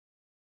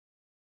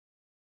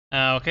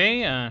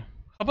Okay,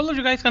 hope all of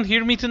you guys can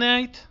hear me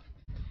tonight.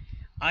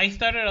 I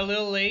started a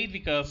little late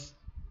because,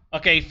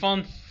 okay,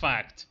 fun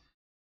fact.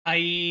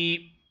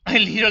 I I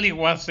literally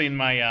was in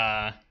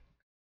my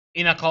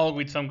in a call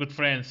with some good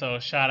friends, so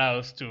shout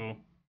outs to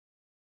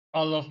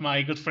all of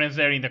my good friends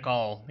there in the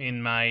call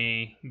in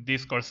my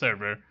Discord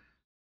server.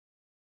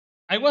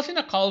 I was in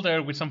a call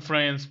there with some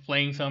friends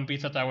playing some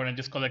Pizza Tower and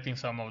just collecting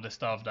some of the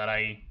stuff that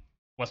I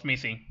was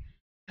missing.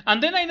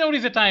 And then I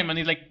noticed the time and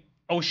it's like,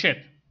 oh shit,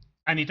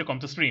 I need to come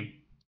to stream.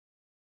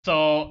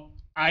 So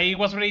I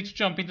was ready to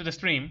jump into the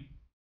stream.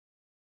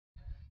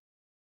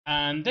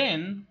 And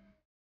then,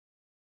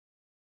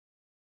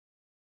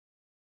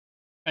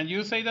 can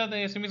you say that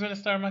the stream is going to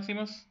start,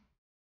 Maximus?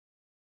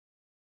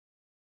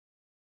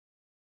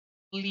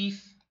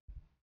 Please.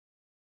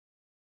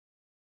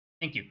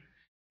 Thank you.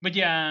 But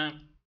yeah,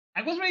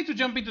 I was ready to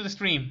jump into the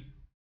stream.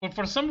 But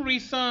for some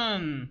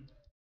reason,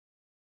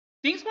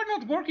 things were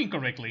not working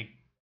correctly.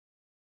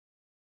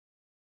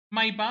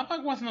 My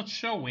Baba was not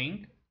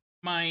showing.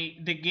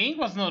 The game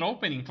was not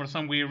opening for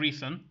some weird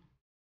reason.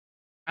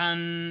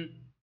 And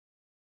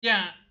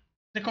yeah,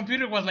 the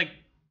computer was like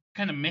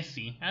kind of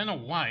messy. I don't know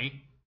why.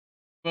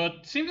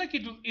 But seems like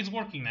it's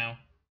working now.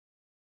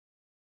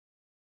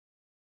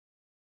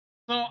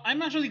 So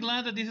I'm actually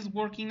glad that this is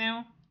working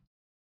now.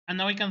 And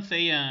now I can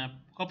say a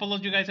couple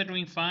of you guys are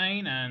doing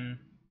fine. And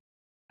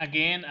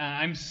again,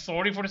 I'm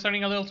sorry for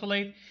starting a little too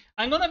late.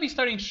 I'm gonna be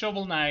starting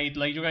Shovel Knight,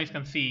 like you guys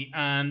can see.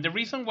 And the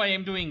reason why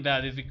I'm doing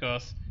that is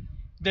because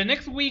the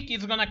next week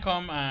is gonna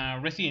come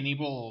Resident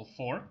Evil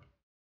 4.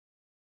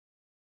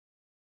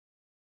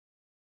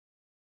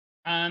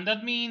 And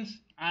that means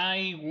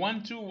I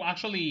want to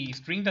actually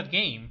stream that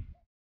game.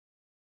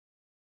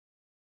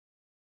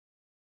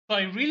 So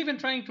I've really been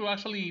trying to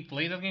actually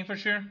play that game for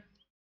sure.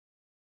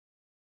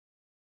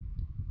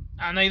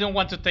 And I don't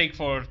want to take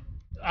for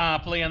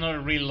play another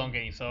really long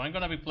game, so I'm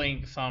gonna be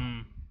playing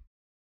some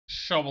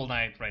Shovel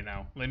Knight right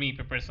now. Let me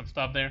prepare some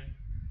stuff there,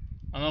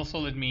 and also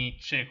let me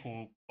check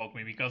who poked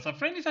me because a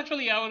friend is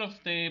actually out of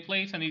the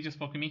place and he just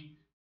poked me.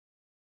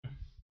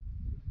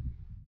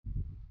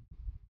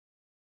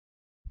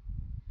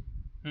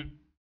 Hmm.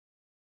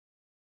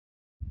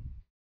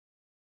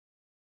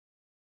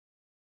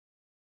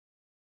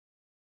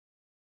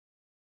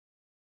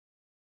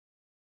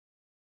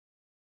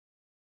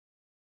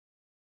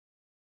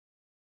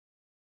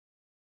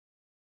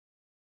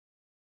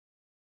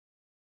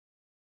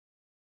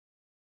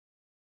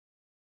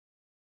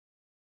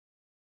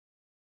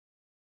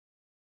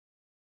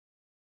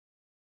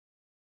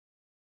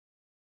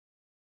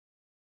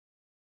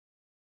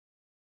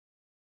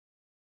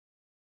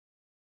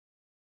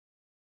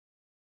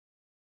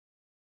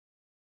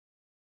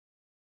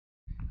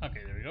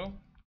 Okay, there we go.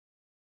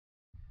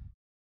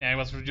 Yeah, I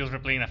was just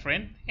replaying a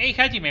friend. Hey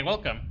Hajime,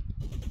 welcome.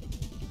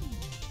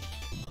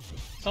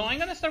 So I'm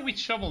gonna start with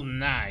Shovel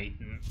Knight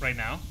right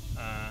now.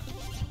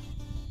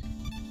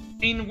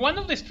 In one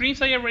of the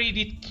streams I already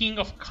did King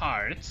of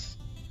Cards.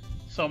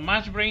 So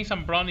Mash Brains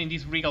and Brawn in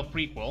this Regal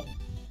prequel.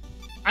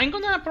 I'm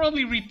gonna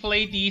probably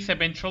replay these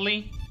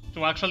eventually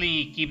to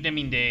actually keep them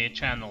in the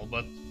channel,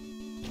 but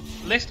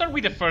let's start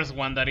with the first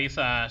one that is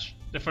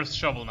the first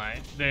Shovel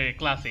Knight, the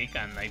classic,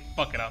 and I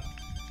fuck it up.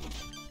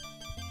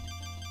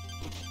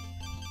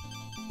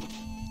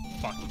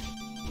 Fuck.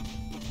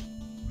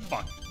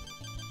 Fuck.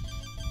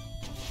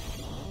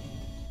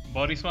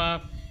 Body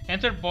swap.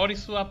 Enter body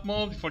swap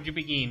mode before you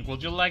begin.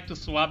 Would you like to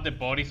swap the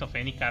bodies of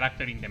any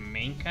character in the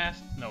main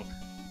cast? No.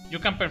 You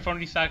can perform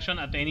this action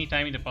at any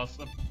time in the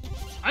past.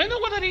 I don't know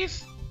what that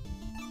is.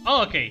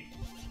 Oh, okay.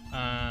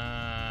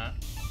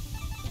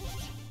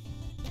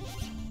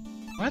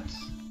 What?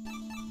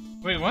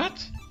 Wait,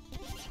 what?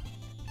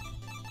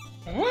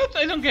 What?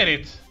 I don't get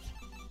it.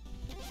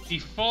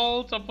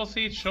 Default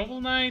opposite Shovel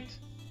Knight?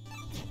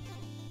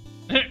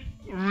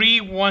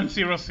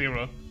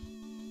 Re-100.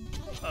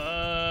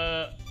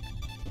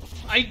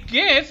 I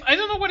guess. I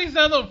don't know what is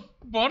that of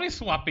body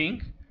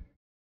swapping.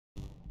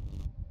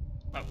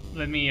 Oh,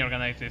 let me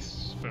organize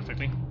this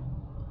perfectly.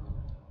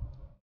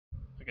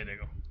 Okay, there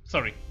you go.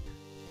 Sorry.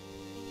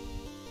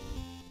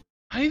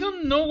 I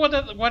don't know what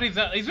is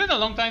that. It's been a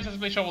long time since I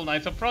played Shovel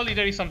Knight, so probably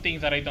there is some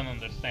things that I don't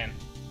understand.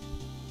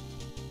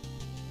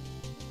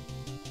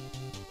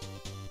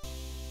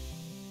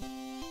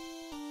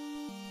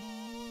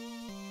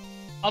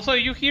 Also,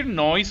 you hear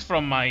noise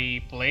from my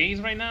place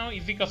right now,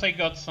 it's because I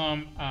got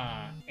some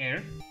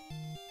air.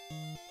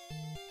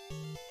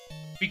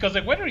 Because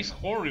the weather is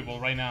horrible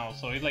right now,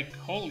 so it's like,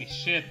 holy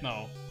shit,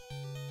 no.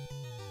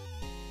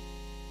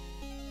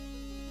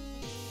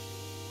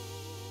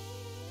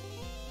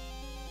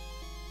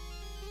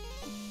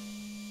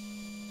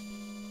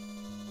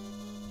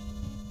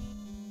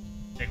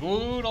 The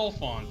good old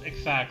font,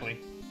 exactly.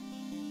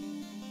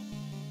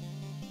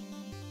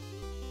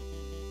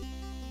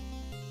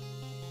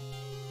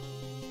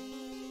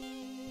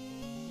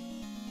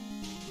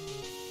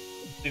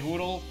 The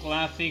good old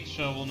classic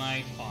Shovel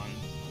Knight font.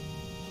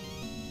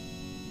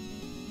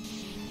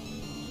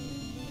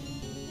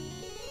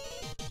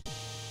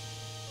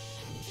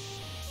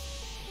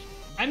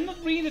 I'm not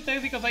reading the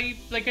text because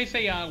like I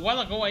say, a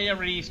while ago I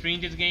already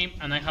streamed this game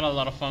and I had a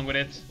lot of fun with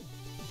it.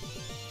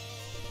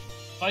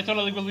 So I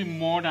totally will be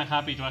more than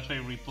happy to actually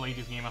replay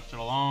this game after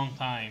a long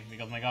time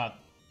because my god,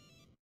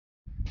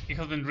 it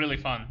has been really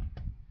fun.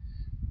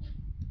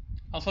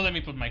 Also, let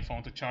me put my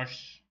phone to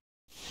charge.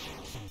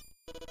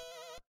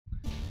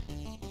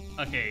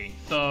 Okay,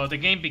 so the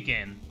game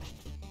began.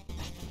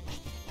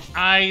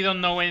 I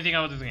don't know anything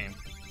about this game.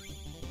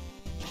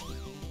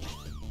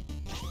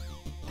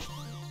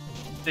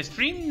 The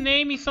stream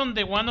name is on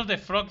the one of the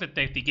frog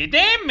detective.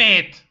 Damn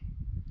it!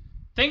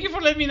 Thank you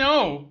for letting me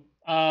know.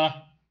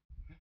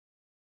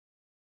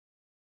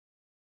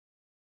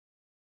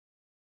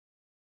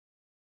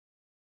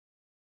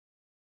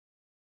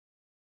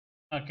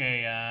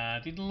 Okay,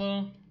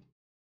 título.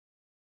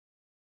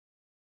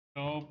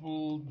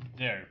 Double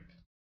derp.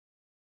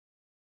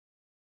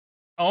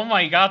 Oh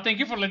my god, thank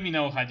you for letting me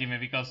know, Hajime,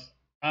 because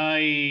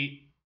I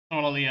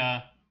totally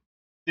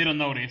didn't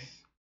notice.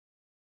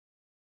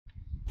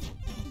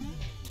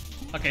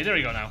 Okay, there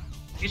we go now.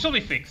 It should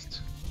be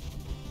fixed.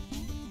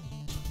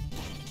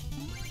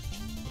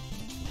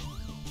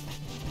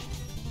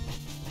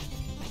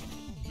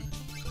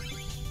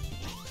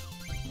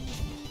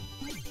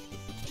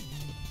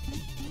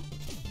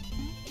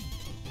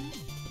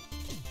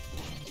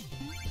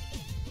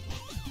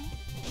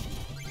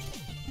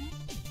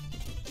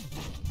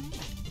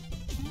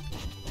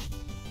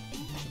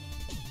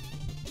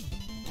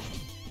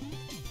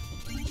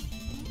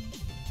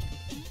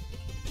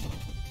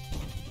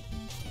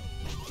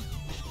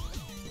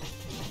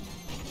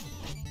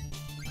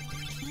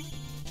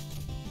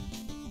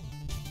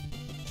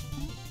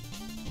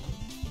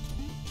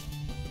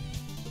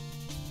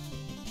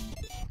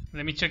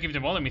 Let me check if the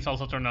volume is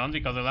also turned on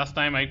because the last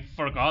time I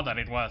forgot that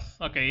it was.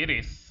 Okay, it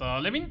is. So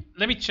let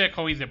me check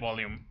how is the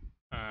volume.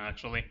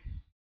 Actually,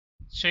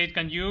 Shade,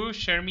 can you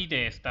share me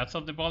the stats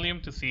of the volume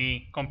to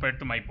see compared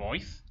to my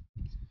voice?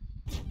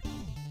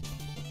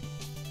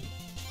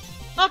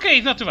 Okay,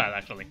 it's not too bad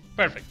actually.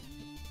 Perfect.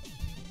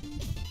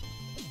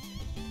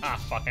 Ah,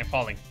 fuck! I'm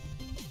falling,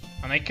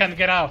 and I can't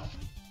get off.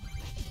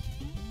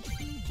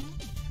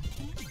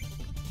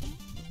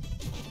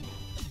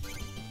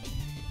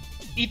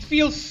 It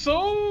feels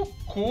so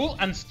cool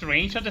and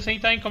strange at the same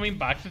time coming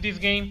back to this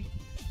game.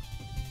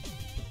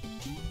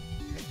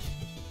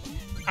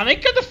 And I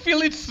kind of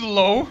feel it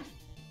slow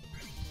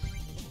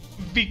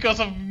because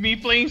of me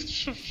playing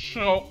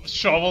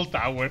Shovel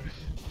Tower,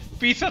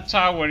 Pizza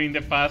Tower in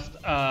the past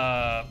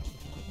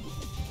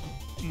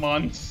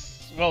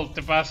months. Well,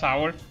 the past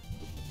hour.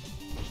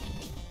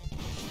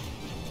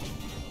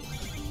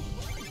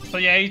 So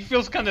yeah, it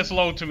feels kind of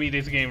slow to me,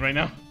 this game right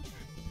now.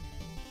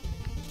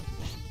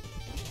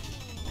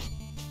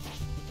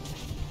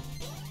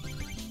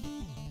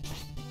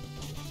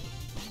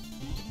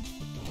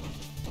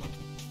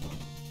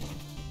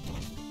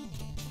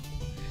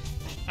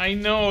 I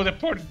know, the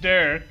poor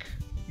Dirk,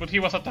 but he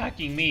was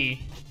attacking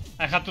me.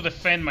 I had to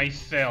defend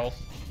myself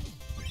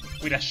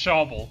with a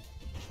shovel.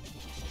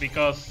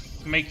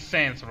 Because it makes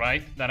sense,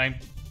 right? That I'm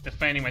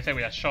defending myself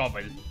with a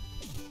shovel.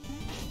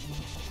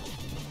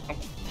 Oh.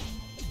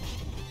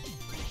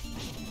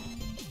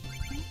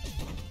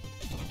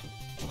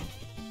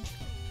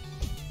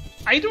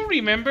 I do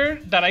remember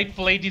that I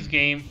played this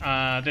game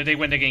the day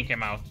when the game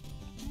came out.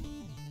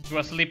 I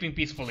was sleeping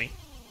peacefully.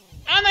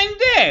 And I'm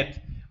dead!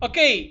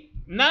 Okay.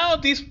 Now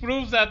this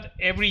proves that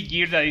every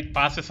year that it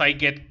passes I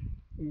get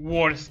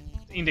worse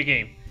in the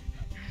game.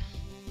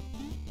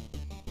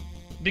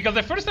 Because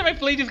the first time I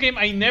played this game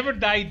I never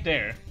died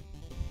there.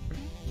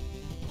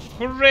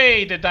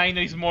 Hooray, the dino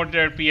is more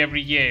derpy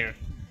every year.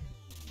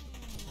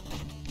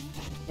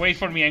 Wait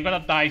for me, I'm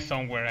gonna die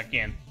somewhere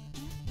again.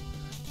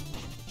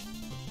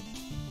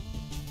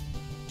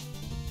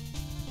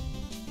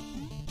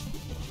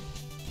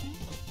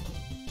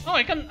 Oh,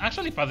 I can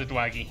actually pass it to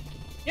Aggie.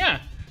 Yeah.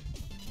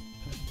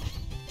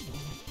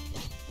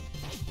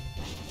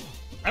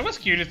 I was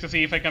curious to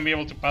see if I can be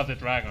able to pass the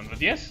dragon,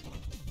 but yes.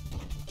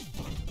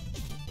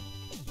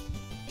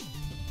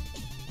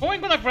 Oh,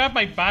 I'm gonna grab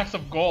my bags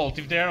of gold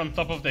if they're on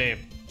top of the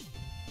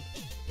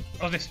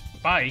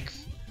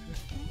spikes.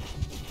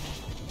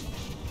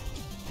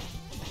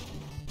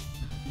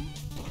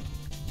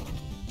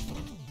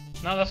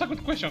 Now that's a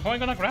good question. How am I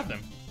gonna grab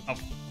them? Oh.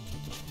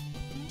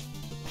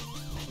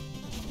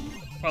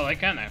 Well, I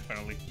can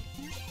apparently.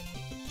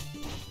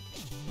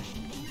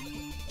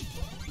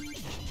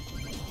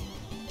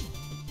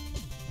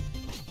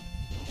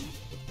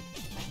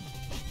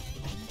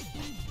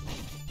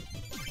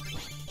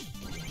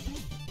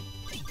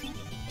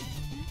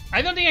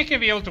 I don't think I can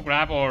be able to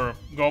grab or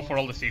go for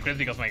all the secrets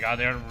because my god,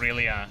 they're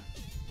really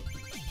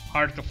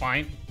hard to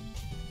find.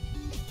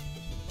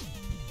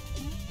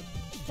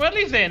 Well, at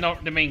least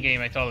the main game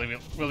I totally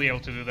will be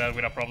able to do that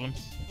without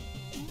problems.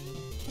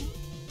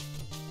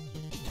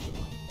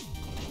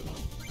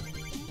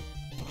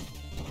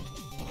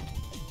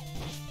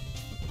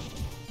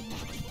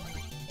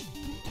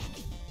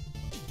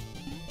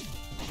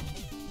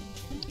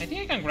 I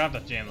think I can grab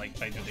that gem like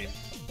if I do this.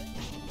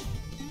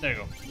 There you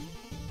go.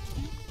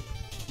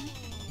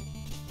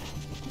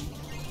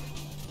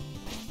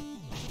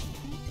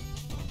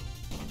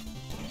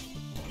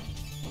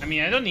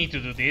 mean, I don't need to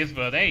do this,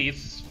 but hey,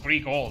 it's free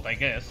gold, I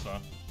guess, so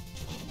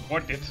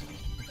worth it.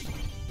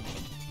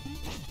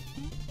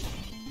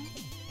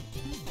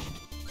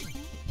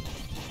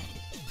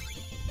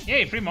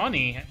 Yay, free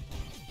money!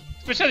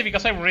 Especially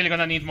because I'm really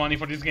gonna need money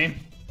for this game.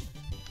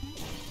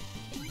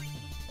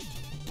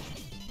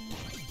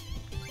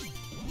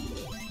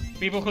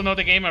 People who know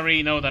the game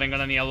already know that I'm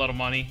gonna need a lot of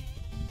money.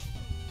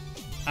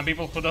 And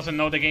people who doesn't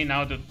know the game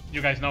now,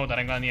 you guys know that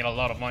I'm gonna need a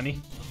lot of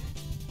money.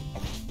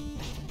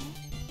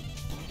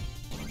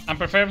 And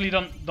preferably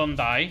don't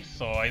die,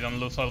 so I don't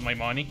lose all my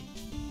money.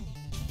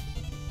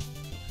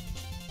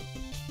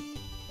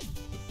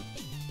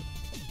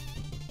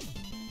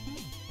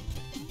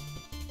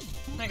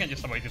 I can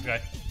just avoid this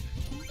guy.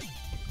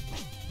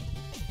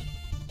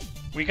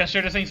 We can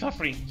share the same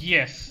suffering.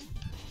 Yes.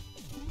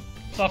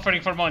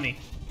 Suffering for money.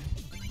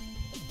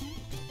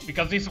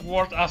 Because this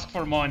world asks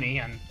for money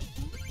and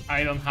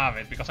I don't have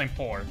it because I'm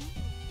poor.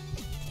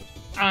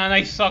 And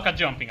I suck at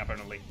jumping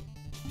apparently.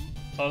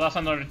 So that's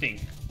another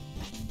thing.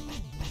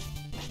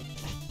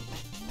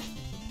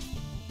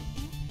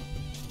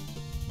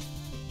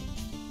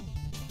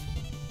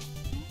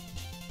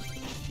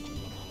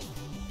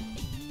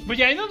 But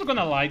yeah, I'm not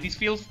gonna lie, this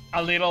feels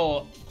a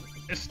little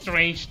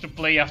strange to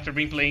play after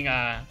being playing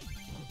a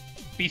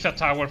Pizza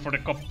Tower for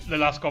the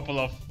last couple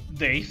of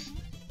days.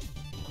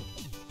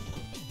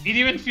 It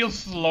even feels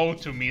slow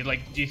to me,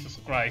 like Jesus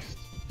Christ.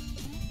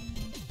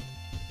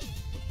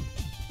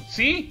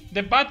 See?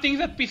 The bad things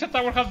that Pizza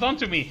Tower has done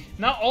to me.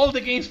 Now all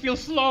the games feel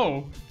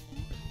slow.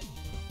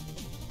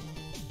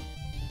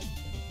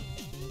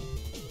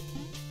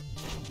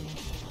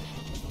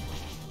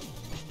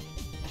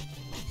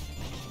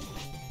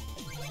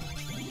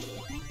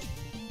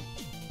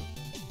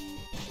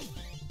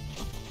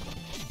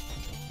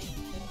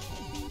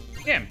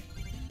 Damn.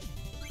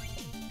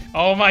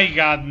 Oh my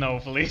god, no,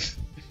 please.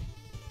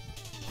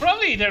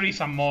 Probably there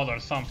is a mod or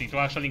something to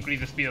actually increase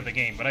the speed of the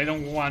game, but I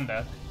don't want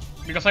that,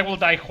 because I will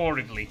die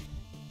horribly.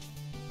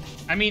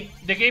 I mean,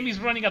 the game is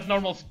running at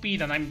normal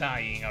speed and I'm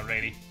dying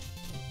already.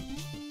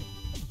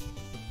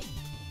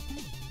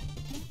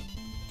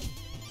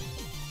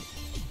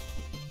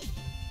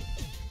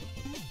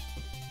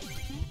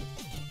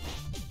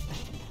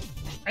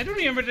 I don't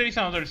remember there is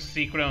another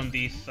secret on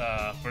this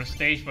first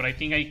stage, but I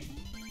think I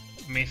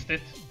missed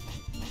it.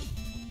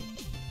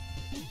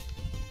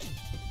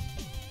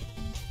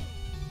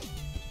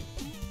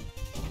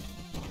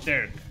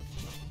 There.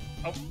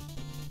 Oh.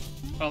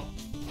 Well.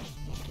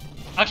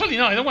 Actually,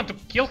 no, I don't want to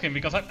kill him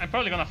because I'm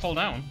probably gonna fall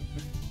down.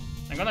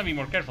 I'm gonna be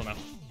more careful now.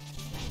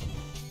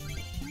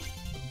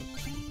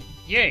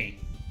 Yay!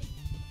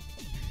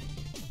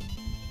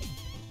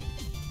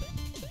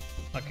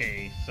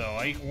 Okay, so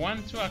I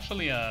want to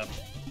actually,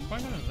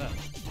 what is that?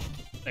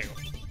 There you go.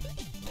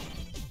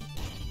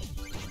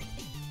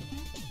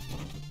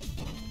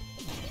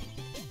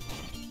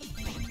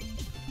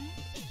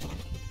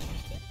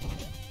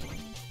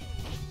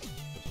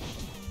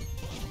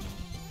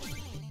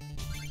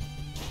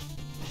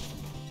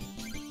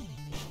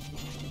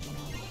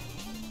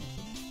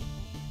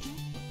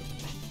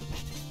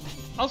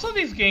 Also,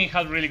 this game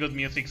had really good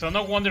music, so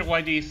no wonder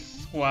why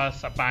this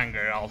was a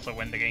banger also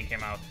when the game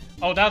came out.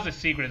 Oh, that's the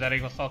secret that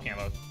I was talking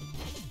about.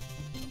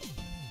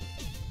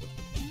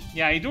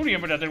 Yeah, I do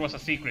remember that there was a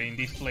secret in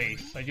this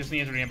place. I just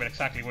need to remember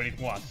exactly where it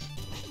was.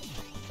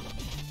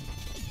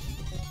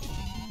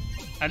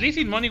 At least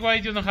in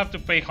money-wise, you don't have to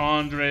pay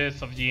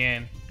hundreds of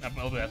yen.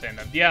 About the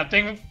attendant. Yeah,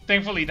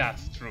 thankfully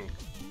that's true.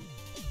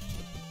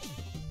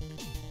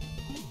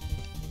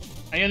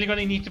 I only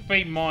gonna need to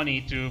pay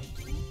money to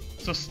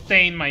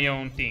sustain my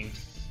own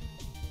things.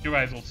 You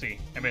guys will see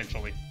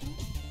eventually.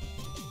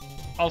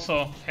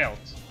 Also,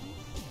 health.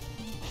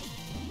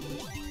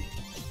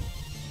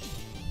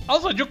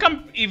 Also, you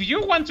can, if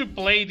you want to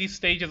play these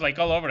stages like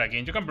all over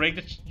again, you can break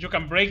the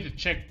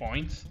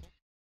checkpoints,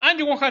 and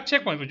you won't have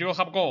checkpoints, but you will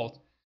have gold.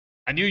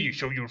 I knew you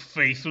show your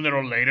face sooner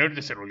or later,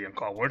 the cerulean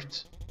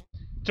cowards.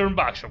 Turn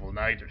back, Shovel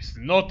Knight. There's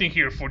nothing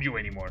here for you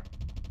anymore.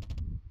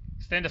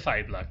 Stand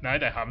aside, Black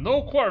Knight. I have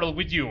no quarrel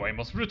with you. I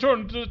must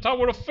return to the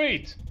Tower of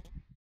Fate.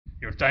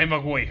 Your time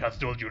away has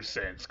dulled your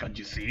sense, can't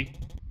you see?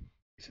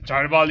 This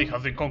entire valley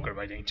has been conquered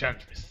by the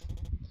Enchantress.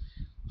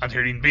 And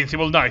her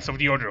invincible knights of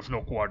the Order of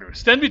No Quarter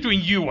stand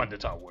between you and the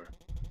tower.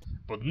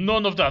 But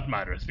none of that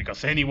matters,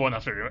 because anyone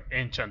after the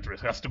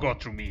Enchantress has to go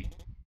through me.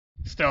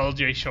 Stell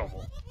J.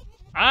 Shovel.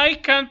 I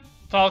can't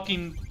talk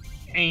in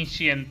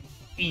ancient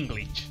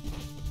English.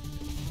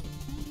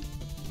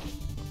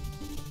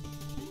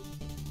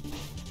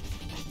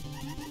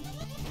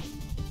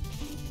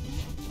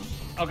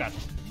 Oh god.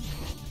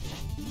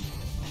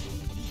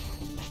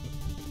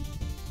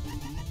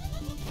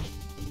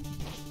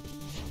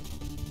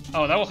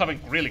 Oh, that will have been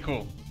really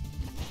cool.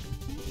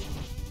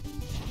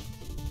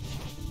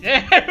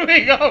 Yeah, here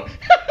we go!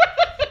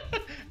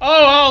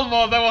 Oh,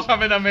 almost! That will have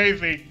been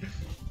amazing!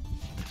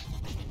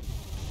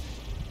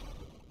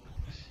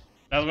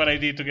 That's what I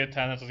did to get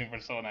Thanatos in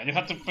Persona. You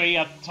have to pay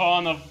a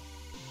ton of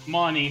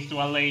money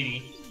to a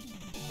lady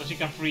so she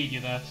can free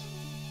you that.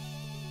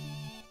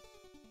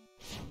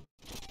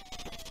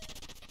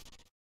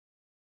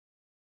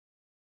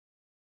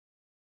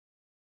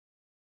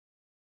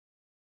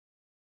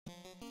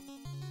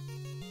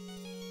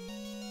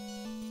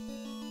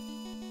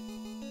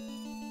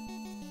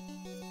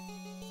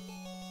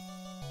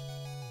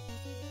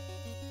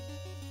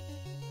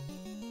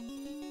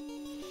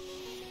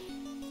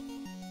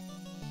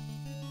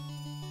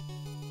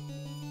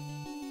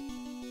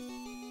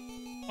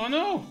 Oh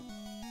no!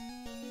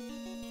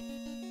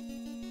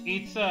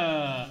 It's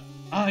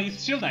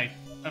it's Shield Knight.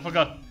 I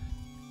forgot.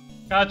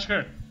 Catch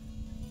her.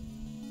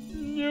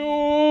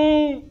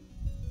 No!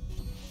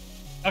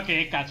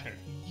 Okay, catch her.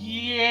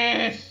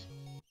 Yes!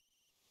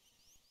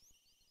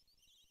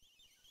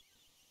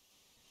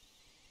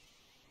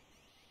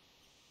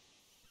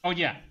 Oh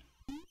yeah.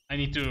 I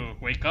need to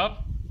wake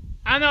up.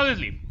 And now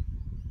sleep.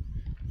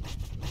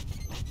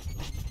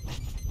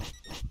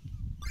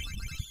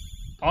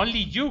 Only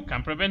you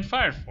can prevent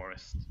Fire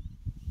Forest.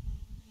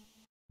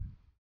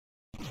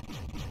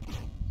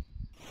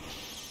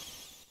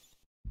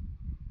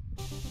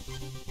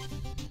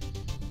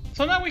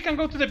 So now we can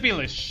go to the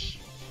village.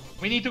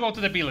 We need to go to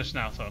the village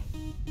now, so.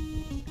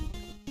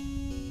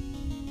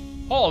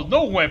 Oh,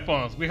 no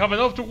weapons! We have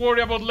enough to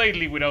worry about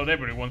lately without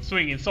everyone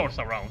swinging swords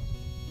around.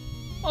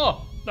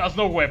 Oh, that's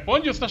no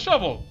weapon, just a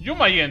shovel. You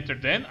might enter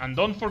then, and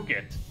don't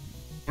forget.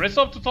 Press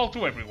up to talk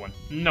to everyone.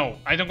 No,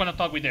 I don't wanna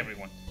talk with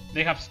everyone.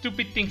 They have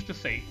stupid things to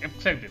say,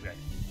 except this guy.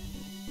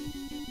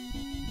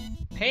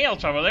 Hail,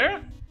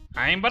 traveler!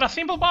 I'm but a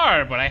simple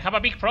bard, but I have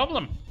a big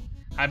problem.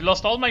 I've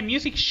lost all my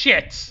music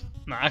shit.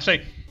 No,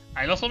 actually,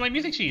 I lost all my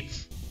music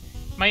sheets.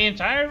 My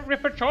entire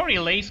repertoire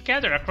lay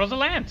scattered across the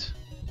land.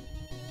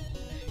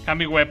 Can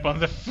be weapons,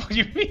 the fuck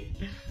you mean?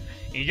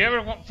 If you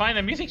ever find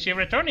a music sheet,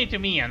 return it to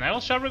me and I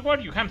shall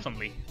reward you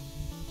handsomely.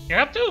 You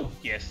have to?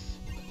 Yes.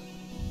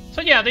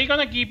 So yeah, he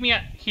gonna give me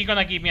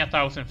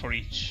 1,000 for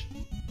each.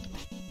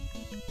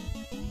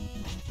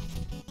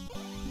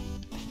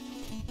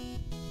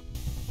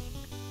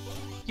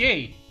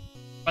 Yay!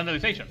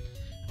 Vandalization.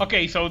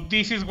 Okay, so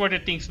this is where the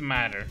things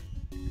matter.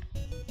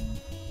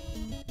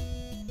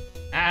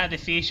 Ah,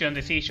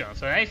 decision.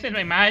 So I said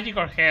my magic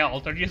or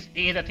health, or just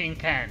eat a tin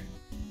can.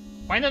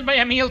 Why not buy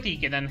a meal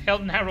ticket and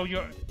help narrow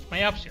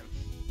my options?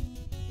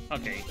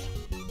 Okay.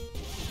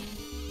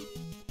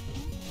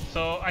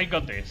 So I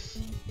got this.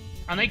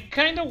 And I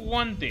kinda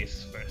want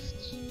this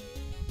first.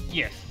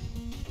 Yes.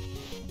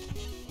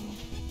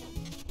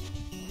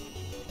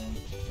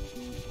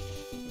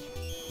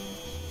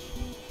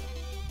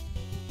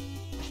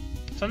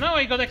 So now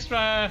I got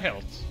extra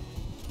health.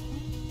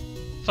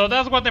 So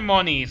that's what the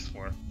money is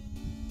for.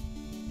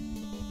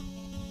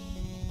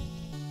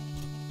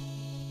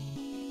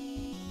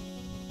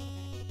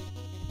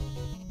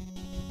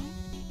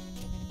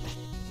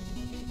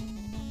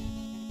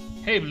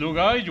 Hey blue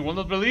guy, you will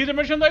not believe the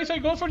merchandise I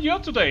got for you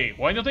today.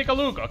 Why not take a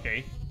look,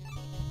 okay?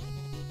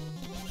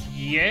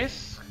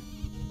 Yes,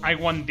 I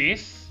want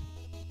this.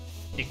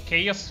 The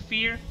Chaos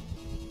Sphere.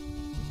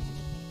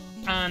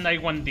 And I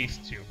want this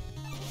too.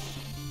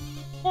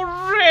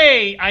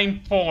 Hooray! I'm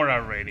poor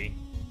already.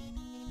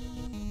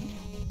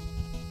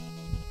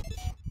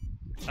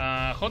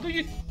 How do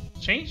you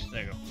change?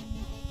 There you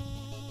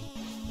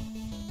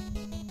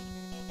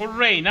go.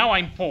 Hooray, now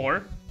I'm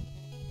poor.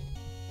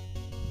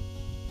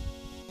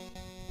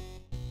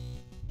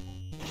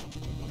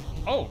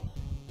 Oh.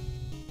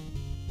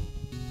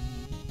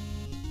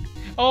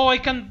 Oh,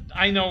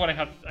 I know what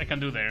I can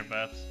do there,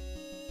 but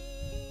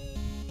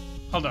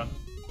hold on.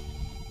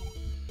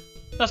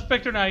 The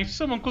Spectre Knife,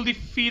 someone could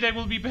defeat, I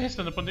will be best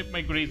and upon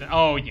my grade.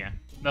 Oh yeah,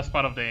 that's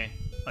part of the...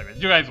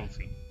 You guys will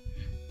see.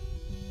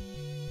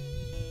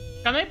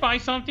 Can I buy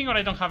something or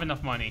I don't have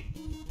enough money?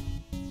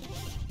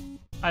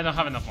 I don't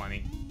have enough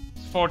money.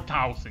 It's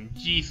 4,000,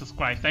 Jesus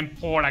Christ, I'm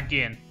poor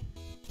again.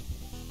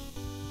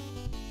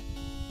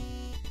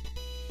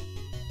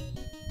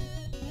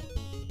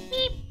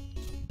 Beep.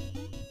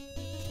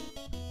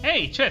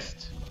 Hey,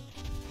 chest!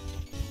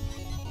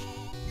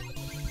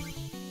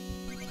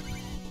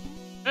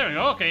 There we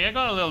go, okay, I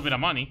got a little bit of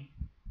money.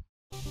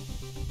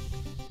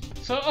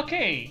 So,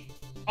 okay.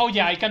 Oh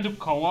yeah, I can do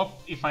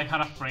co-op if I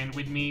had a friend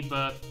with me,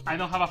 but I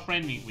don't have a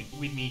friend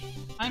with me.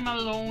 I'm a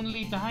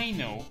lonely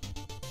dino.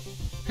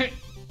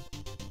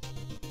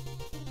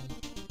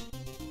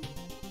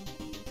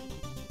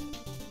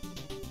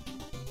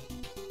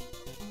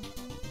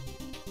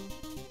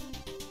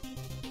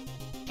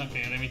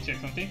 Okay, let me check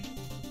something.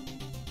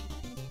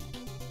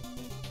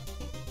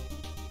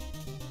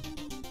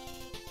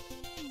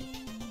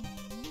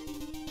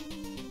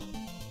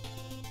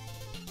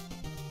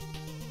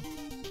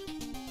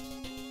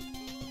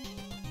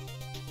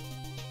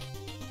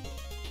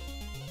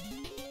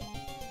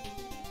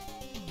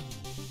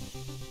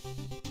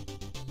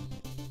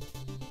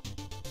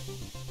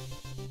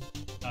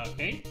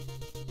 Okay.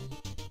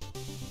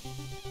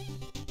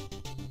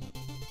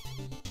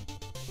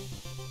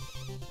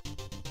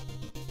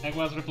 I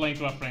was replying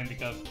to a friend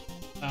because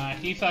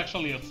he's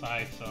actually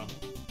outside, so...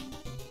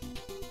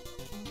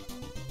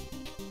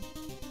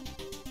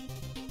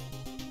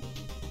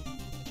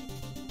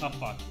 Oh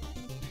fuck.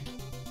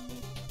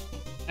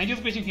 I'm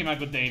just wishing him a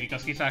good day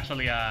because he's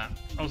actually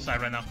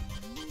outside right now.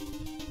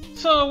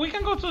 So we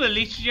can go to the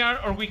Lich Jar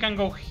or we can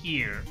go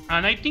here.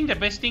 And I think the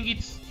best thing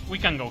is we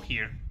can go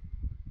here.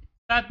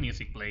 That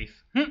music plays.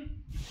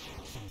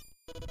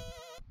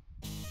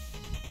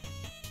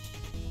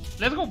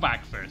 Let's go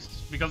back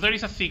first, because there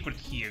is a secret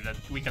here that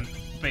we can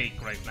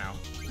fake right now.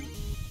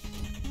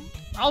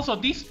 Also,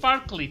 these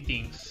sparkly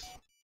things.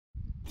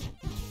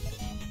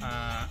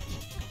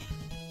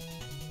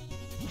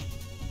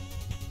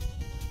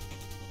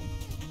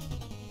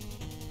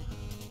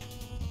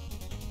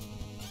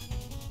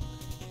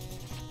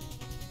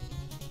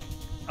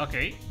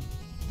 Okay.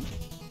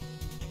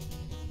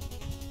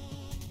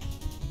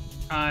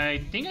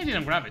 I think I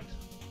didn't grab it.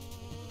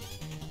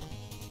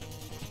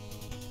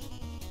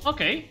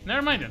 Okay,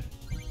 never mind then.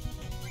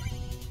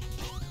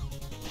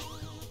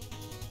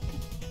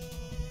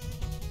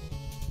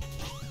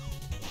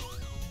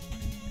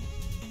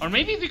 Or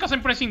maybe it's because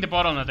I'm pressing the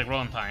button at the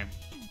wrong time.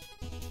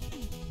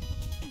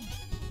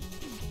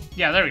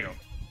 Yeah, there we go.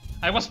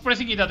 I was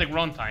pressing it at the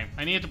wrong time.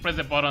 I needed to press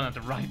the button at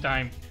the right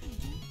time.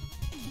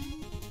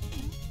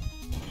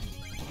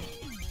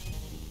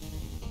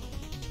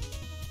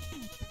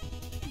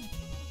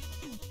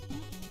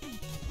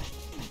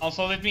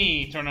 Also, let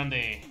me turn on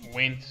the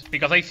wind,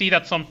 because I see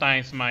that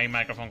sometimes my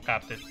microphone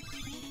capped it.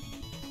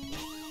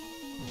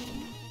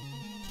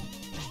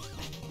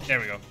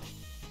 There we go.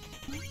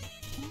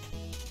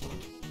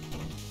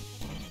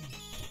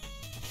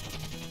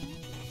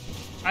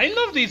 I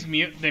love this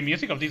the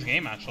music of this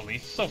game, actually.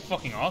 It's so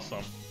fucking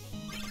awesome.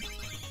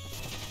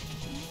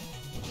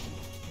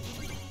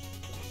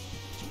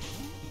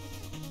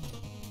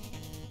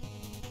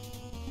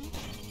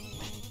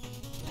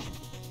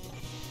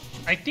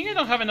 I think I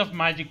don't have enough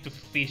magic to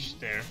fish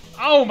there.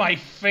 Oh, my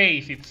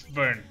face! It's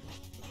burned.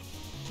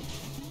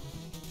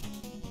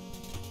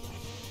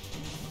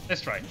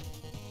 Let's try.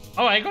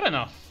 Oh, I got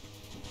enough.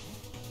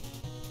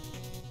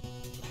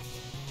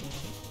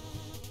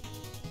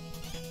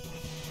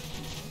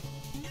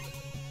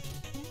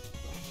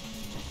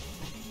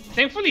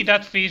 Thankfully,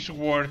 that fish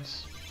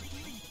worth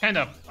kind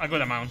of a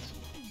good amount.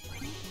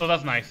 So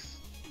that's nice.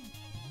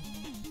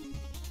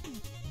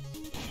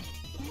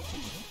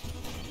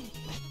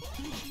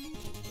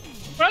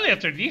 Probably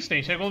after this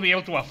stage, I will be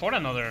able to afford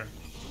another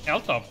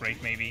health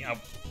upgrade, maybe.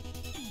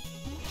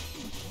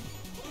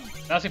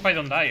 That's if I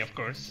don't die, of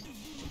course.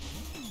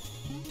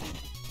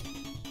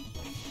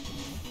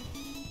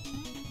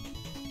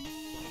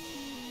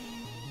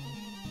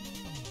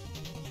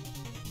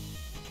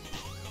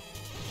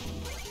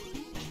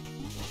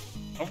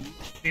 Oh,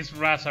 these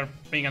rats are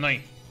being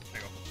annoying.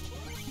 There you go.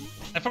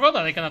 I forgot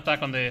that I can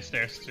attack on the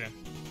stairs too.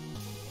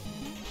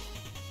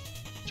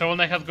 Shovel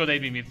Knight has good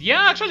AP.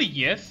 Yeah, actually,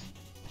 yes.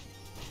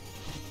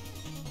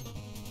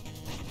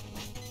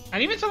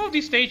 And even some of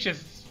these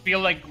stages feel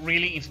like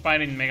really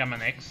inspired in Mega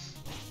Man X.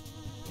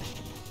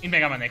 In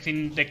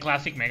the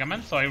classic Mega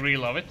Man, so I really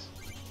love it.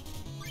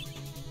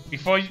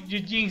 Before you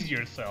jinx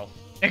yourself.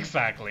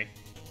 Exactly.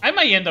 I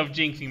might end up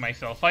jinxing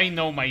myself, I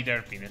know my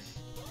derpiness.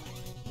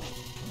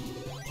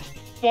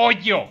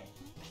 Pollo!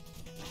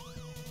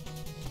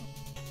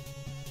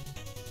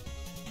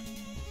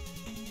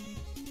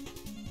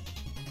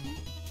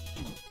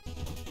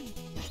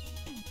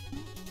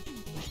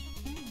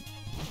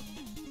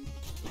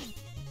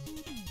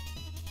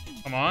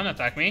 Come on,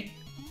 attack me.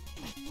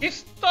 He's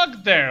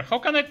stuck there! How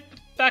can I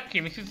attack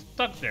him if he's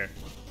stuck there?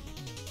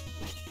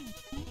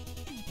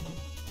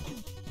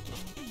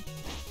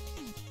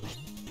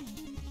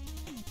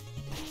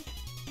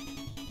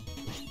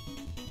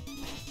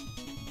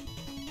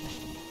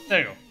 There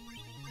you go.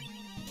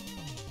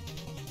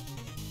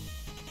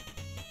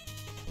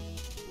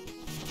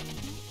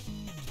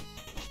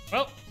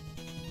 Well,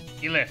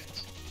 he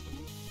left.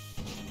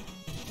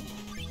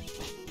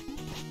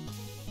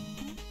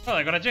 Well,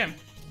 I got a gem.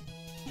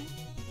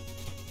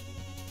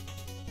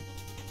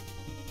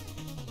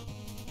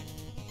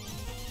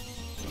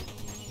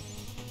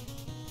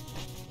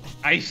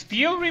 I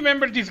still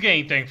remember this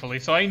game, thankfully,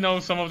 so I know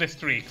some of the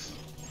tricks.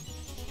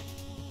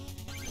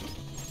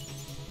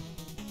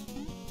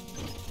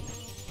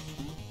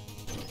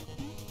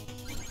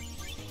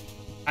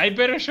 I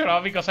better shut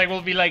up because I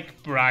will be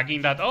like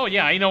bragging that, oh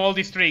yeah, I know all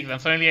these tricks, and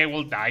suddenly I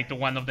will die to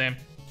one of them.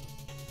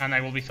 And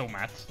I will be so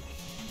mad.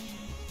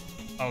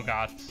 Oh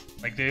god,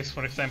 like this,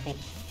 for example.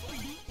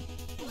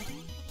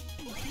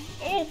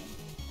 Oh!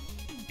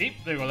 See,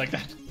 there you go, like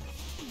that.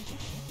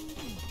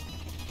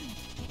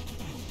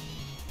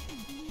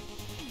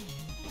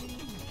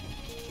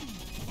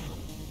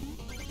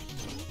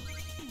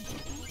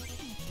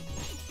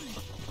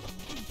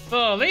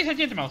 So, ladies and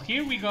gentlemen,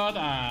 here we got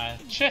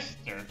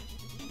Chester.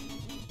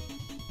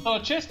 So,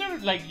 Chester,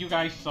 like you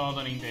guys saw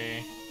during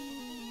the...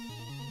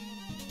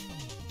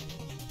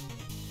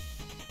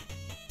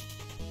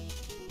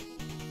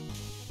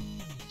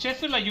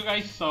 Chester, like you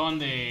guys saw on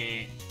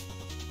the...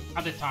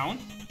 at the town,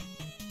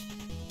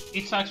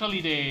 it's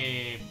actually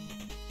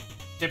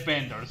the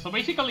vendor. So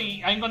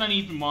basically, I'm gonna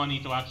need money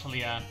to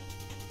actually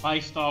buy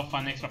stuff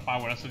and extra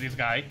powers to this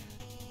guy.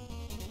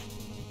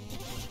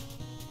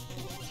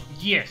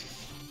 Yes.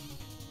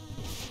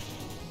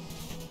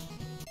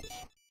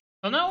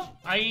 So now,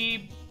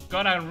 I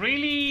got a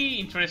really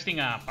interesting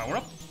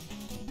power-up.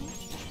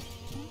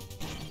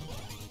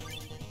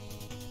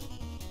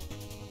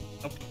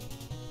 Nope.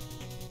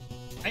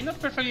 I'm not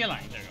perfectly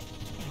aligned, there you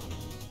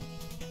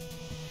go.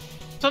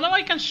 So now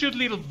I can shoot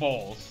little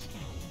balls.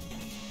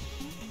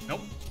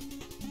 Nope.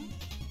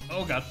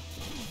 Oh god.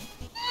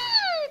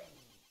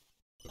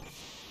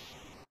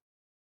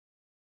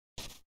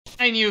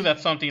 I knew that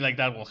something like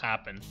that will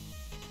happen.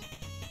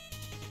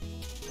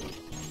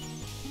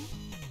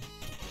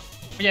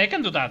 But yeah, I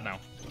can do that now.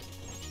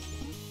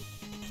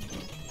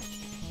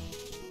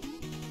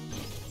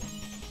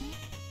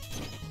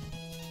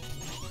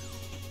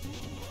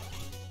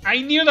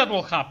 I knew that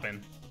will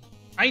happen.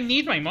 I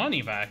need my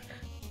money back.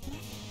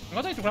 I'm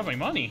gonna try to grab my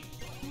money.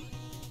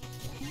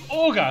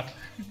 Oh god.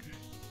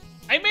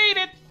 I made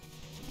it!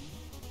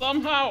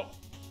 Somehow.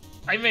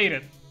 I made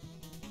it.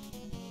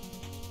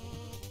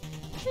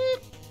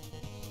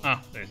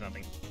 Ah, there's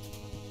nothing.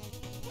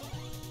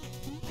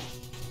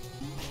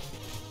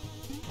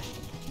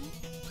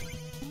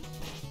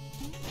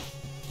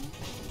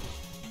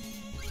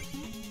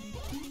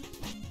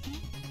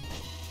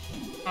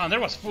 Ah, there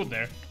was food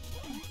there.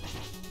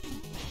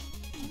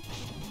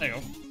 There you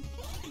go.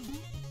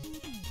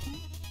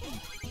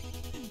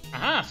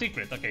 Aha,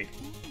 secret, okay.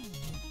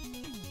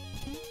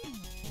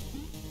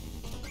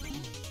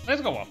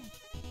 Let's go up.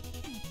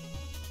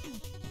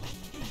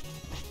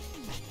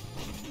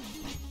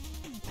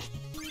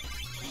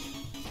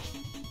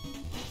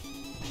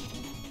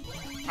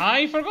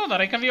 I forgot that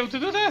I can be able to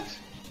do that!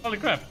 Holy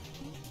crap.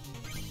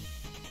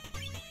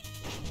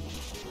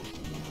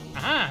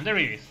 Aha, there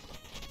it is.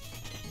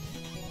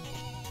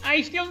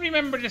 I still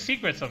remember the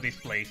secrets of this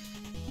place.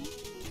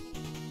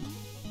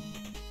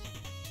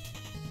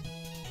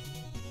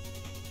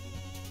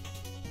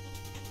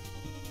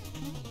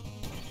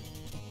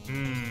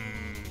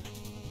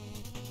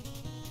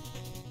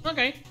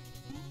 Okay.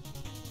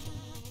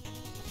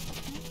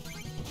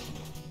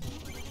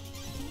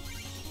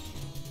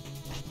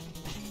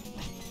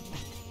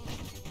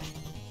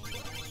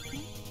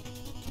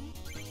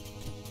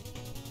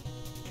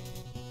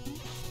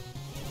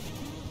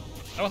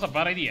 That was a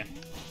bad idea.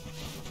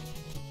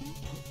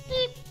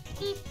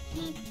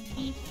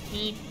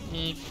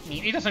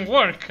 It doesn't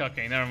work.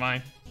 Okay, never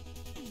mind.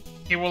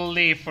 He will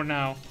leave for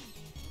now.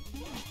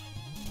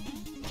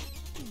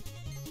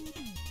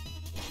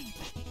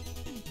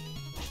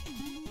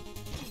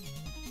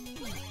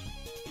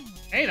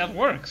 Hey, that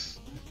works.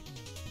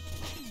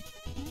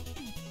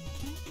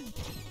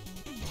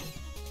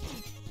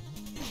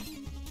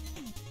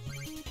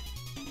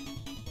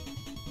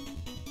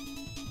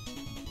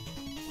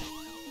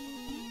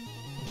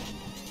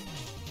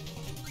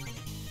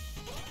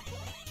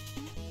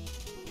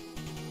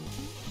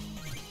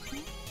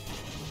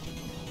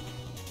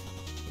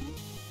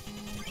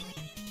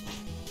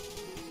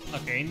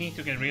 Okay, I need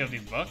to get rid of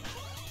this bug.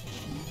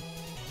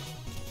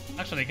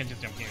 Actually, I can just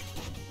jump here.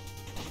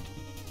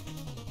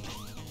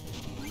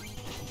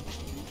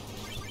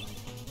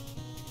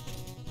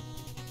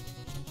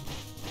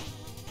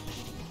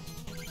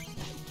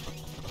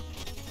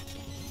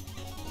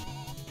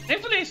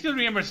 Thankfully, I still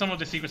remember some of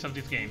the secrets of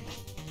this game.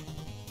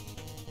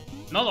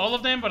 Not all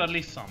of them, but at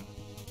least some.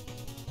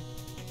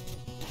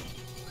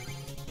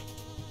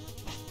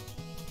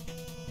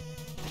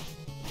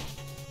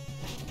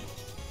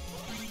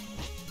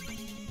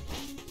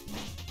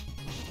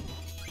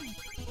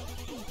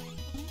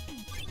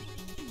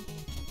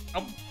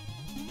 Oh,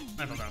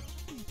 I fell down.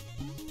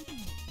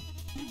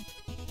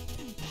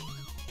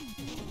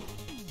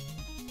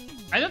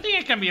 I don't think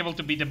I can be able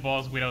to beat the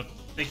boss without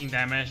taking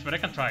damage, but I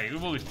can try. It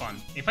will be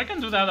fun. If I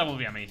can do that, that will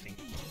be amazing.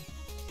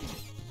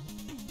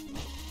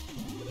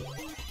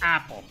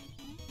 Apple.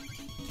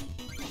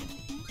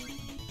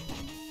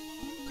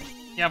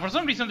 Yeah, for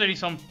some reason there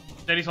is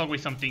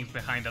always some things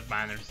behind that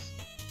banners.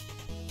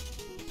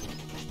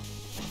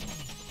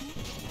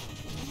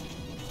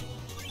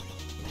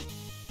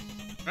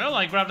 Well,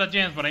 I grabbed the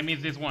gems, but I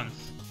missed this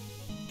once.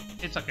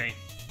 It's okay.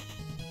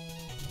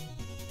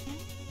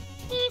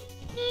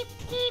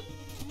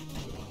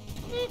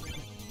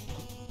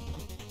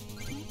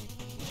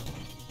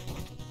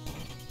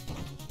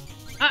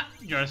 Ah,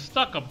 you're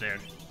stuck up there.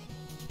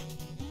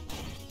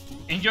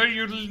 Enjoy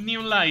your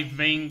new life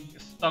being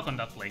stuck on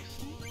that place.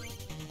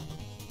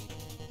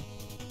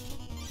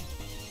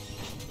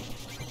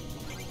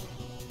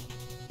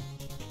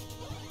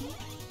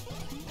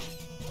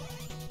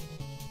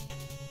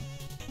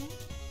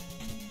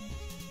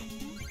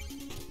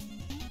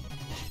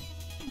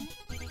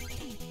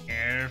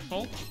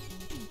 Careful.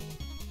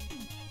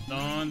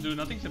 Don't do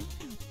nothing.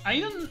 I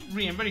don't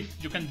remember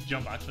if you can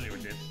jump actually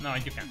with this. No,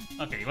 you can.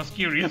 Okay, I was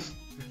curious.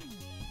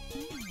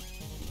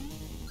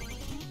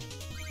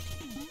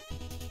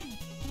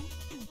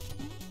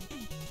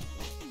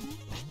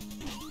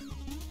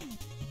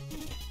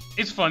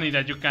 It's funny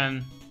that you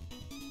can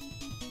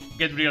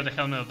get rid of the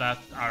helmet of that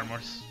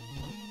armors.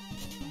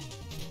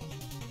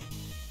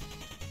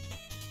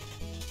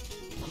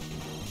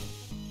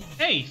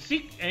 Hey,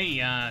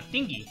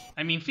 thingy.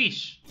 I mean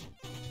fish.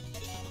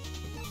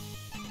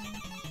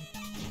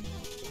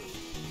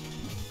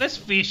 Let's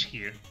fish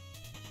here.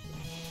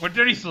 Where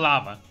there is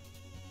lava.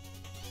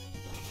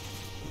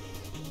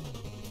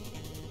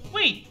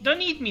 Wait,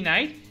 don't eat me,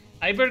 knight.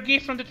 I bear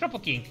gift from the Tropical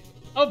King.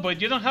 Oh,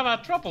 but you don't have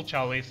a Tropical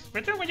chalice.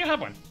 Return when you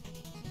have one.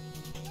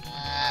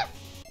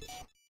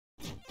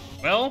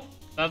 Well,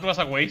 that was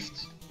a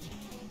waste.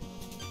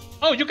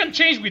 Oh, you can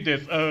change with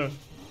this.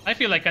 I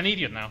feel like an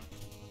idiot now.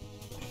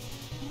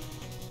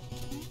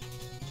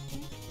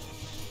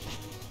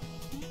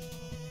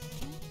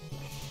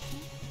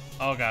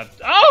 Oh god.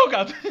 Oh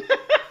god!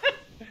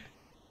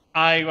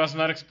 I was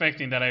not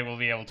expecting that I will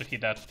be able to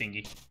hit that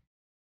thingy.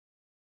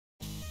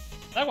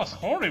 That was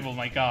horrible,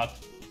 my god.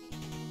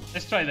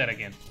 Let's try that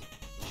again.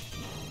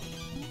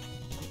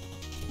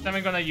 Then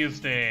I'm gonna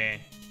use the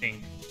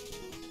thing.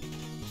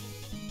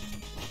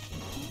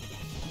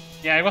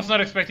 Yeah, I was not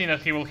expecting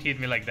that he will hit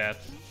me like that.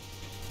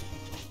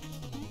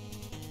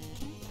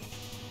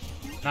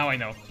 Now I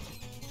know.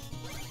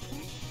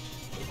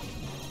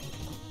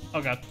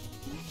 Oh god.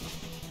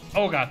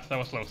 Oh god, that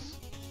was close.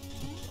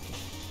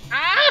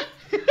 Ah!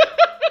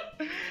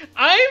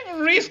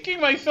 I'm risking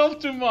myself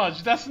too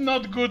much. That's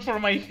not good for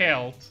my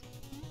health.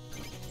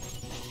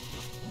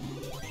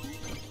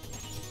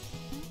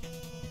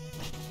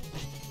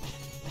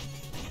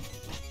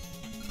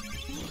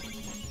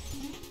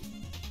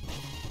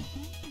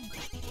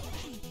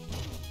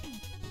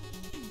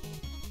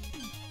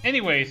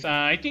 Anyways,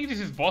 I think this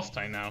is boss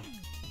time now.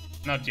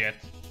 Not yet.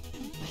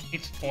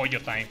 It's Pollo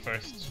time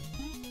first.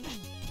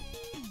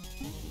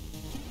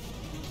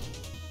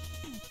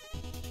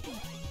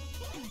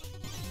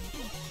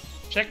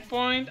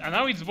 Checkpoint, and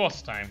now it's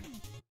boss time.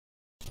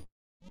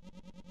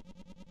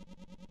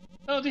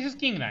 Oh, this is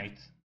King Knight.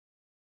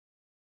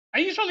 I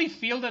usually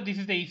feel that this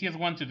is the easiest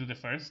one to do the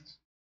first,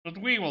 but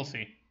we will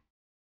see.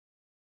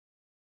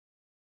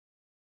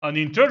 An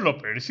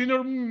interloper is in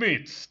our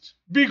midst.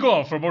 Be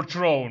gone from our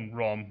throne,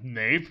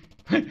 knave.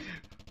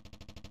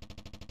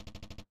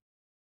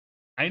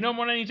 I know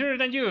more an intruder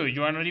than you.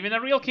 You are not even a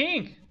real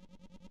king.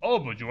 Oh,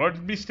 but you are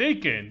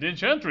mistaken. The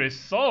enchantress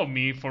saw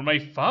me for my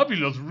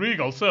fabulous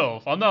regal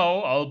self, and now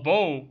I'll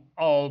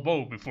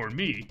bow before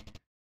me.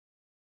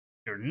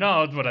 You're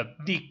not but a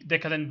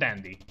decadent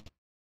dandy.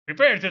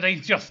 Prepare to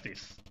taste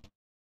justice.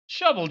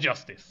 Shovel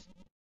justice.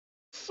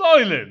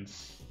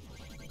 Silence!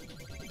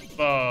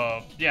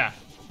 Yeah.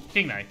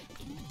 King Knight.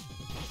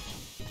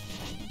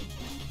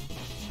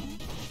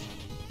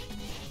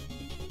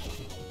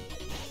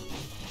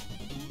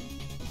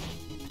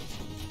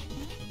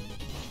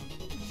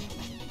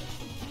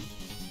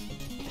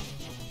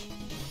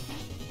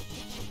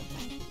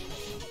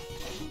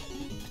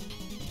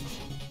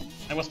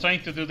 I was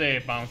trying to do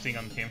the bouncing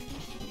on him.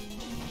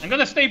 I'm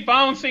gonna stay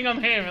bouncing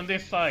on him on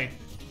this side.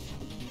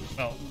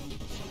 Well.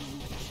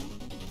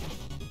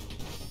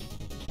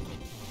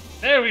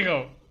 There we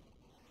go.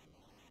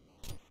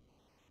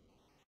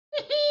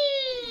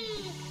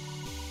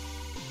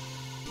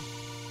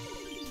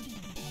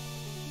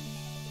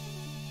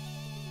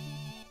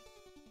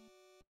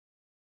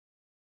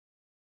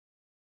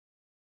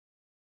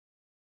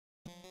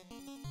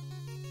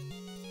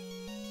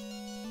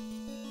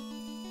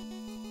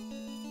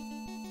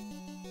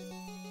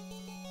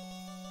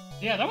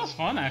 Yeah, that was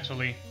fun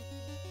actually.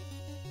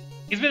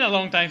 It's been a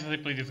long time since I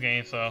played this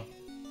game, so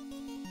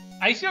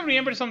I still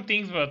remember some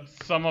things, but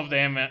some of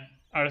them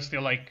are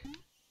still like,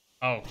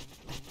 oh,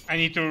 I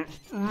need to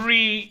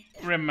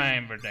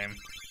remember them.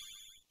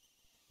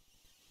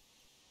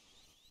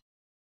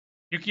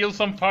 You kill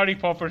some party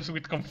poppers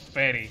with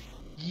confetti.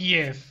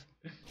 Yes.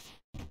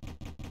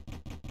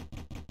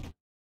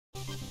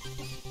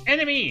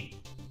 Enemy!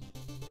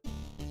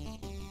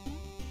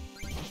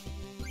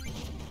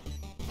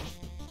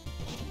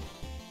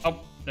 Oh,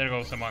 there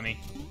goes the money.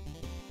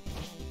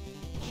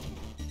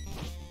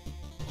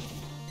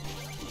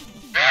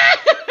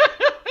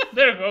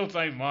 There goes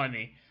my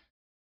money.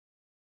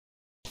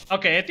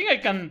 Okay, I think I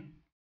can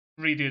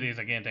redo this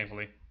again,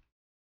 thankfully.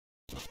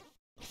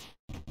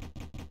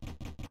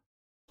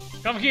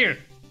 Come here!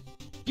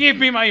 Give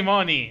me my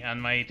money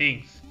and my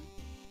things.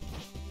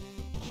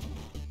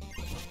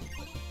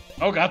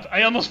 Oh god,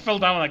 I almost fell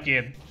down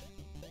again.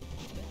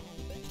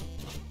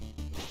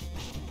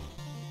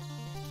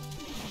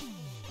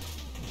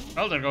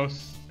 Oh, there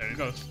goes. There it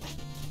goes.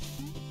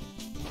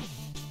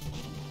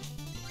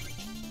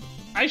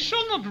 I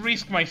shall not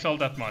risk myself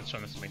that much,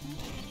 honestly.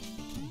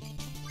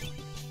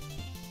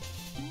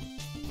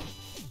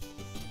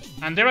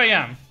 And there I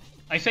am.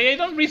 I say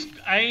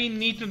I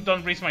need to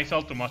don't risk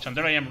myself too much, and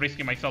there I am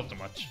risking myself too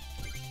much.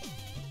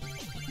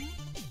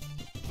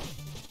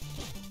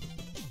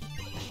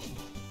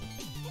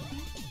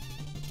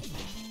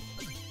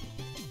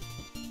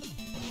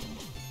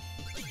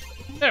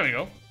 There we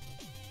go.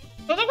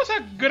 So that was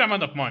a good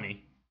amount of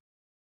money.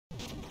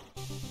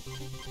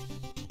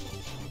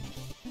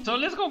 So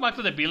let's go back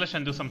to the village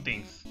and do some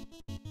things.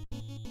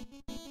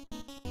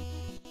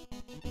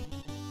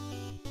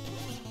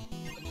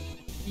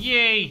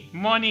 Yay!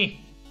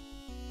 Money!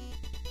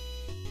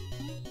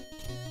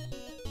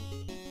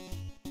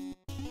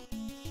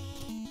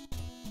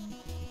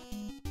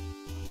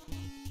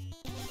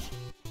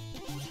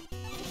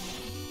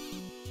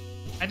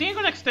 I think I'm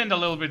gonna extend a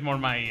little bit more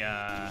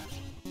my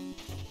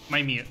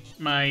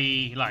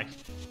my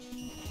life.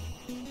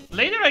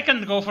 Later I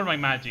can go for my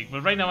magic,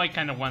 but right now I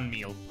kinda want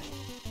meal.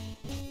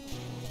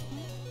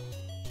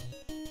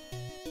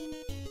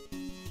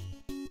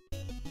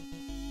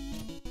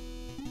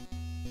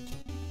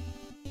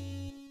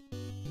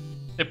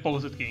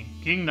 deposed king.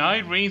 King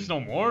Knight reigns no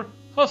more?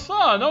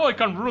 Huzzah! Now I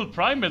can rule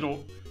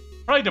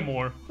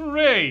Pridemore.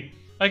 Hooray!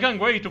 I can't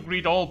wait to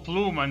greet all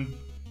Plume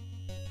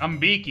and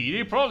Beaky.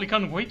 They probably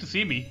can't wait to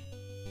see me.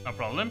 No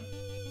problem.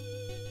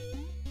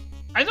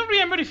 I don't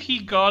remember if he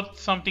got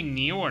something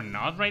new or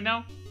not right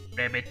now.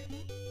 Damn it.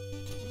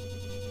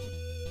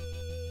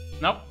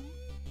 Nope.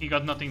 He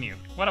got nothing new.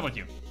 What about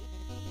you?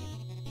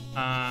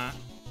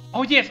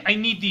 Oh yes, I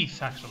need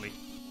these actually.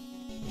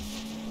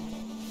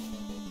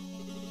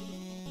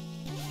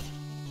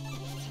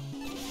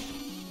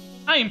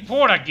 I'm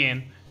poor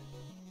again.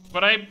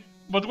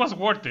 But was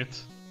worth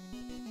it.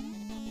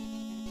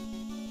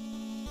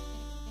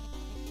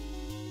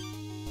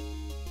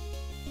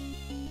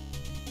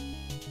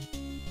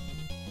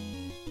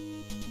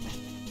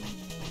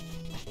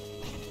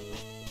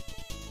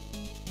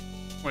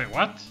 Wait,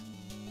 what?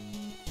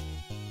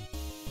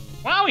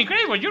 Wow,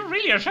 incredible! You're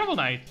really a Shovel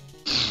Knight!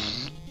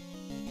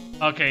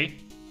 Okay.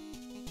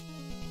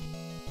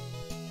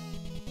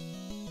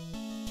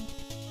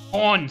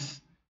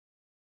 Horns!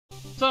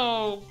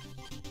 So,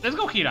 let's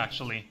go here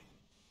actually.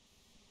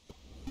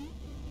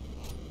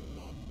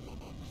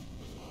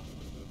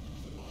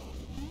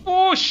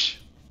 Push!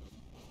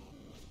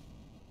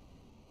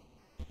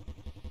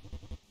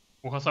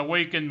 Who has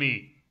awakened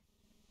me?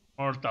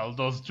 Mortal,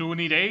 does you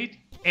need aid?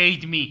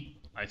 Aid me!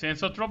 I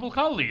sense a troubled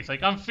Howlis. I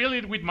can feel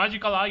it with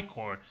magical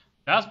Ichor.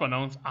 That's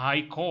pronounced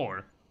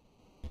Ichor.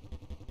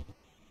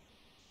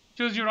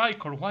 Choose your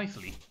Ichor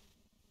wisely.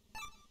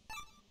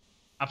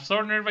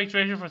 Absorb nearby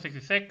treasure for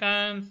 60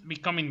 seconds.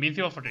 Become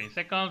invincible for 20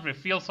 seconds.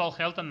 Refills all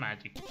health and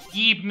magic.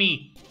 Give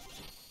me!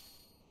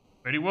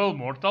 Very well,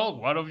 mortal.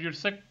 What of your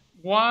second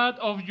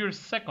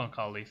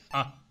Howlis?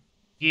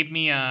 Give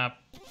me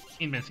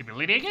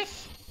invincibility, I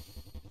guess?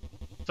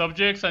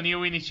 Subjects, a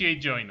new initiate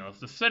join us.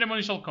 The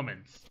ceremony shall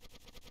commence.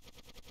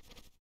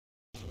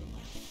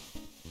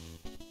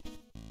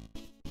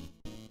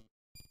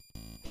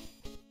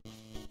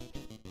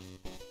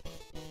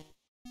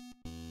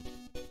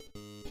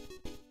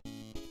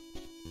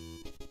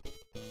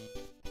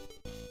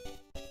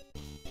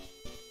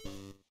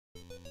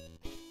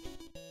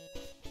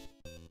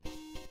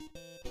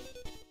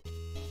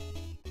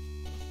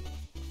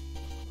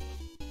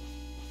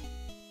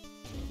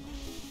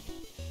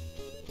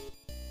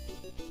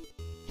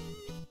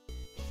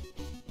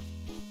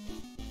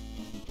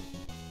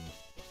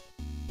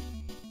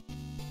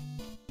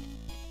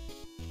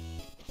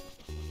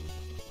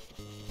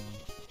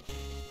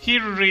 He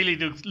really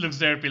looks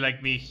derpy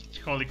like me,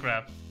 holy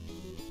crap.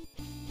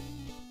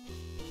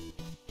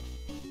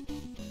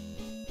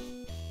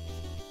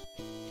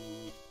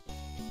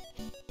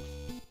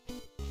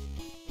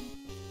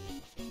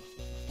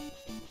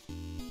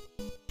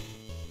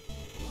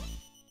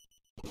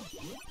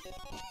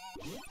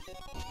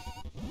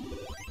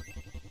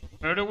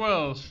 Very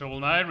well,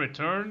 shall I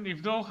return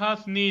if thou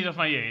hast need of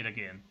my aid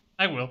again?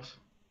 I will.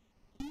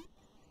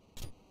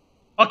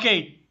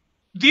 Okay.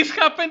 This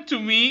happened to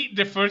me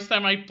the first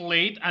time I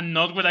played and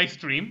not when I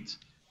streamed.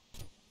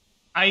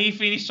 I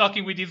finished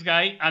talking with this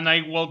guy and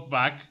I walked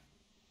back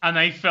and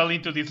I fell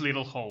into this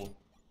little hole.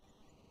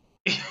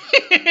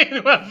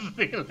 It was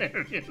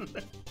hilarious.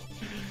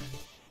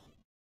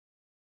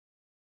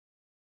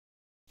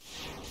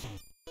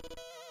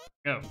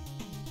 Go.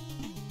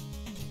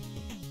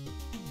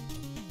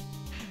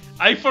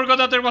 I forgot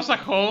that there was a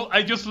hole.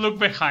 I just looked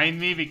behind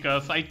me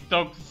because I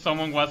thought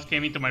someone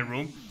came into my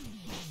room.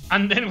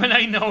 And then when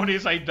I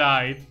noticed I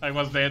died, I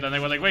was dead, and I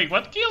was like, wait,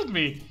 what killed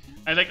me?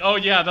 I'm like, oh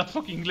yeah, that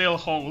fucking little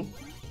hole.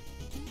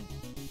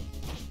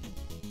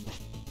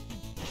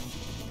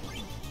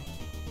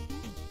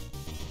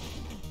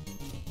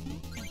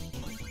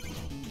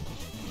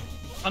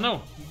 Oh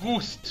no,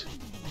 boost.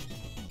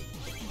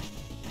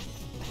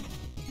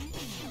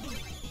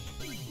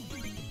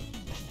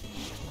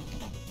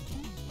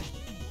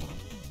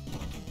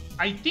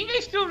 I think I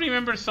still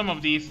remember some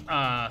of these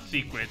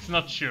secrets,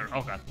 not sure.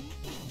 Oh god.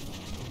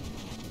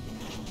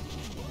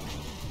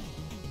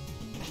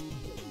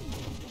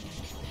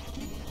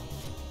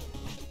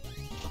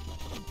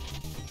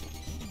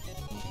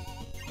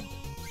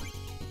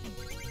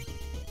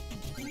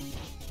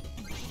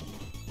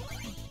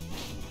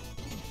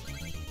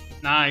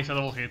 Nice, a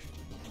double hit.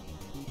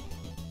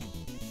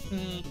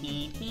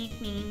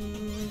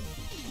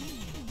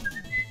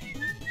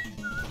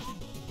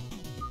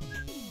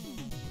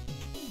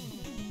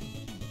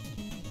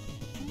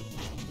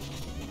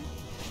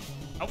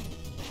 Oh.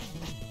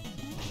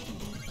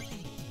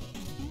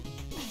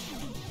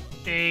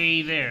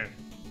 Stay there.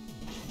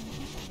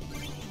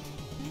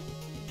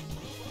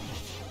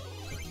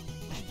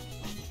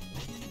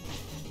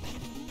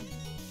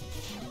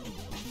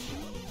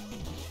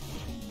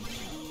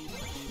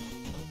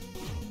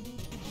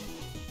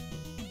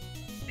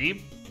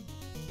 Deep.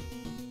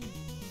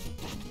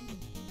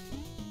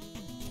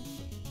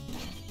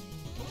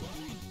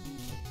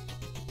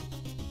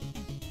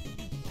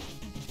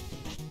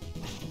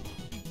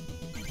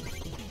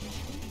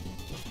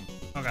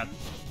 Oh god.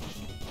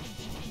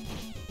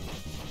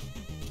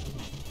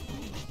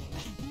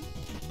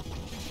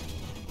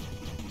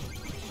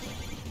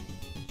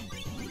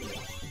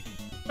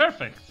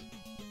 Perfect.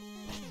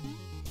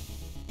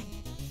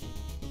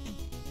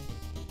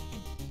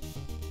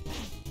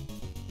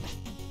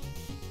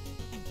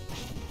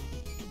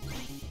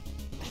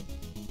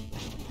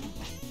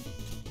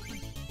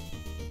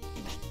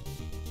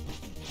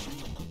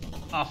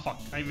 Ah, fuck,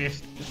 I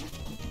missed.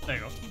 There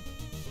you go.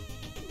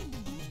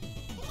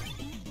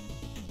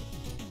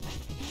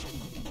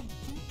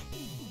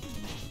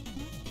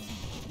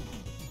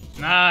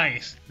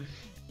 Nice!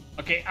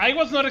 Okay, I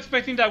was not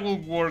expecting that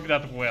would work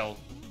that well.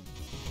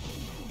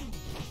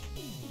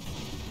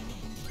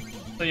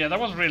 So yeah,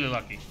 that was really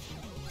lucky.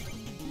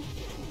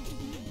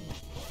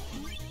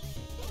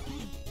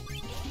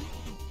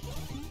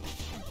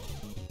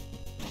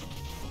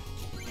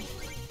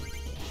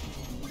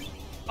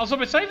 Also,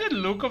 besides the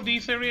look of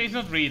this area, it's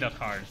not really that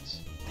hard.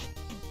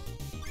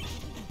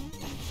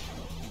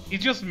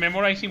 It's just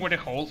memorizing where the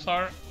holes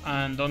are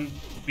and don't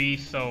be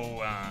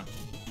so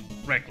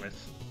reckless.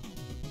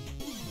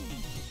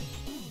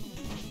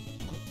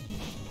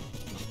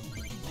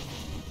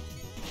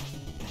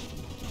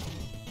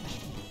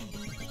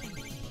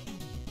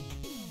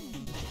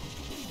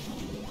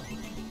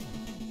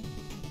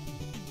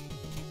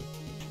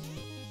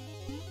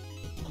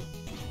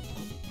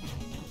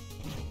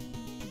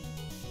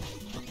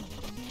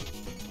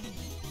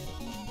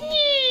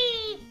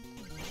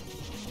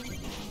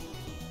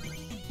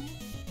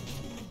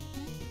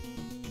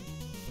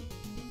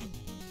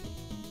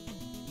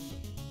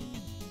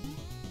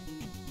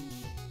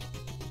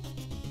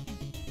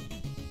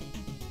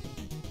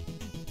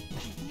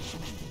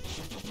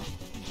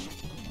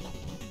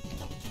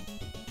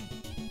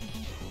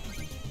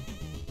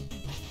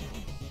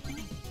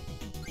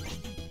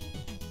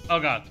 Oh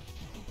god.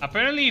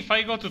 Apparently if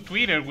I go to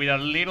Twitter with a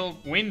little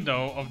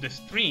window of the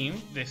stream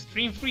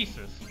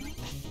freezes.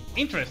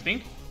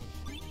 Interesting.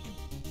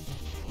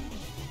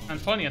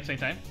 And funny at the same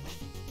time.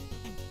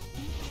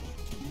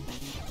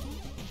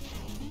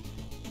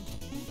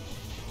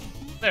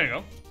 There you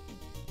go.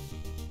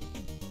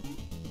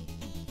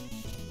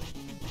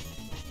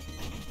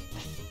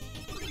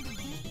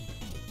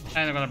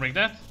 And I'm gonna break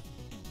that.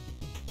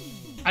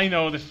 I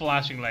know the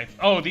flashing lights.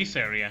 Oh, this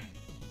area.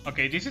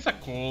 Okay, this is a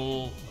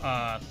cool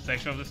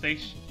section of the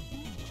stage.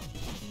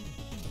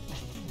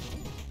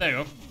 There you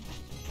go.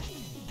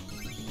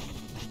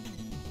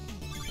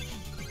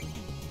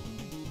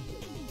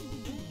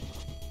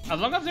 As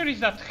long as there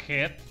is that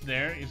head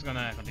there, it's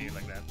gonna continue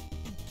like that.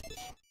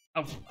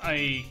 Oh,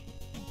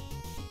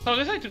 So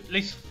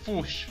let's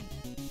push.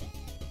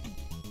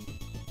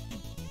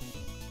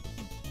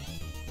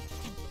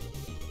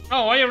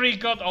 Oh, I already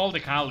got all the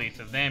Callies,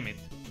 damn it.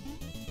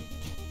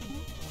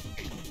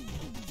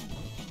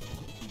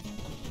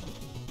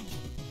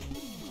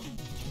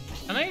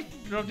 Can I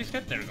drop this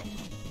head? There we go.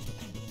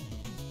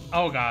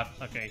 Oh god,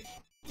 okay.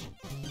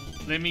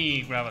 Let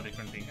me grab a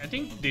different thing. I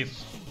think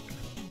this.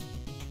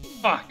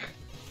 Fuck!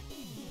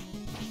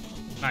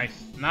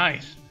 Nice,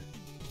 nice.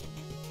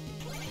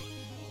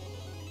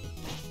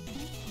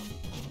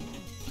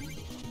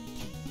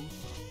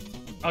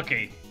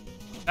 Okay.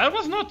 That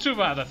was not too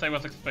bad as I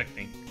was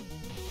expecting.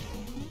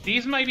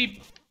 These might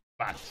be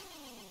bad.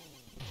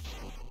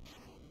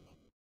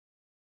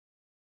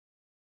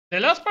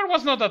 The last part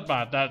was not that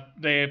bad,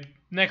 the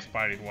next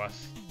part it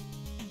was.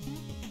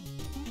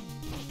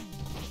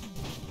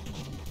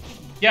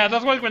 Yeah,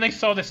 that's why when I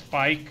saw the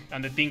spike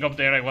and the thing up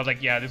there, I was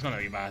like, yeah, this is gonna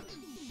be bad.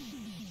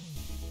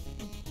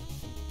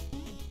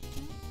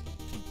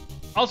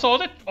 Also,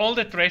 all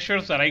the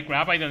treasures that I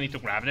grab, I don't need to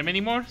grab them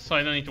anymore, so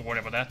I don't need to worry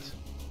about that.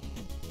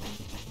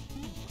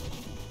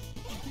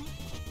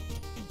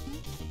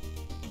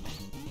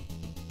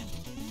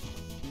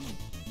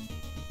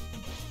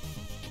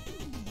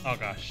 Oh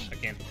gosh, I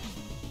can't.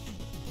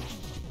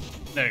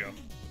 There you go.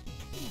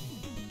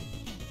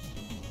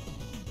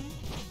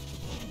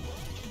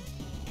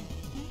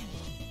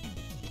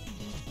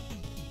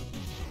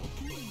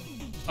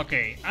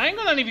 Okay, I'm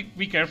gonna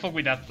be careful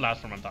with that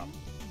platform on top.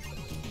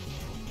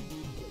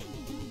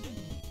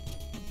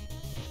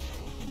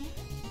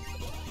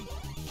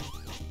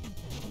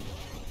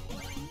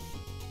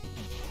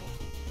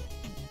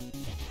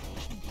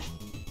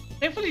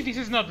 Thankfully, this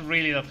is not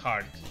really that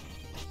hard.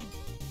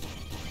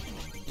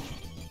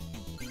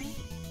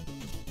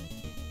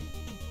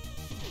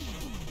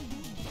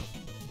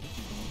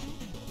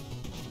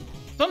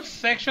 Some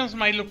sections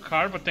might look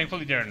hard, but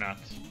thankfully they're not.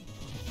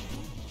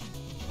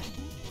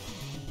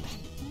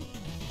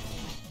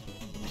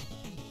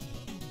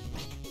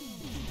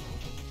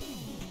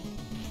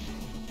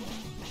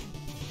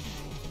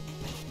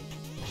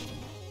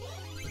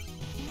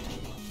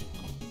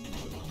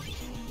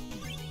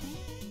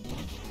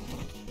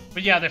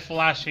 But yeah, the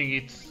flashing,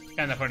 it's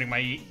kind of hurting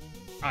my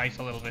eyes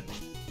a little bit.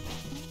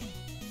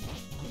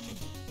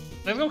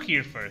 Let's go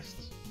here first.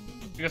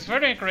 Because if I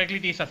remember correctly,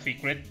 this is a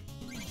secret.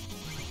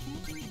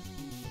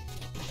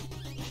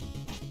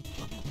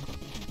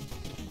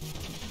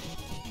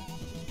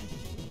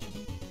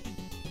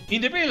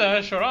 In the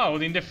village or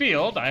out in the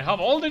field, I have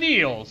all the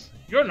deals.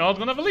 You're not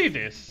gonna believe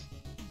this.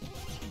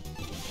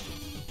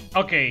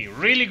 Okay,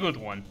 really good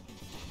one.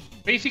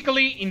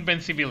 Basically,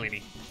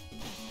 invincibility.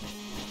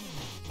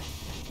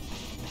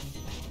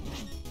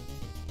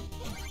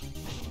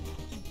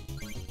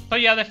 So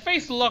yeah, the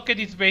face locket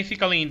is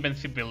basically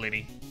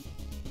invincibility.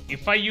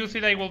 If I use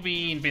it, I will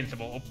be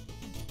invincible.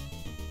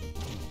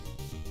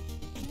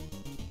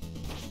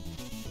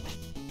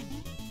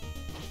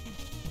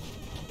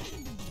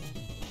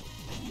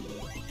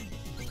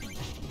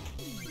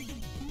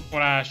 For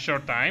a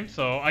short time,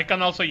 so I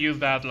can also use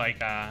that like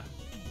to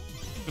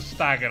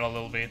stagger a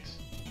little bit.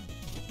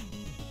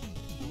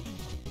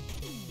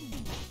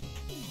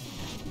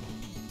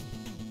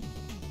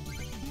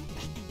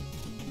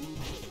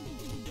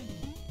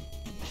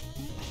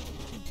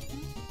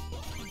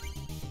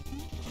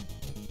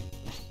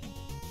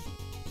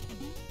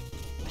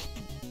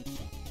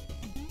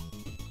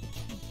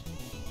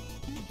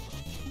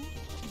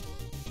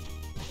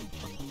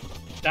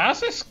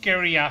 That's a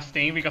scary ass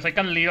thing because I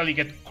can literally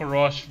get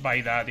crushed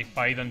by that if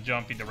I don't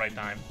jump in the right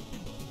time.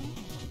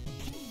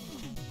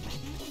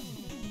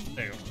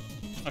 There you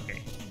go.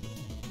 Okay.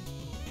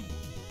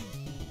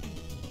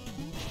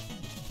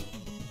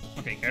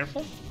 Okay,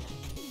 careful.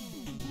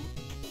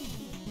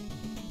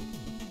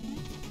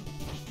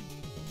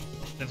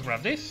 Let's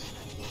grab this.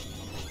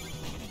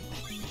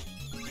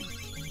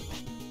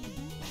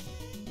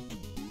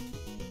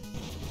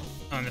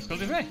 And let's go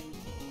this way.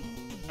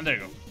 And there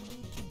you go.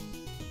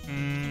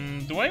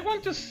 Do I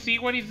want to see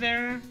what is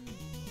there?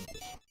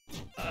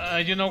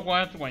 You know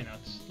what? Why not?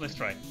 Let's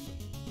try.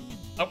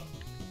 Oh.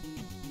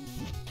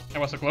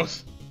 That was so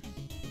close.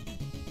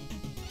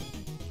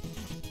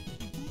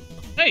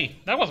 Hey,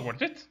 that was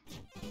worth it.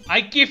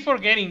 I keep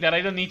forgetting that I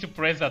don't need to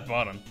press that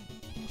button.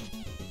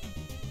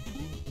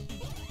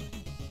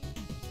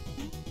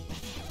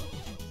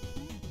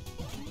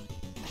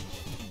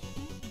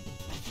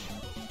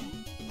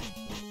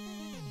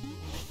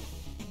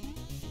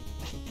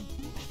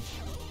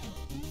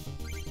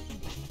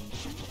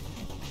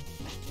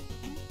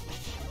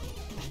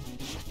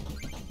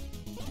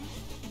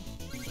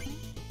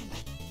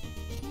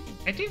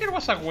 I think there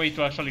was a way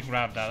to actually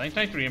grab that. I'm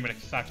trying to remember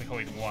exactly how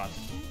it was.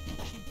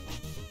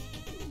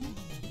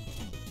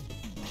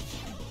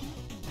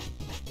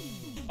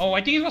 Oh,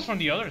 I think it was from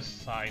the other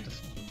side.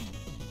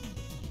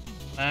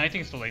 I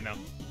think it's too late now.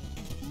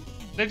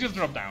 Let's just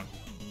drop down.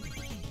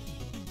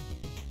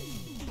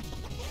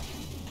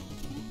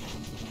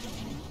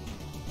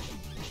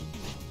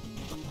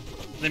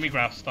 Let me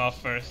grab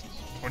stuff first,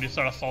 before you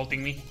start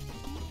assaulting me.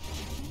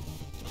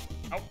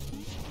 Ow.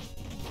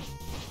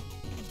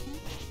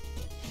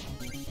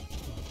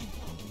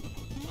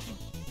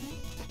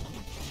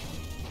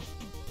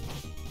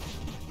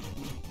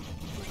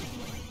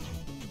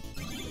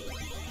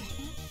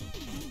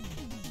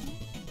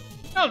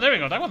 Oh, there we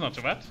go, that was not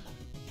too bad.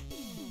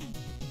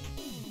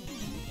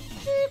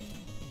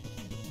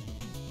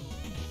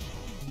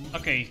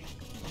 Okay,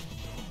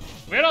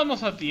 we're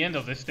almost at the end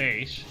of this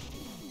stage.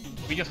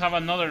 We just have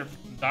another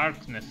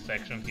darkness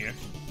section here.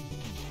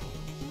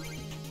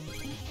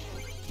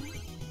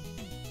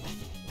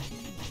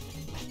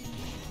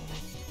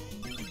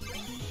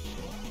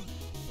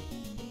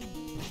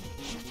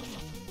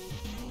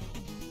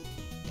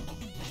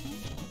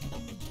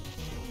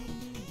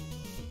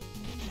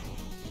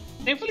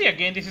 Thankfully,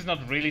 again, this is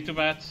not really too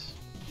bad.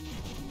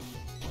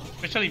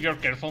 Especially if you're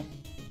careful.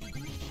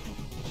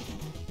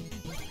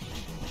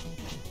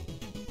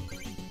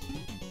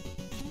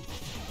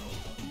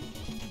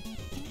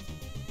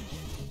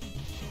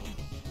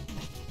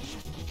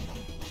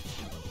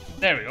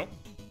 There we go.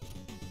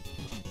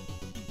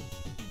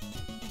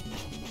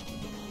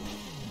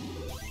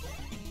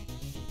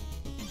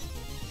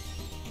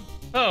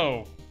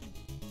 Oh.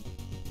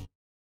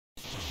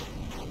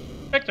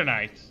 Vector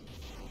Knight.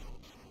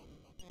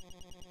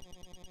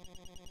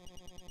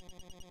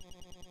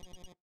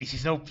 This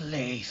is no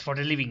place for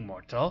the living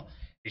mortal.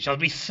 You shall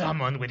be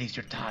summoned when it's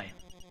your time.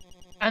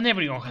 And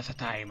everyone has a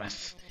time,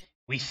 as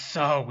we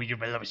saw with your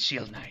beloved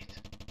Shield Knight.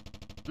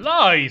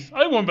 Lies!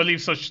 I won't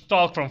believe such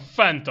talk from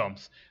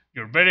phantoms.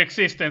 Your very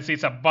existence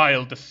is a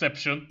vile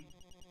deception.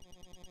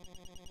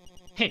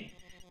 Heh,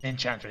 the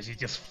Enchantress is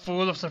just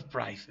full of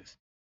surprises.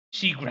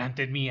 She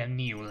granted me a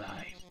new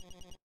life,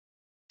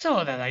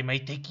 so that I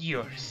might take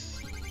yours.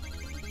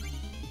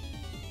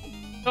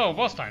 Oh,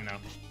 boss time now.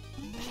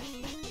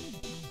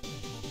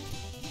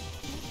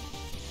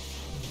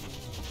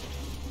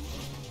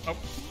 Oh.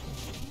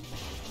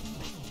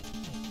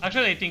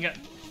 Actually, I think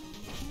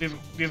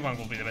this one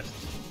will be the best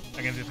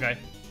against this guy.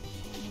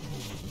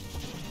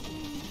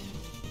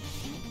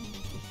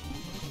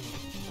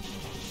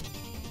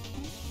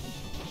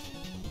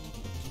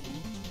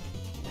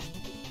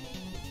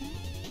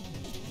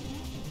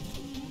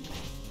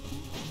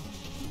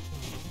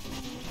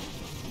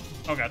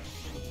 Oh god.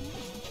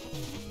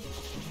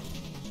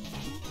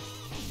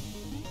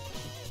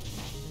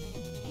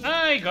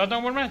 I got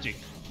no more magic.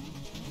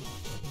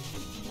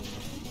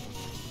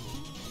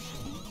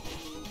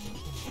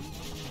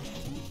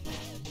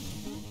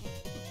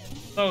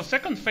 So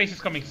second phase is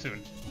coming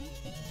soon.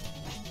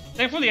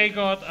 Thankfully I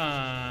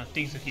got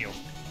things to heal.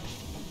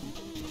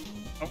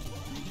 Oh,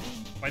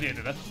 why did I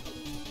do that?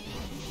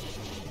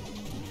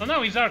 So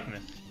now he's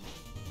darkness.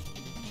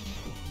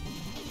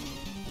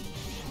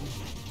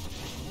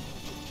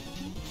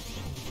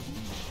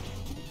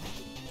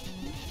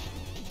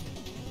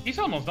 He's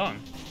almost done.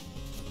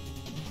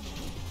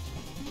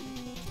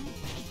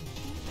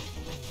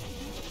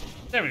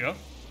 There we go.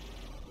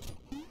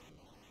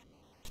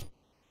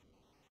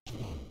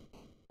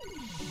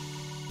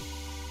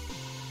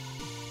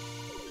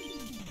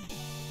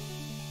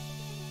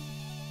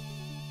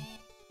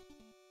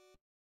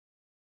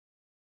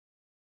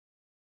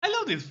 I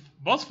love this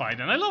boss fight,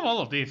 and I love all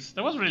of this.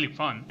 That was really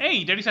fun.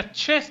 Hey, there is a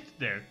chest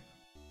there.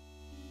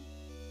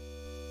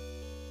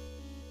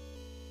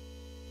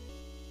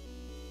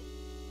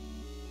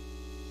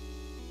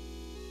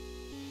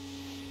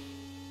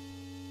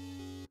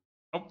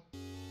 Oh.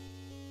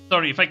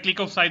 Sorry, if I click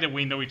outside the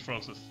window, it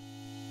freezes.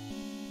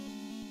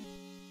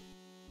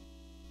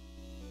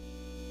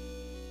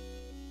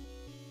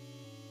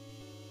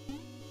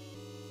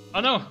 Oh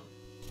no!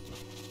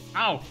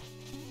 Ow!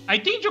 I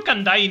think you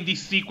can die in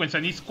this sequence,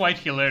 and it's quite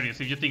hilarious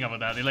if you think about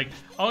that. You're like,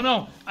 oh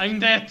no, I'm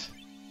dead.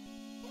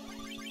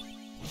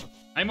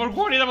 I'm more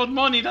worried about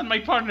money than my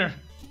partner.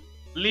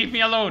 Leave me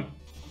alone.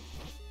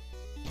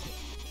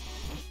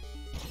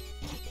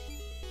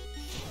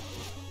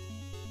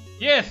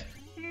 Yes.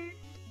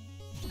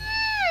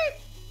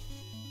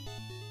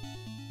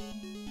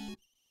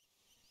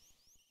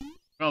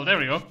 Well, there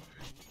we go.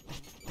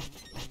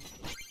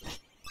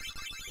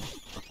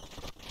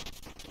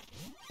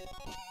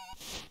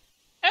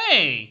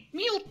 Hey,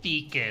 meal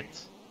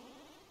ticket.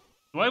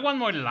 Do I want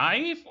more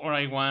life or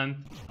I want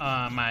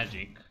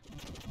magic?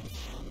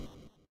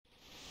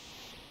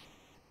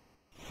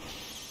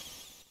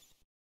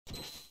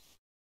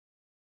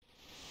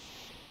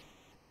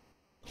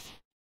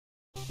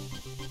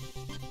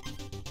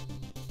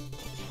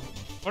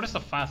 What is the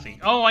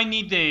fasting? Oh, I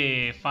need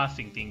the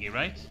fasting thingy,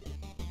 right?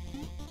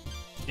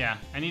 Yeah,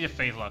 I need a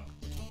phase lock.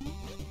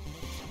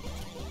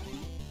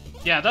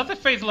 Yeah, that's the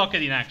phase lock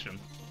in action.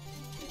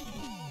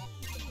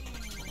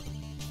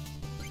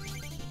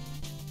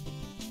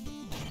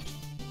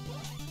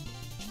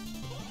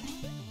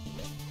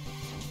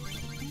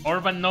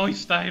 Urban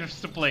noise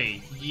tires to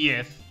play.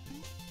 Yes.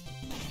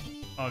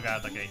 Oh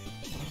god, okay.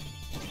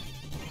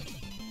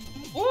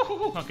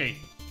 Ooh, okay.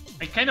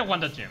 I kind of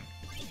want that gem.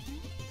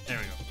 There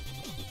we go.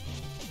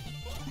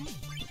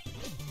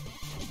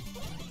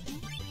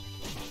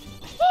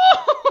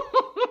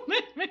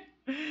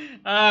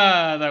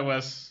 Ah, that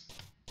was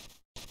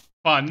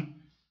fun.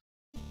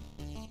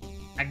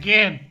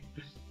 Again.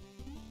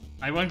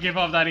 I won't give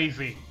up that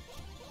easy.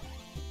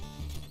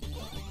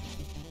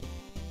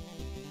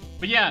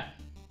 But yeah,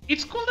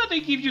 it's cool that they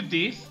give you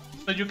this,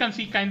 so you can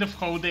see kind of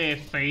how the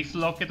face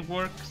locket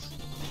works.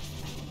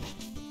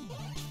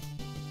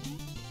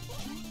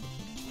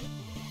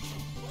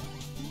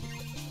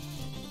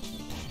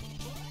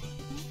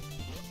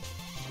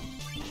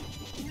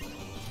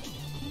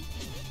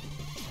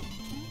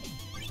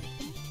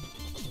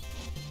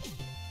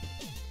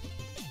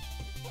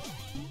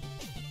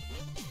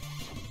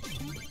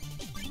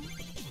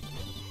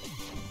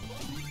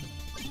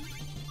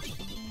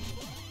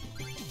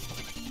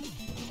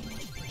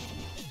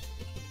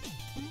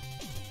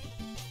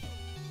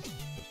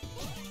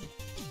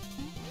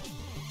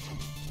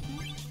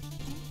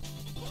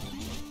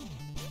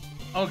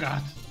 Oh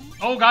god.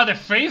 Oh god, the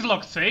phase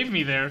lock saved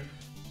me there.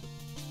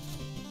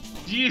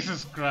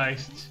 Jesus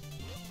Christ.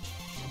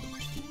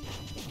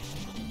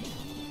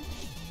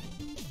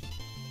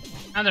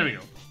 And there we go.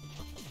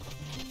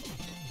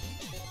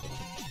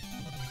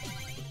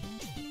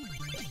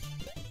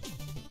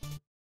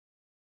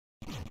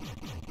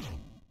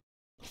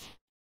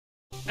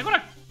 I got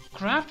a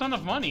crap ton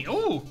of money.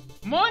 Oh,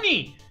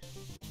 money!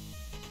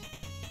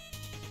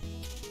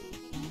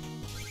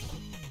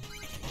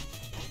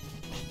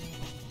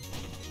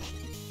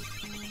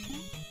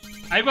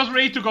 I was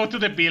ready to go to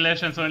the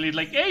village and suddenly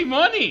like, hey,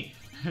 money!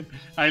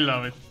 I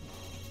love it.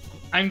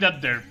 I'm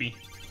that derpy.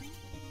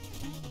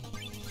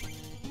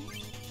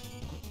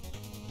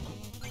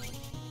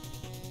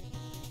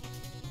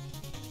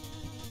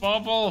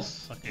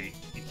 Bubbles! Okay,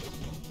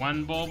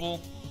 one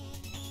bubble.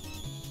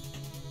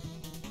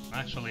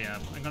 Actually,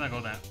 I'm gonna go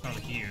down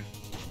over here.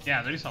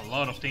 Yeah, there is a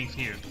lot of things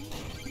here.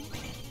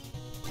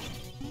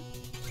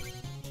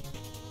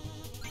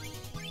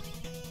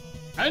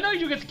 I don't know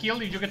if you get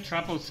killed if you get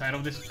trapped outside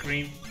of the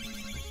screen.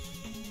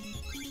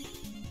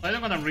 I'm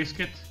not gonna risk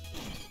it.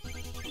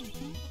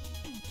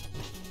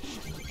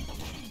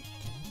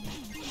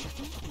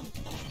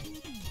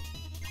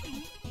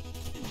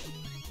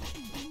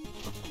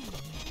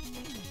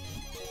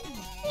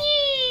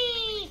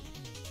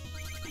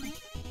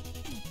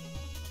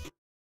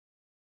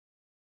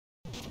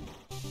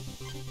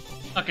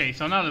 Okay,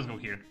 so now let's go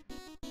here.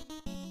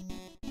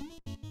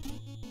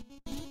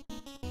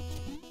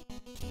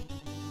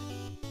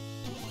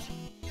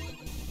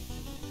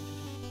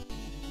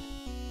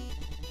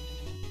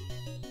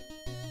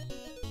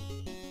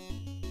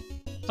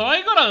 So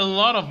I got a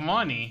lot of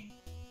money.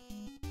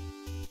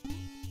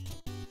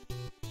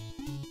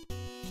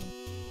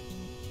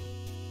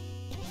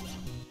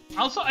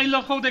 Also, I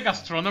love how the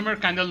gastronomer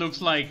kind of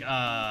looks like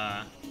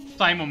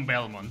Simon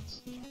Belmont.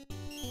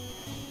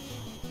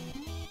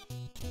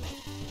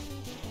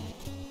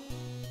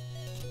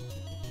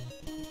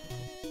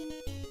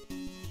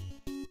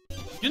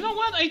 You know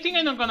what? I think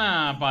I'm not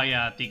gonna buy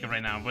a ticket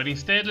right now, but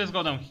instead let's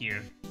go down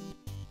here.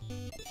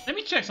 Let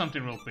me check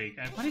something real quick.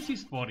 What is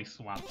this body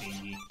swap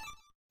thingy?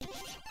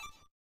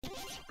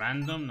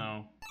 Random?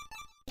 No.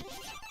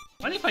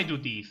 What if I do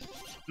this?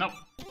 No.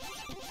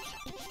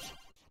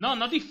 No,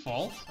 not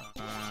default.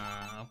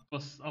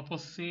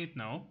 Opposite?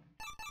 No.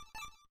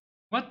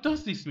 What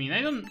does this mean?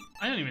 I don't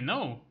even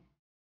know.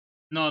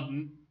 No,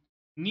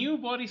 new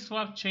body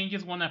swap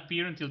changes won't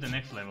appear until the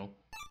next level.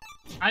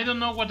 I don't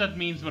know what that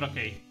means, but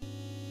okay.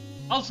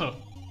 Also,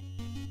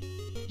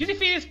 you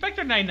defeated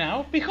Spectre Knight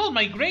now? Behold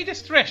my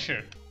greatest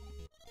treasure!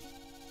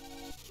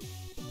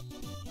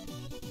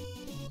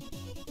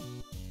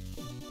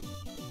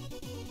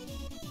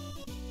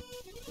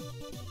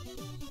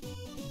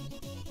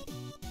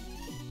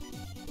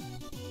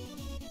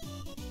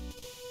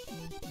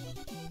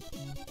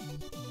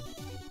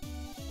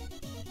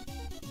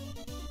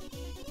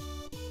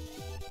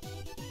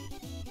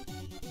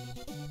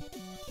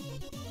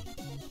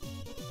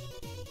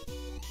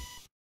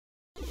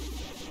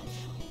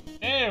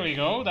 There we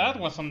go, that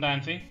was some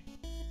dancing.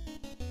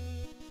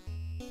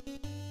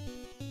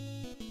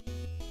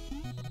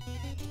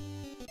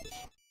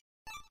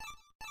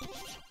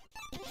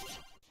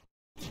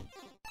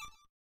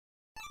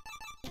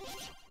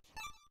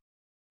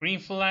 Green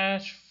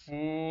flash,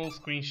 full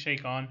screen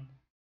shake on.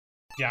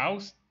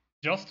 Joust?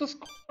 Justice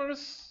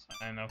course?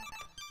 I don't know.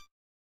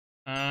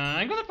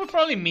 I'm gonna put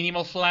probably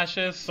minimal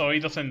flashes so it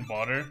doesn't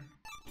bother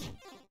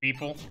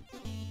people.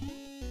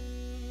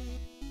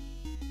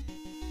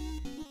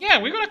 Yeah,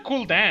 we got a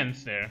cool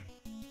dance there.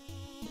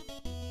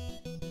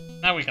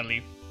 Now we can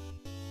leave.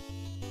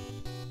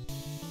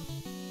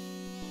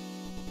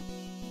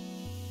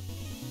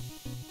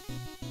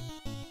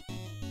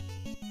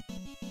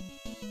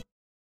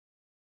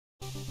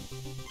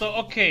 So,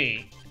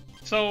 okay.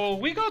 So,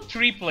 we got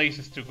 3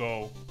 places to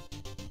go.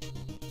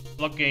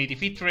 Blockade,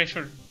 defeat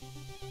Treasure...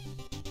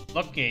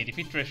 Blockade,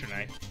 defeat Treasure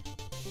Knight.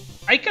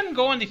 I can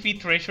go and defeat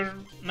Treasure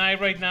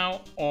Knight right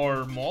now,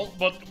 or Malt,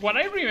 but what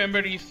I remember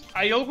is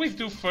I always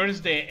do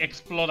first the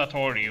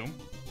Explodatorium.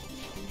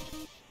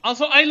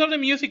 Also, I love the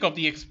music of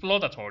the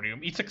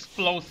Explodatorium, it's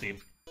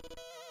explosive.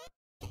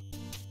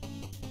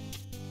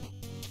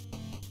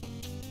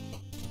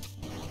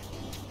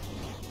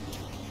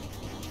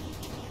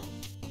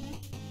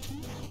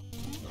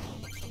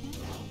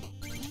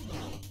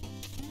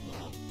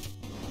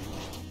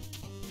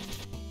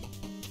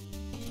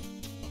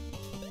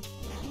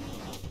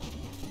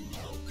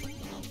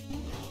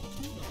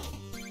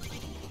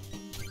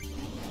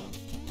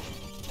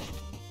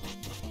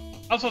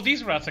 Also,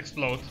 these rats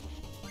explode.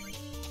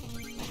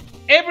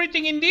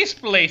 Everything in this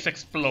place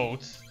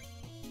explodes.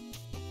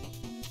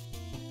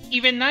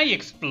 Even I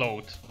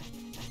explode.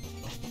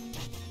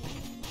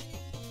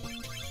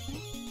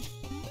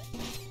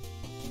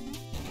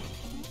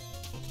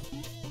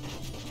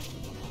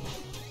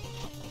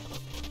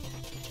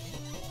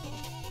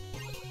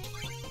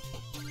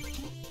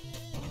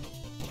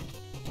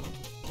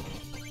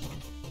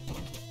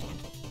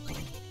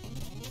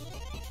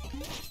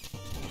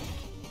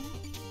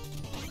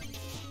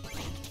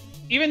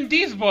 Even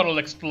this bottle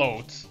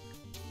explodes.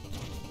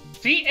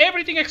 See,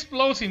 everything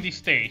explodes in this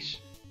stage.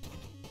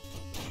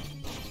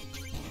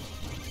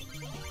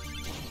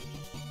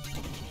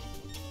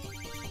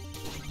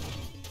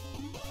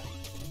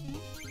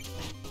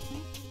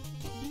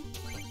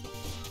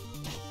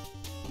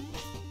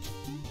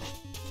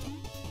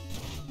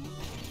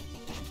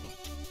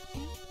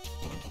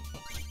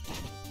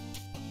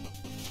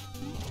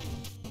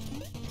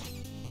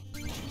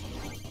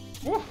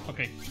 Woo,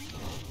 okay.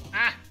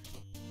 Ah!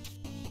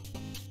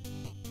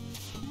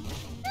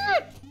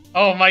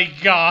 Oh my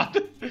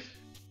god!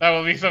 That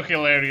will be so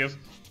hilarious.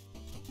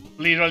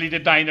 Literally the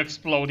dino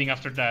exploding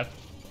after that.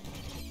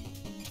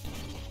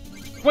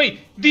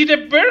 Wait, did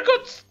the bird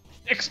got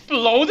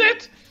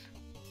exploded?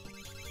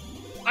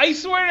 I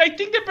swear, I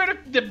think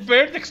the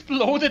bird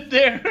exploded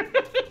there.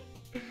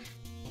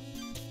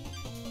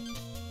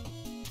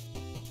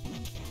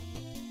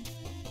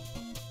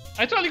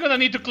 I'm totally gonna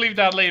need to clip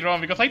that later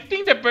on because I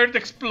think the bird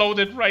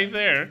exploded right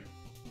there.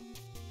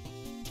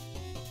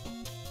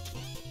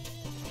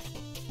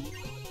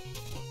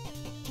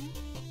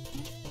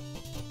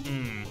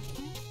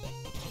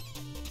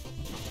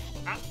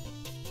 Ah.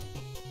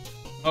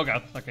 Oh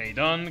god, okay,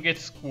 don't get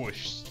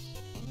squished.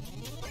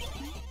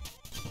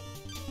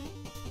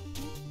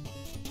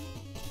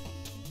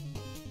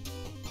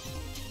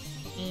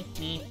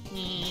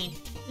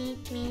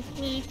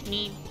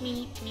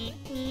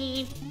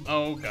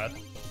 Oh god.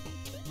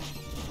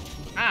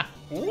 Ah!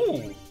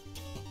 Ooh!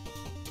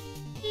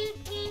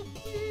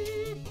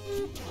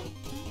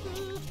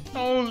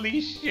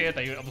 Holy shit,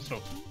 I almost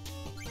fell.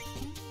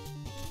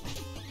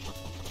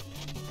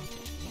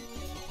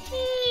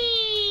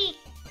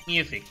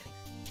 Music.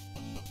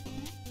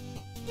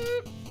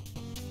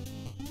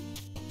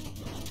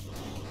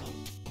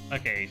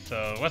 Okay,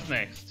 so what's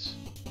next?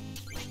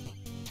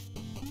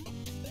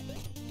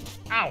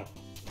 Ow!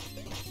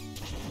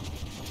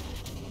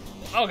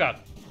 Oh god.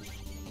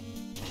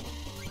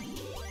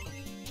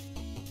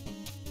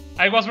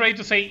 I was ready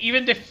to say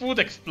even the food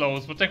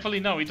explodes, but thankfully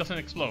no, it doesn't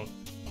explode.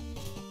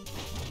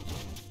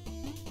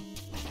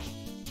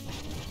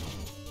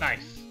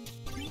 Nice.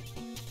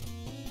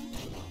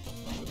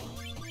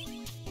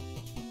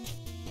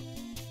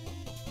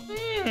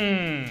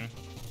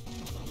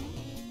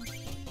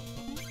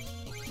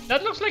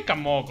 That looks like a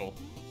mogul.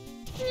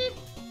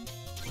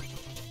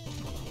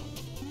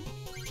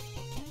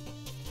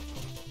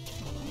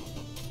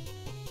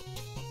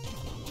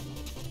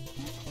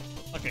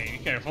 Okay,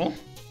 be careful.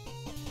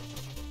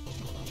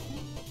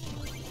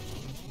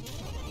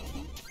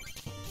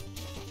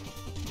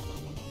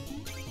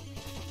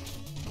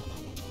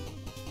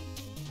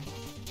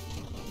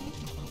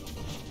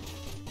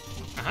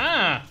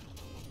 Aha!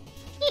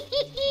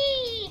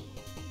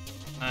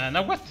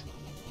 Now what?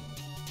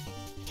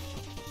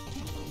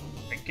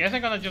 I guess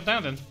I'm gonna jump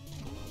down then.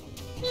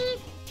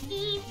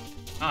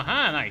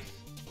 Aha, nice.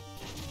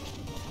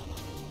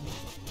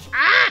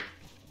 Ah!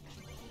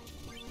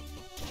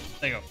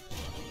 There you go.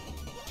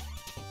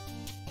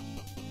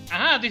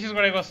 Aha, this is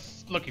what I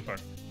was looking for.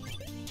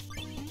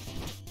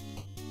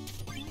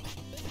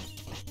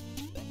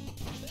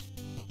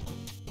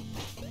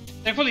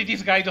 Thankfully,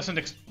 this guy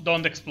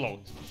don't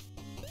explode.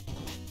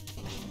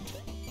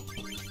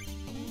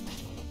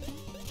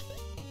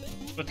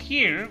 But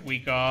here we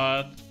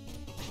got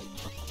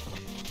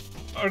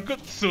our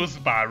good Zeus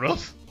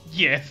barrels.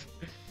 Yes.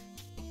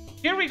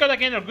 Here we got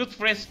again our good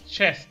friend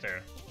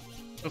Chester,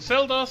 who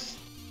sold us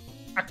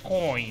a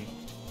coin,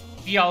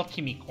 the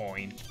alchemy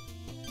coin.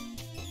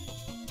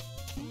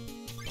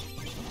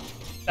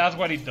 That's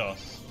what it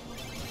does.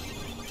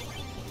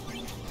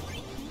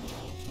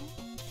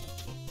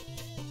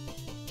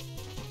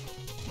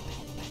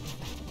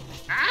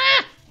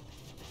 Ah!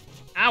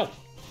 Ow!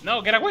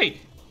 No, get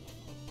away!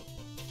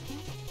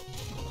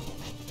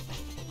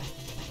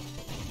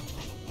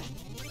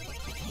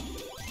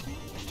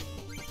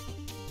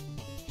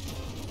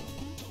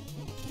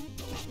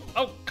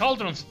 Oh,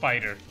 Cauldron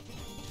Spider.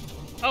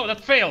 Oh, that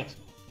failed.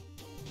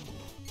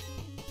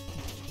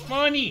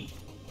 Money!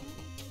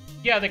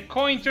 Yeah, the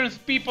coin turns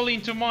people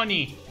into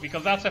money,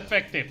 because that's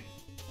effective.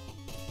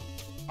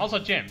 Also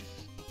gems.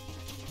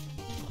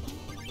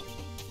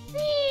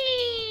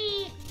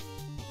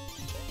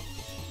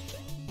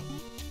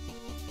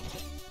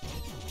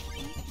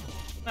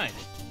 Nice.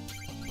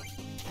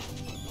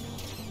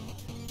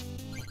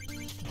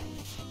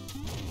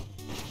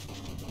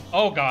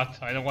 Oh god,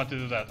 I don't want to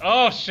do that.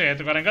 Oh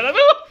shit, what I'm gonna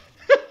do?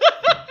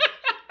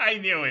 I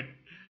knew it.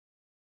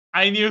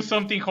 I knew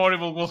something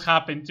horrible will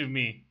happen to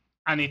me.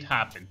 And it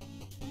happened.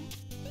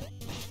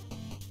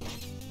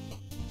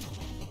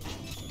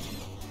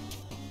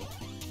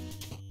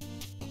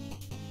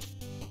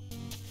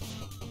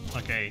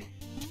 Okay.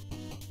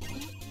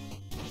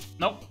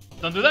 Nope,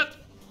 don't do that.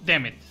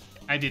 Damn it,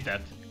 I did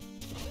that.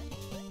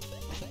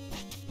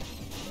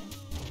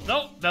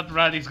 No, that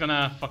rat is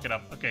gonna fuck it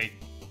up. Okay.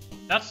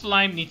 That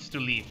slime needs to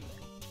leave.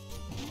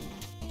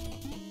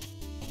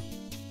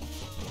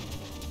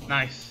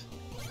 Nice.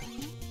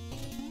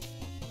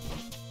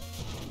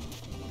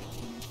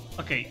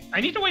 Okay,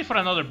 I need to wait for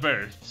another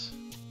bird.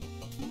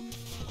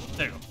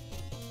 There you go.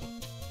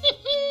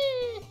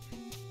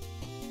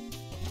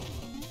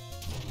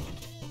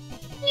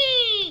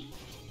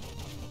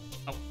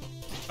 Oh,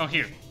 oh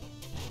here.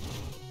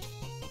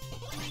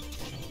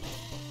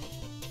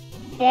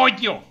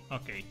 Pollo!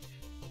 Okay,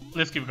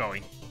 let's keep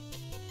going.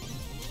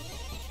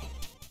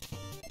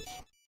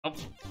 Oh,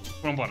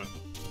 wrong button.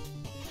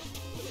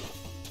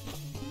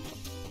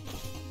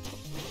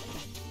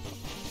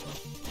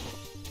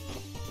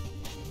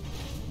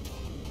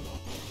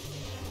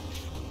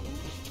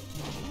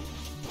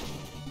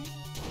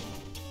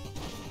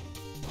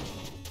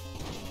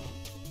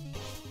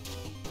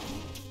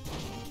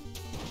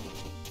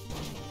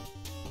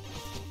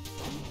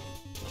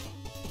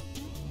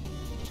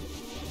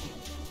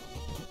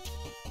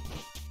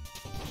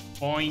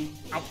 Point.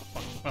 Oh,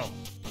 well,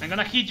 I'm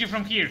gonna hit you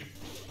from here.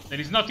 There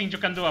is nothing you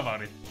can do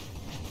about it.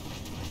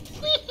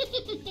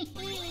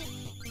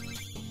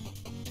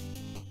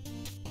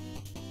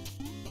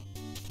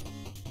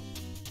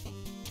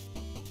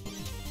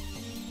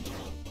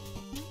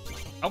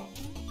 Oh.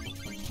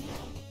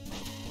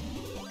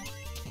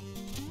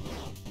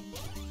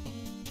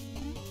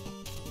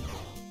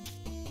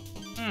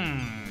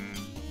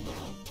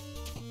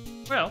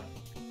 Well.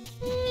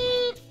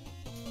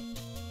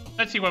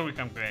 Let's see what we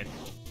can get.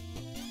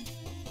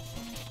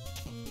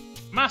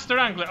 Master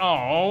Angler.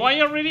 Oh,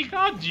 I already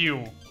got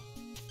you.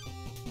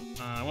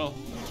 Well,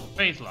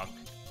 face lock.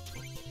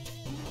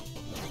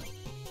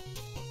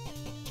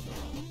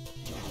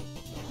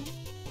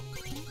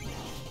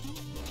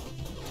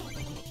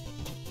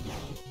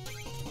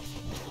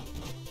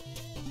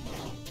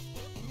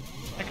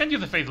 I can't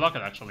use the face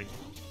locket actually.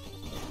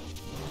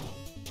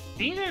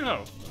 There you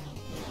go.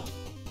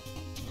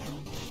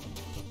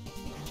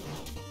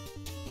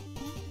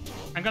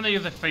 I'm I'm gonna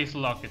use a face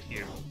locket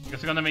here, because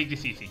it's gonna make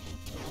this easy.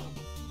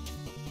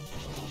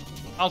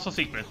 Also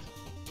secret.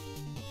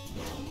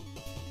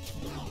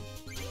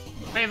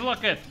 Face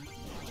locket!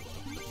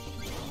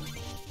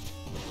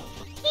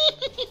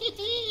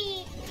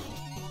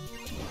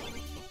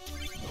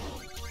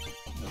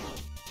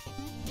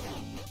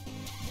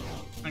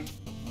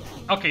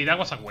 Okay, that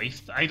was a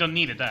waste. I don't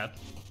needed that.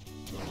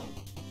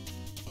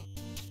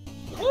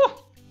 Woo!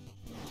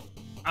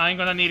 I'm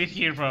gonna need it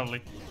here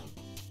probably.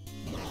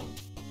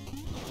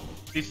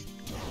 These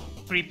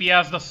creepy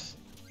ass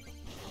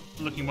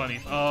looking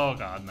bunnies. Oh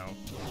god, no.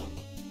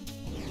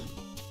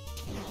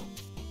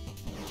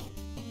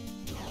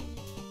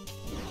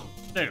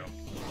 There you go.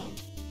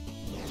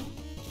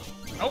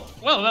 Oh,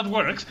 well, that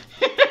works.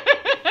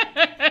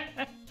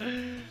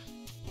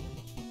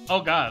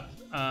 Oh god.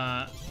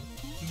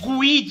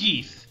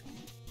 Guigis.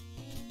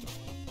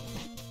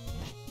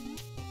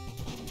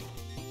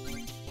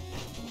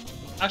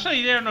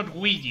 Actually, they are not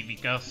Luigi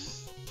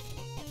because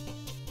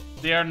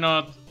they are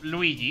not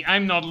Luigi.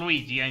 I'm not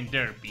Luigi, I'm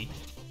Derpy.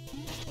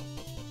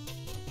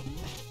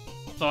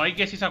 So I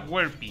guess it's a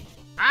Werpy.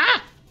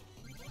 Ah!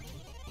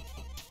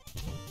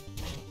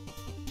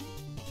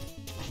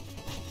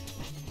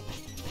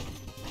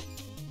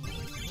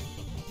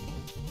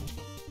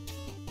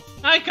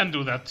 I can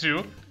do that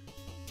too.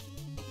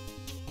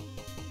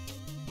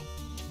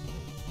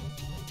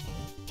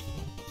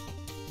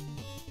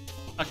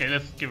 Okay,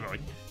 let's keep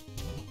going.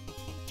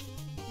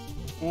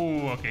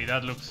 Ooh, okay,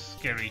 that looks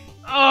scary.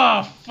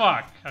 Oh,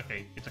 fuck!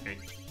 Okay, it's okay.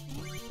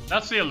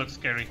 That still looks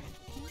scary.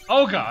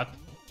 Oh god!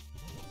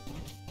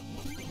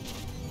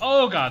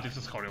 Oh god, this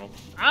is horrible.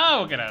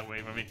 Oh, get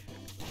away from me.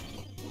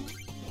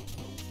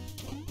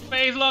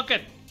 Face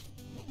locket!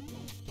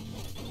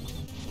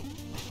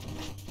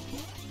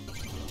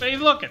 Face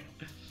locket!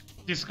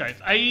 Jesus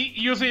Christ, I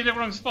used it in the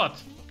wrong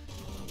spot.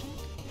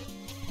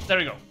 There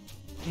we go.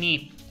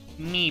 Neep,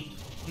 neep,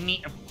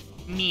 neep,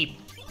 neep.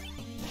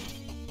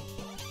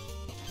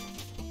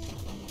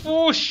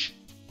 Push!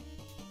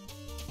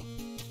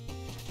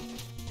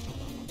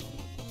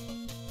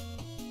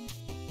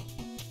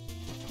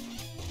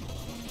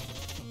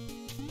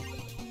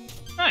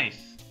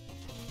 Nice.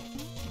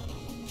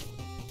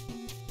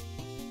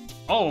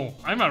 Oh,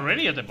 I'm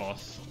already at the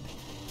boss.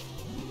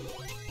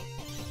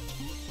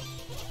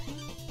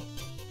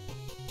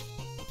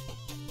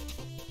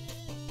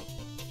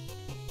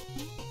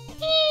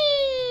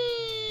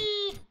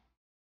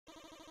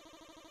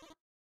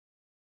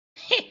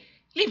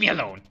 Leave me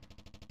alone.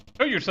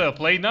 Show yourself,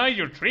 Play Knight.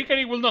 Your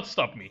trickery will not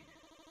stop me.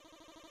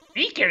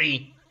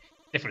 Trickery?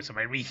 The fruits of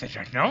my research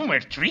are nowhere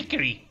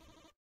trickery.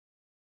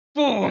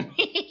 Boom!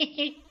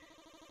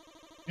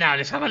 Now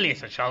let's have a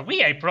listen, shall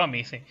we? I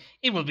promise.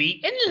 It will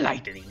be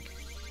enlightening.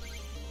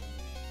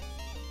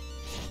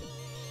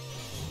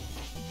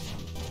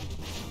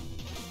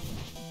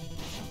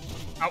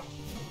 Ow.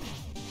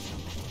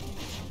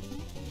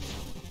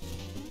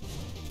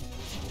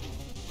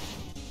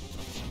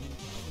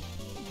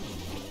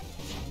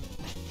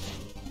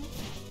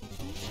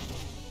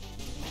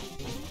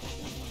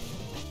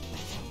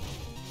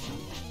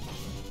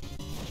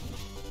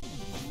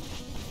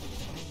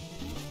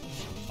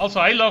 Also,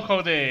 I love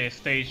how the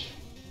stage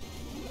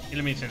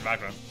illuminates in the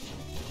background.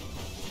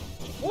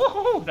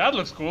 Woohoo! That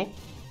looks cool.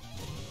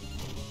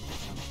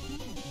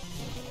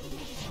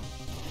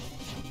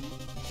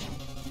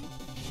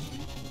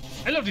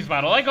 I love this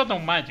battle. I got no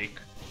magic.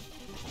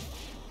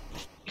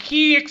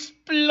 He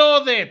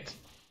exploded!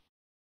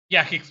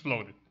 Yeah, he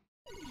exploded.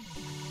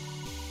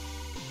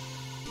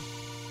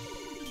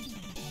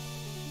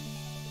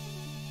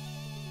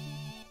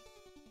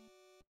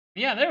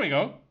 Yeah, there we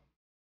go.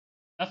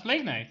 That's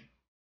Plague Knight.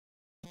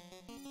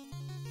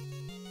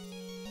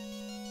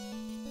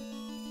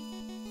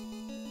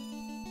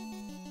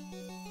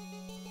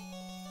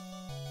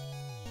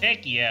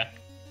 Heck yeah.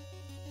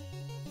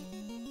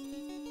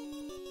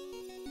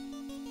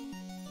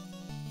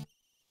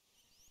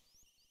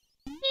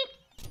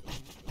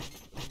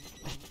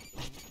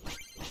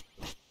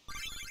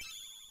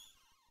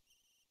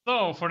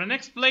 So, for the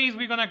next place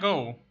we're gonna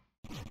go.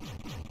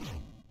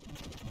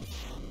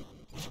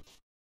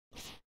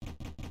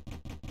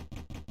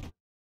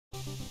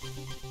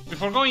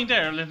 Before going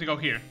there, let me go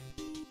here.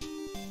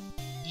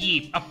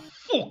 Yeep, a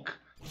fuck!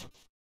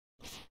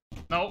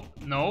 No,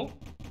 no.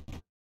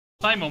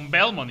 Simon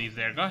Belmont is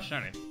there, gosh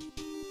darn it.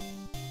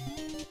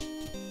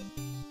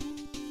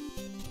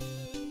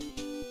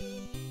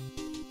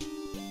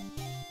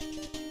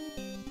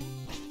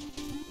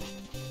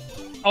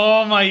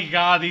 Oh my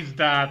god, it's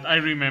that. I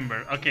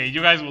remember. Okay,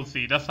 you guys will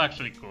see. That's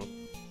actually cool.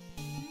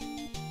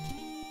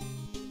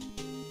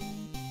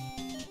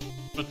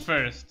 But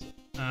first,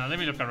 let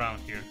me look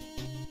around here.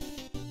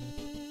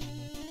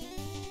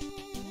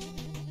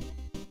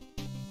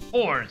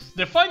 Horns,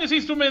 the finest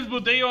instruments,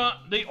 but they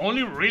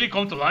only really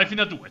come to life in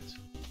a duet.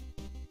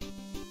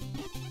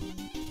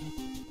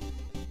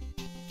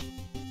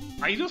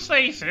 I do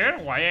say, sir,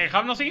 why I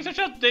have not seen such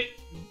a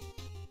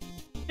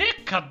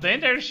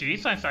contender she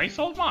since I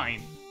sold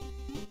mine.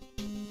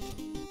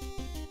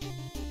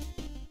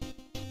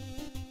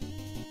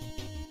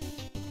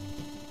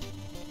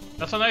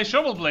 That's a nice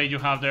shovel blade you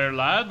have there,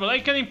 lad, but I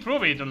can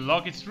improve it and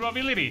unlock its true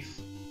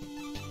abilities.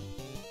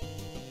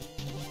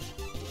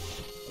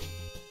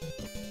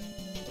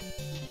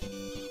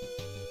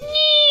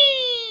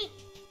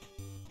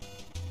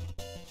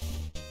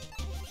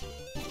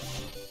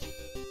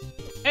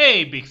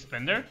 Hey, big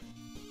spender.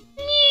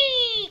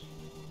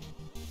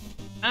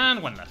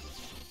 And one last.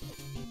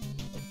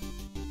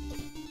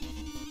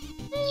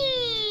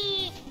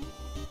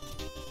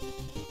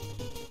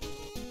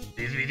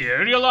 This is the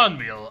aerial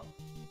anvil.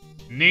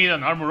 Need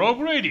an armor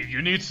upgrade if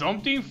you need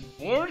something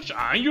forged,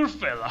 I'm your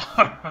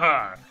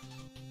fella.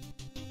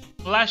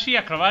 Flashy,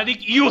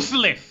 acrobatic,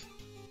 useless.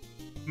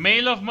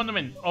 Mail of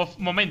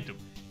momentum.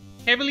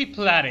 Heavily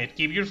platted,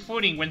 keep your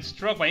footing when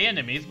struck by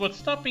enemies, but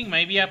stopping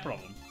may be a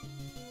problem.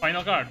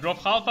 Final card, drop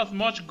half as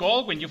much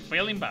gold when you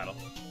fail in battle.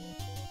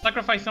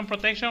 Sacrifice some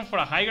protection for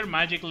a higher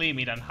magic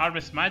limit and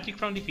harvest magic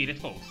from defeated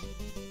foes.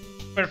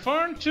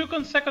 Perform 2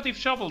 consecutive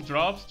shovel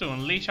drops to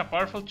unleash a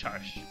powerful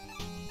charge.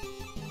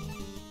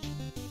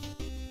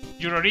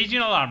 Your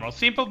original armor,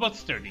 simple but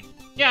sturdy.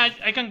 Yeah,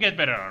 I can get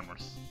better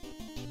armors.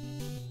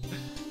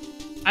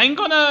 I'm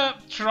gonna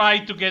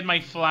try to get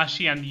my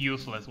flashy and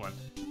useless one.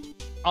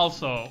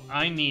 Also,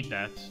 I need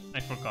that.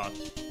 I forgot.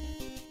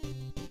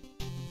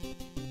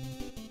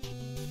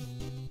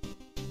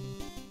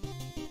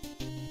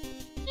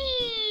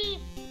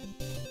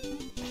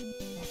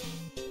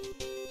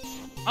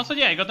 Also,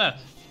 yeah, I got that.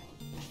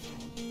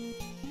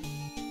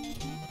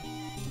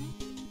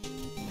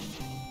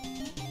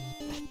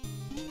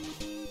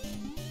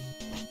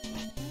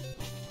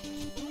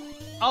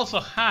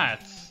 Also,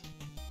 hats.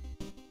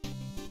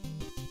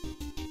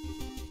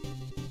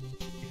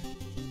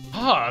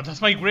 Ah,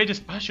 that's my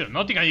greatest passion.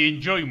 Nothing I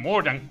enjoy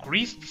more than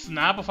crisp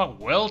snap of a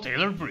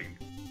well-tailored brim.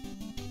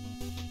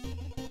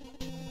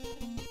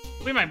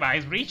 With my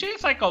buy's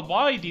riches, I could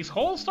buy this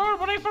whole store,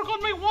 but I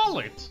forgot my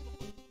wallet.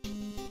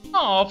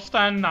 Oh,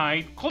 upstand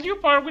knight, could you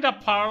part with a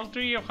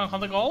paltry of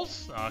 100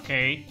 golds?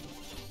 Okay.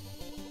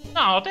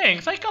 No,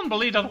 thanks, I can't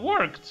believe that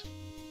worked.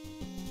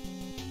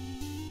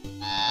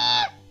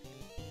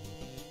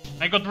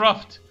 I got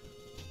dropped.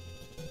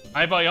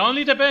 I buy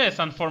only the best,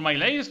 and for my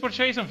latest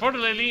purchase,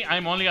 unfortunately,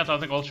 I'm only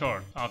 1,000 gold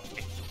short.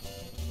 Okay.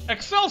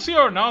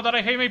 Excelsior! Now that I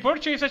have my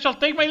purchase, I shall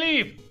take my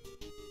leave!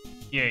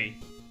 Yay.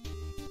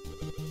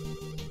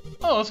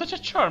 Oh, such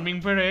a charming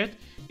beret.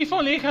 If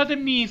only I had the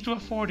means to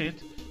afford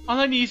it. All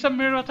I need is a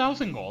mere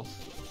 1,000 golds.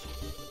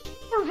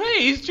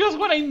 Hooray! It's just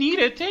what I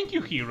needed. Thank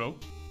you, hero.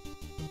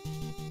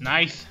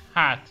 Nice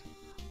hat.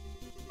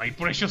 My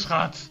precious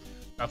hat.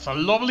 That's a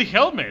lovely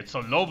helmet. So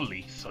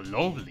lovely, so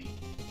lovely.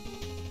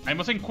 I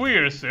must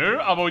inquire, sir,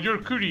 about your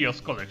curious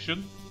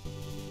collection.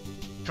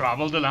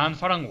 Travel the land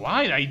far and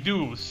wide, I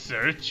do.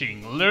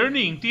 Searching,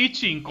 learning,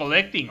 teaching,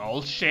 collecting,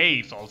 all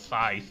shapes, all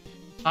sizes.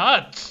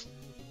 Hats!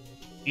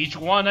 Each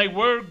one I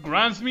wear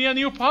grants me a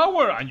new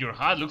power, and your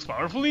hat looks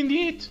powerful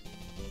indeed.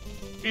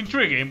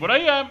 Intriguing, but I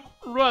am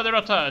rather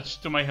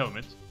attached to my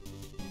helmet.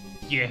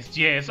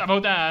 Yes,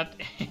 about that.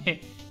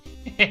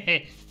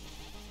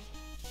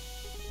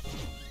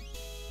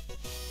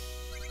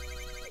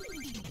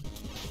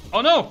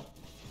 Oh no!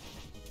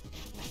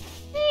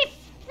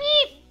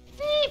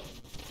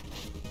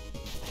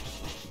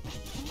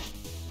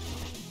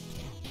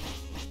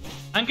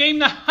 I'm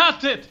getting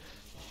hatted!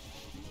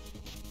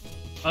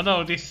 Oh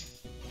no,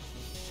 this...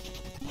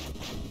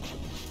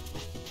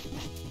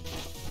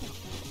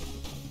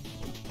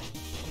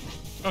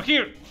 Oh,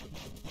 here!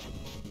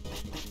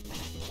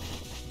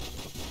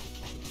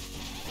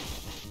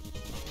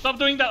 Stop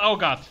doing that! Oh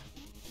god!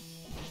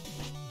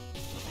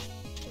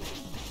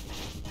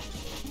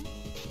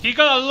 He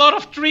got a lot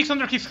of tricks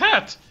under his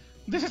hat!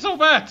 This is so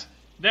bad!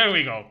 There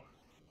we go.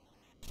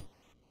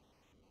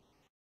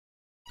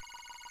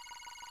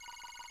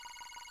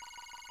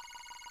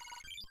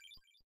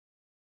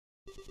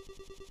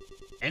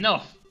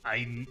 Enough!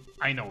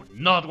 I know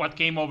not what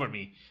came over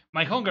me.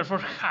 My hunger for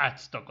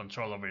hats took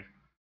control over it.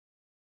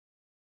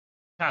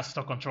 Hats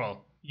took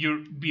control. Your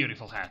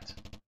beautiful hat.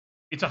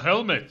 It's a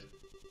helmet!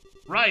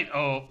 Right,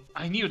 oh,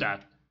 I knew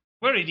that.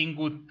 We're in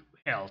good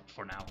health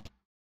for now.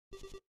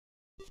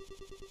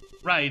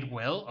 Right,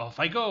 well, off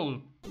I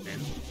go, then.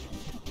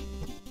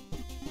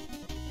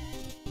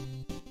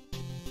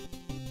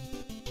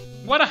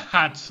 What a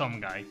handsome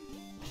guy.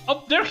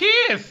 Oh, there he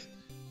is!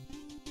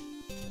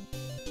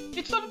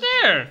 It's up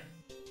there!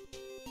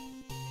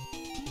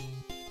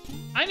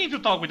 I need to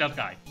talk with that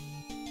guy.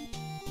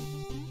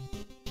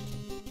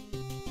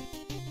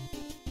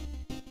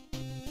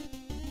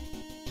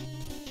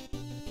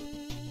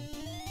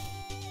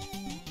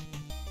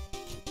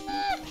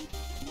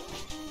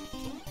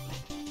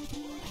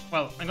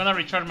 Well, I'm gonna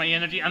recharge my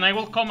energy and I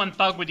will come and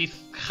talk with this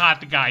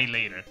hat guy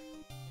later.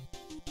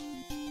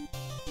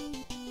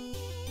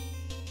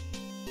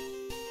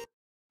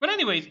 But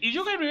anyways, if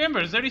you guys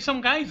remember, there is some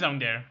guys down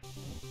there.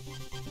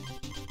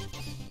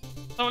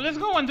 So let's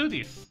go and do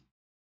this.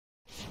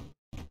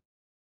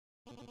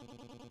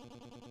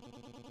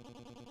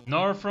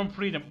 North from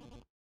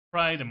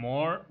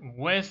Pridemore,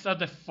 west at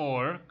the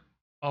fork.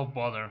 Oh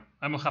bother,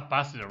 I must have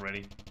passed it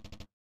already.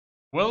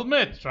 Well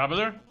met,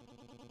 traveler.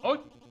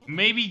 Oh,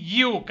 maybe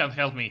you can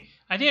help me.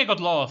 I think I got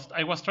lost.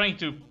 I was trying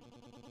to...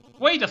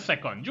 Wait a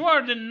second, you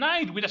are the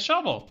knight with a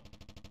shovel.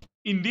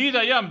 Indeed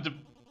I am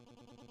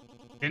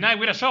the knight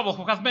with a shovel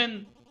who has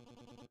been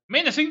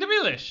menacing the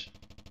village.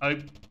 I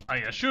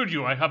assure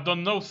you I have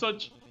done no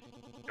such.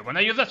 When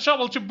I use that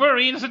shovel to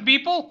bury innocent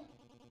people,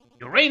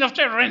 your reign of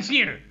terror ends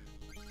here.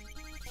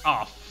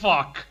 Ah,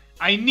 fuck.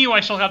 I knew I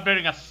should have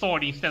bearing a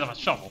sword instead of a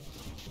shovel.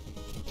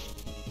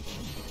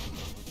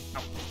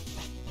 Ow.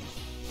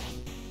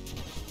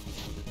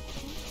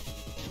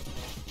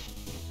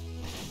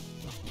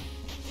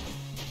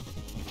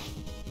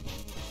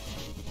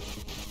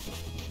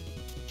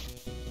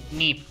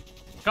 Neep.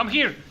 Come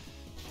here.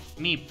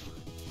 Neep.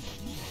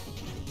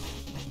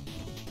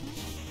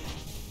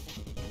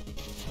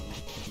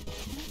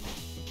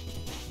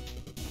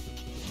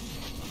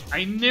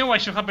 I knew I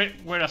should have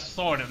wear a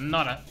sword and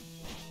not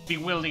be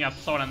wielding a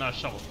sword and not a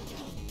shovel.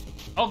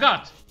 Oh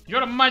god,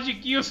 you're a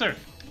magic user!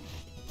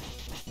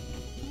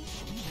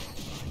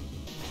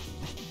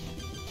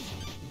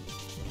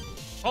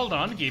 Hold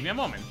on, give me a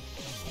moment.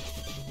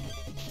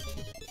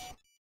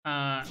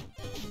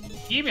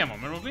 Give me a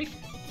moment, Ruby.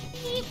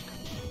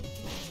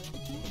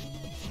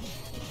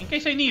 In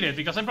case I need it,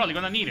 because I'm probably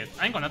gonna need it.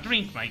 I'm gonna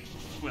drink my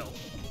will.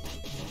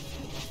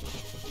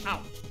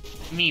 Ow.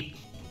 Meep.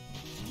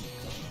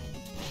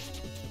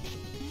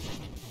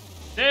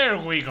 There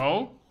we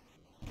go.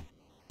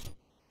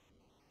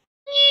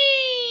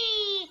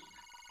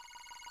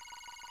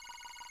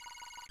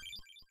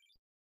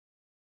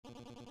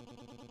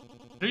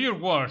 Do your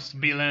worst,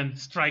 villain.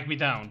 Strike me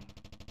down.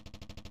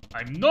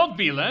 I'm not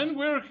villain.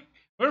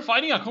 We're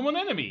fighting a common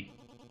enemy.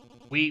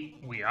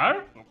 We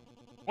are?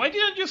 Why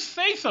didn't you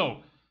say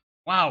so?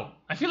 Wow,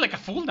 I feel like a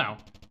fool now.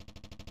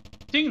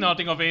 Think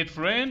nothing of it,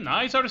 friend.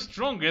 Knights are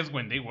strongest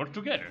when they work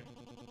together.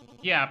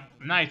 Yeah,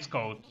 knight's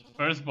code.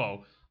 First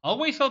bow.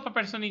 Always help a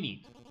person in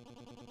need.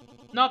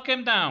 Knock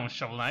him down,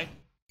 Shovel Knight.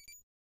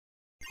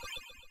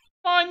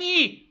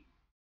 Money!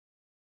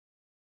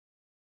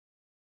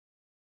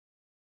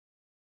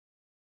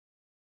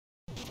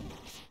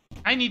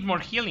 I need more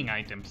healing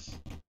items.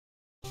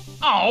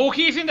 Oh,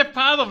 he's in the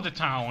path of the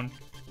town.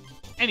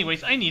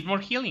 Anyways, I need more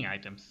healing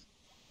items.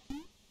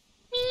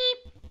 Beep.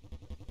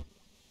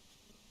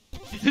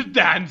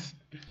 Dance.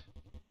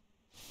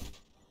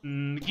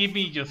 Give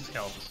me just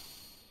health.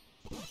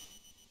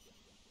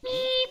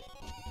 Beep.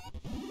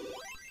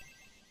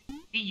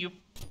 You.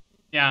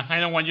 Yeah, I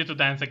don't want you to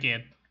dance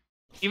again.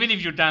 Even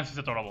if your dance is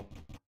adorable.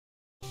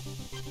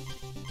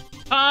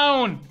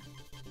 Town!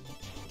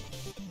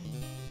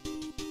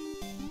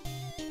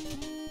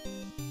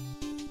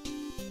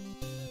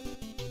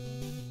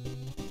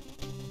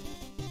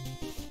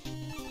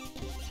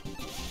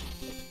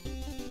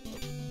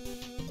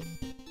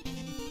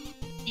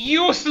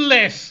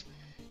 Useless!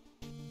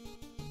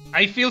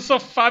 I feel so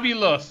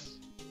fabulous.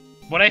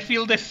 But I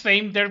feel the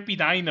same derpy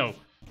dino.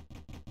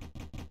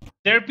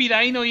 Derpy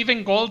dino,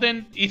 even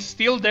golden, is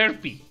still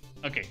derpy.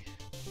 Okay.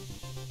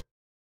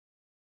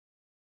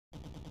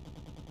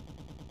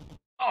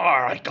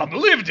 Oh, I can't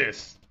believe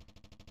this!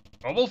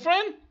 Trouble,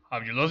 friend?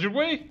 Have you lost your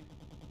way?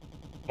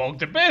 Bought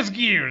the best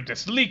gear, the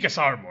sleekest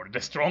armor,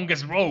 the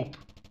strongest rope.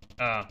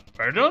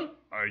 Pardon?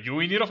 Are you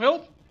in need of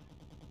help?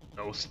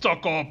 Those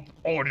stuck-up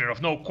order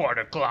of no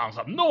quarter clowns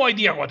have no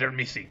idea what they're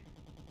missing.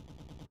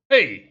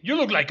 Hey, you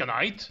look like a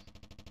knight.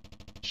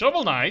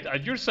 Shovel Knight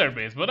at your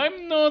service, but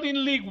I'm not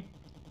in league.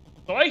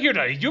 So I hear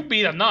that if you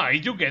beat a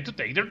knight, you get to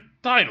take their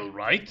title,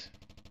 right?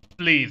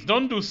 Please,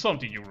 don't do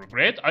something you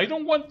regret. I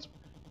don't want...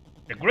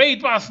 The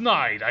Great Vast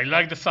Knight, I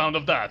like the sound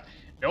of that.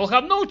 They will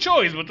have no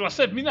choice but to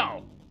accept me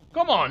now.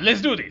 Come on,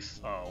 let's do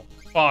this. Oh,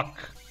 fuck.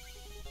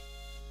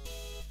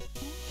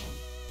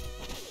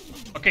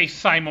 Okay,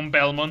 Simon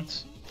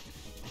Belmont.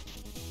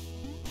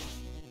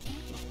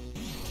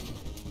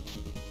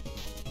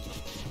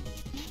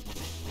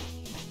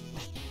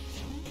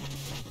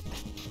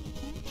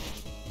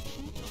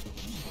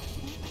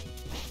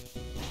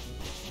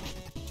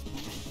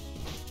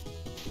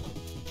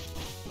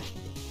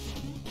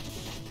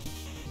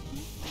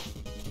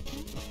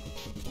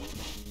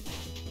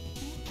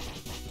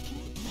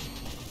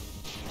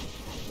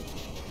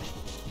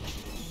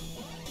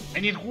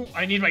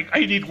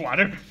 I need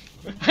water.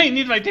 I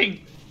need my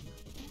thing.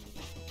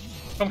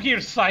 Come here,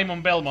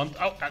 Simon Belmont.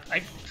 Oh,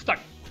 I'm stuck.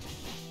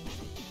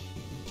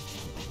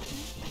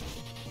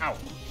 Ow.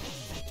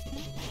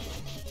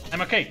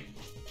 I'm okay.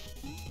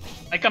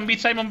 I can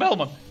beat Simon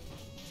Belmont.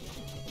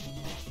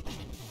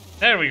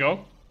 There we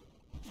go.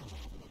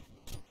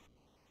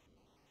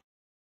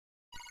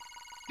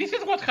 This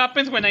is what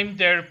happens when I'm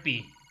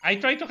derpy. I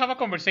try to have a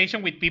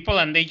conversation with people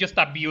and they just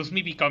abuse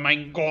me because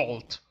I'm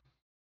gold.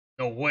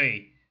 No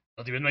way.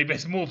 Not even my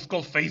best moves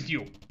could face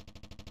you.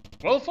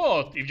 Well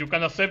fought. If you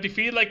can accept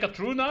defeat like a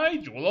true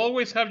knight, you will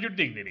always have your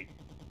dignity.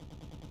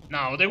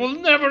 Now, they will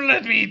never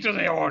let me into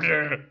the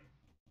order.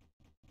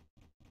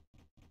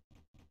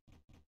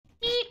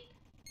 Beep.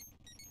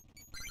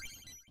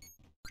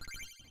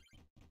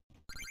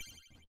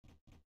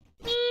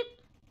 Beep.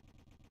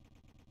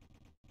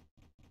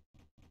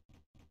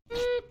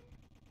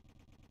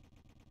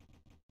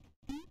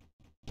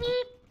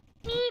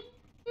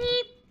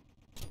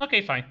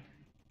 Okay, fine.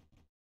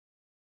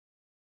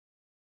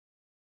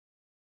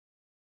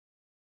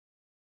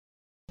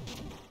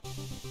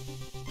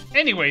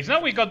 Anyways,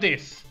 now we got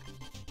this.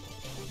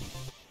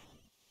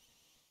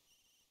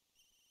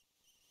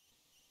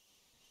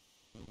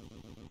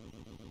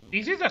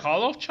 This is the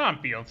Hall of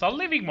Champions, a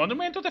living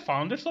monument to the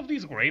founders of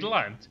this great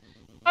land.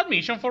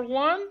 Admission for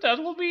one, that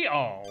will be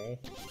all.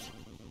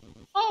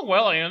 Oh,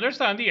 well, I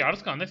understand the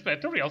arts can't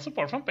expect real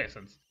support from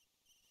peasants.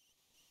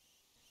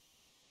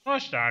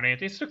 Gosh darn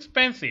it, it's too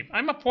expensive.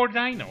 I'm a poor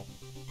dino.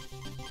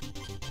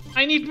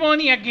 I need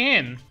money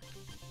again.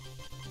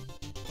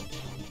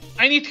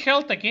 I need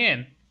health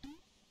again.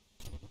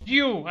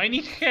 I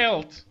need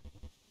health.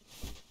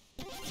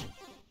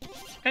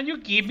 Can you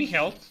give me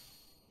health?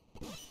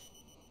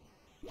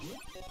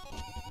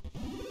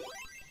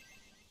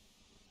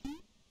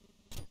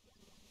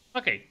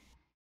 Okay.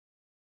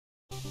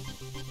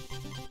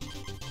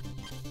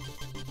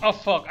 Oh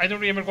fuck, I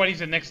don't remember what is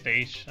the next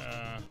stage.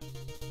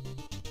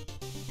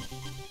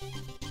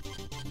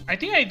 I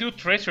think I do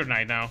Treasure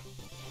Night now.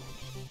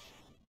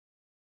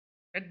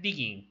 Get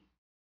digging.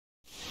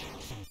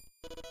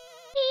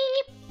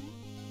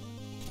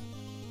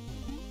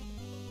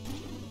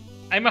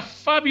 I'm a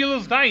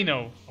fabulous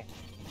dino!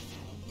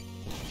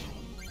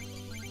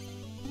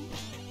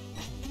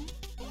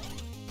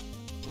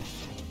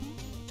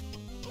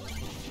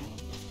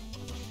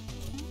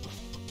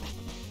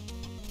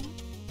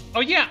 Oh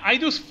yeah, I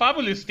do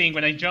fabulous thing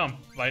when I jump,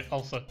 right,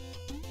 also.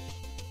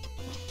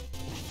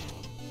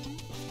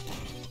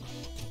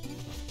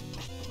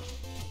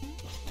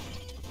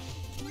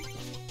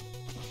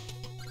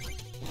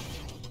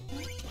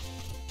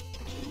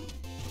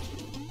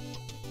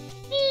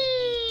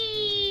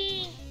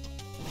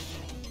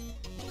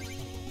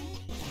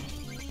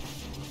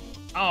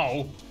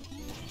 Ow.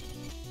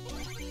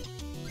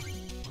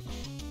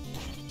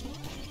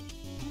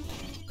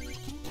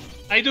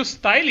 I do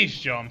stylish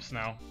jumps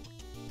now.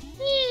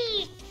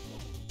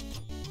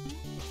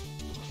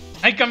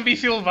 I can be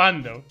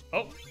Sylvando.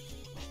 Oh.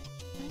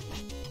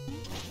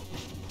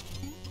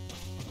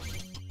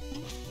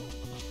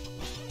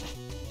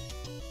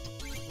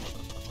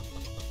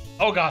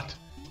 Oh god.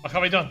 What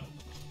have I done?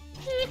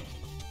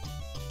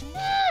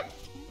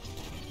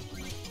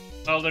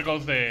 Oh, there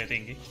goes the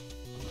thingy.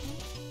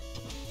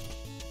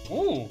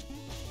 Ooh.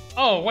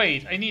 Oh,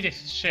 wait. I need a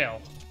shell.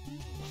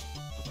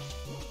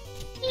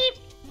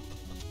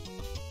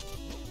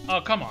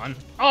 Oh, come on.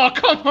 Oh,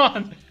 come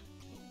on!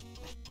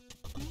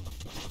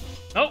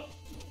 No.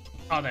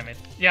 Oh, damn it.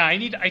 Yeah,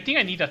 I think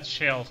I need that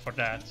shell for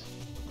that.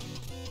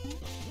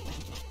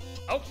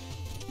 Oh.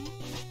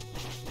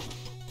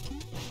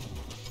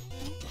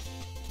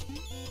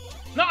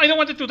 No, I don't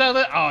want to do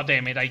that. Oh,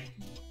 damn it. I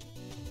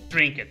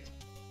drink it.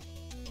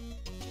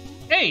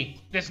 Hey,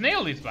 the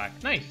snail is back.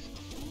 Nice.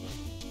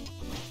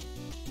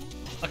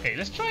 Okay,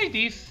 let's try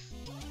this.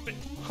 But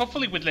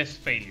hopefully with less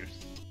failures.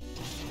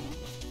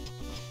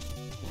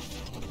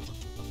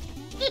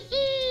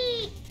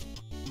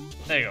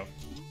 There you go.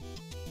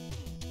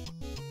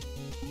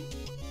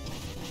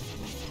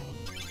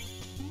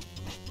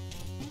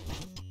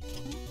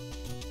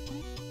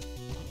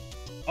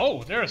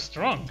 Oh, they're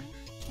strong.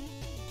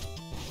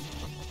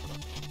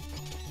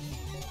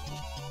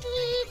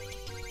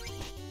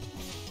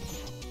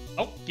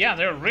 Oh, yeah,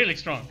 they're really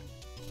strong.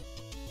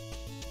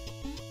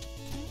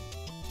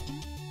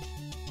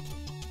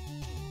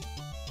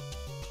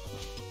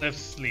 Let's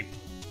sleep.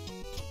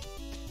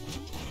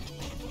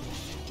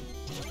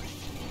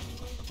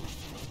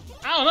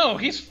 Oh no,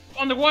 he's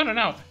on the water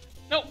now.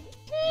 No.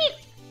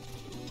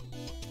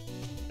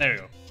 There you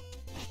go.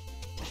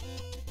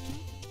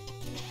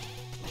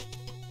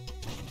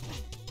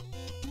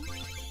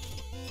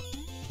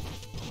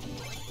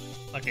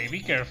 Okay, be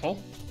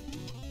careful.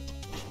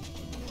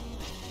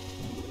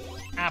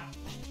 Up.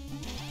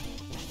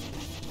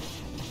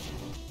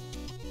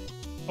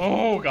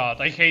 Oh god,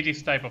 I hate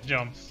this type of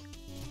jumps.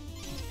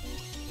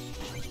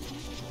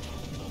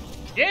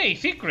 Yay,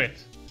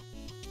 secret!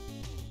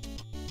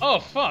 Oh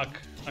fuck.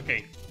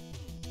 Okay.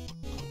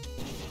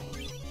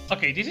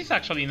 Okay, this is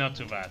actually not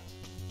too bad.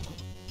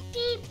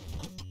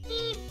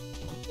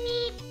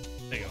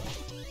 There you go.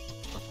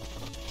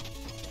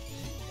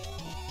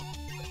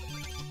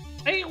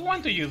 I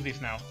want to use this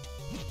now.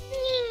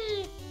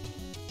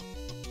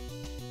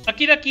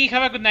 Okie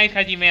have a good night,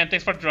 Hajime, and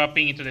thanks for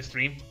dropping into the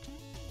stream.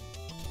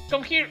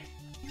 Come here.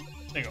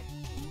 There you go.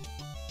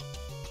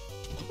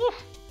 Whew.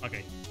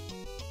 Okay.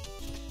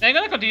 I'm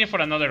gonna continue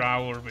for another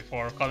hour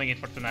before calling it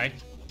for tonight.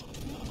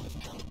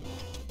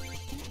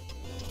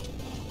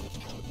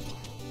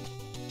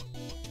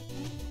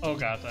 Oh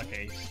god,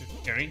 okay,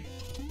 it's scary.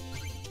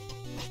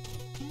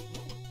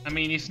 I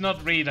mean, it's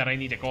not really that I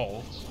need a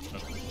gold,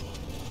 but...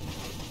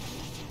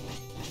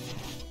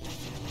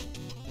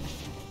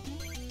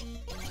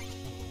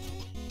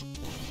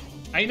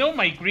 I know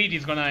my greed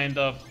is gonna end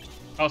up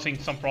causing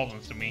some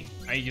problems to me.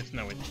 I just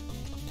know it.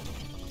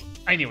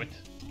 I knew it.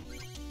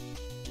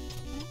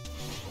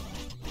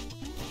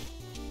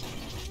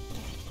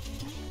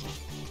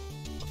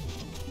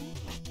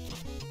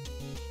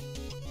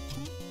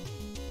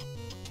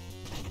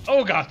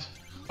 Oh god!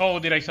 How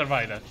did I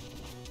survive that?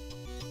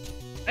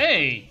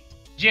 Hey!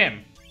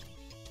 Gem!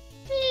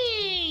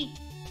 Whee!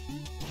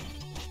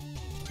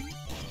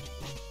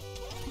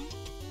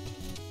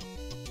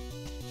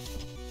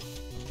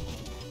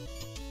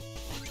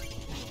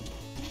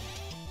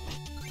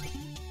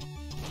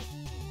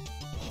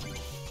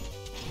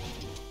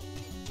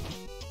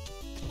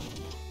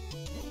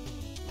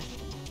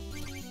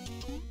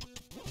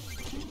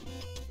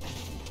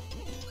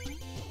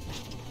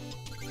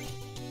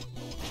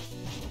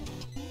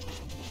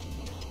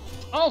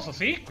 Also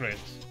secret!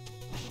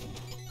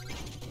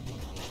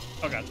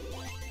 Oh god.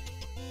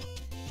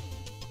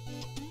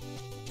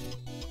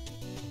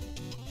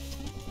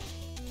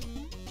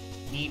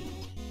 Neep,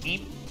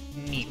 neep,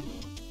 neep.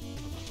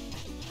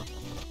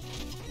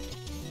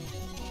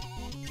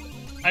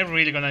 I'm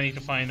really gonna need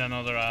to find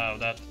another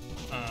that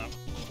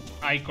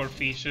ichor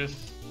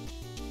fishes.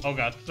 Oh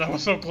god, that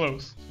was so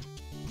close.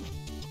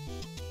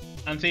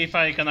 And see if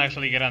I can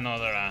actually get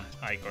another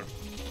ichor.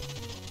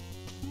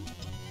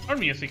 Or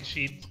music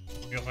sheet.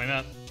 Because why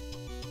not?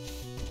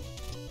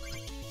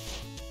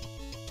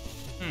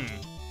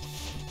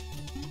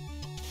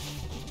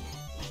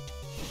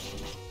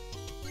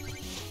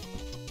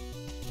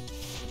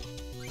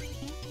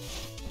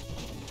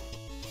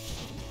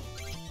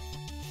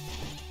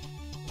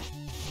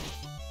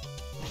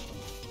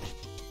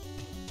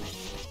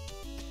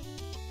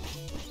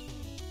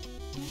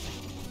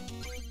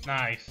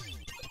 Nice.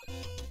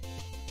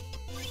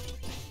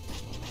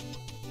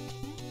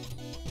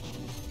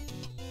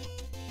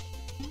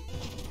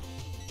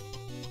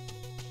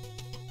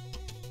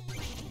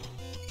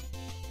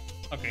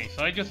 Okay,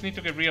 so I just need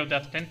to get rid of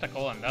that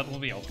tentacle and that will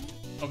be all.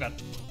 Oh god.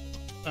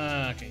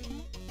 Okay.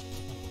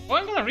 Oh,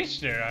 I'm gonna reach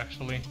there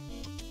actually.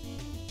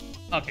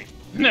 Okay,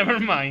 never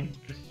mind.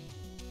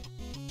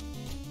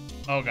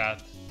 Oh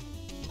god.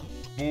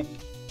 Boop.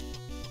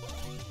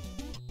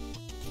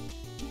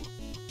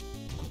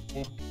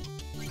 Boop.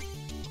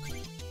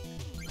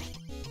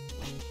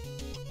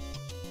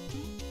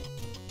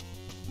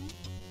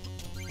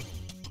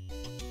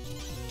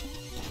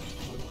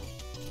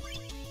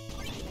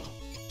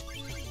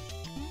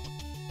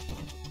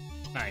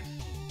 Nice.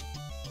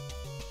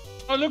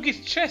 Oh look, it's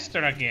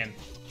Chester again.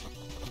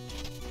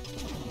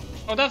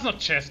 Oh, that's not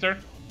Chester.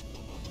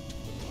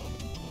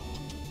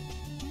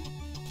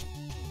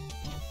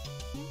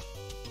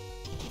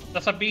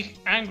 That's a big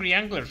angry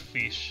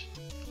anglerfish.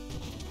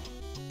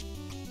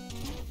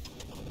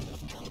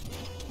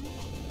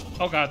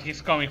 Oh god, he's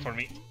coming for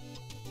me.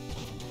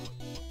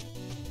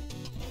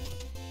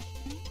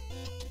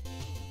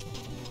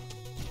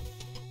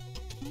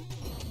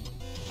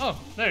 Oh,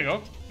 there you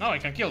go. Now I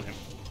can kill him.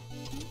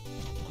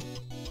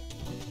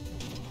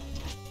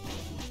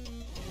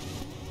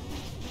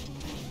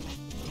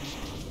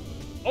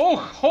 Oh,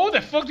 how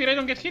the fuck did I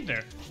not get hit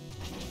there?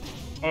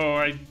 Oh,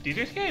 I did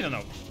it here? I don't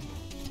know.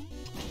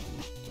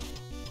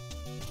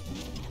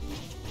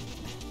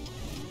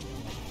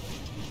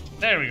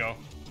 There we go.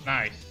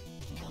 Nice.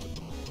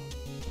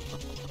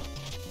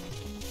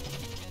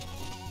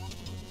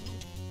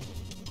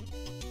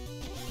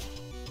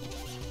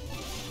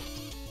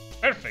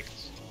 Perfect.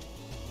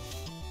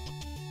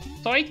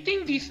 So I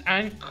think this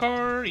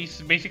anchor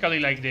is basically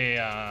like the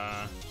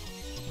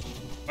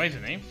what is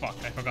the name? Fuck,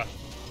 I forgot.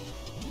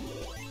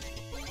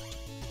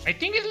 I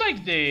think it's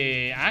like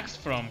the axe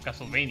from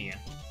Castlevania.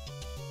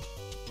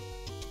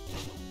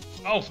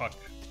 Oh fuck.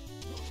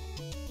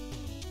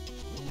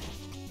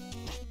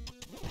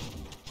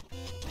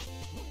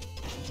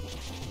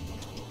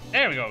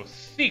 There we go,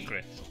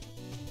 secret.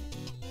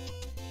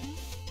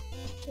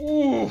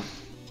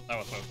 Oof, that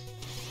was close.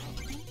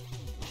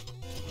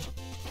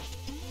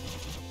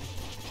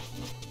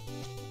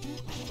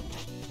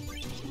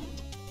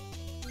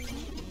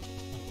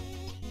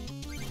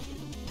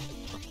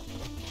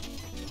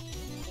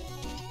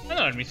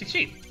 Another music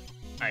sheet.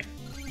 Nice.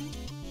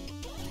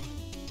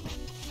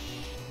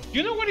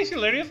 You know what is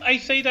hilarious? I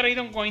say that I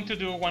don't going to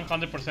do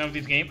 100% of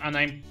this game, and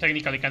I'm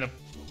technically kind of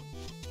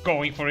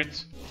going for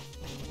it.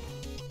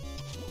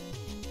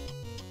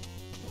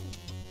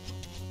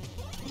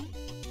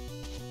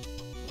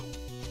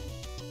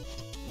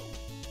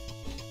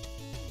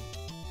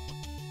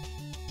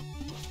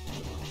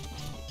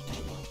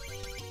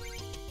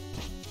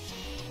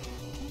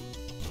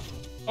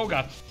 Oh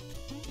god.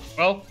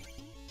 Well,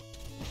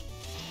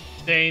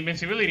 the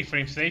invincibility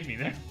frame saved me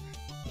there.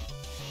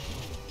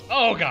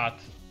 Oh god.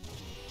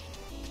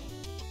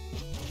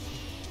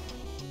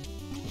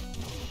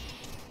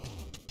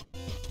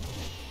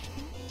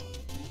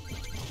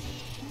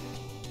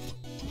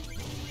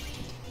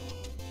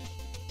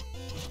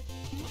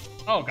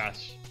 Oh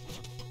gosh.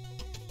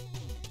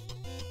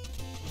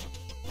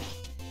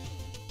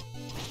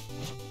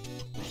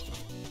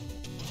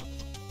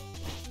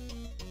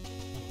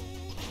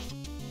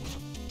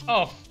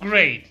 Oh,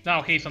 great.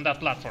 Now he's on that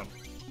platform.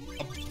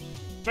 Oh,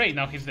 great,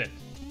 now he's dead.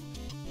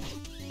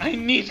 I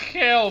need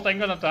health, I'm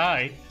gonna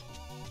die.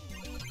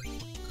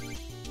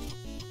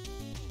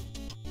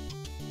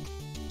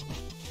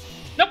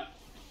 Nope.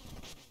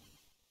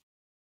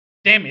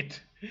 Damn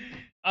it.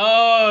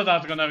 Oh,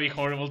 that's gonna be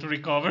horrible to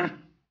recover.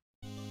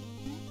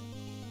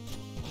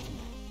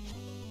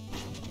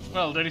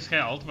 Well, there is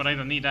health, but I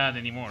don't need that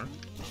anymore.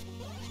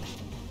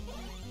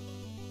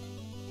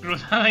 Screw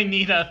that, I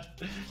need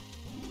that.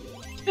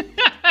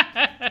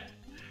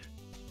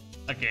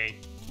 Okay.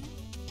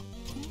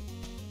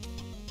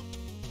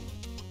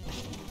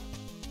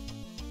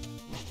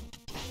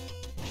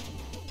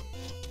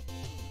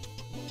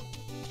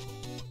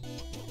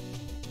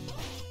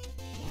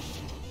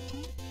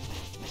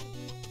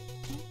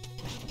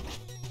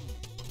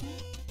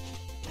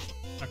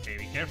 Okay,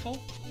 be careful.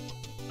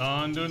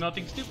 Don't do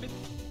nothing stupid.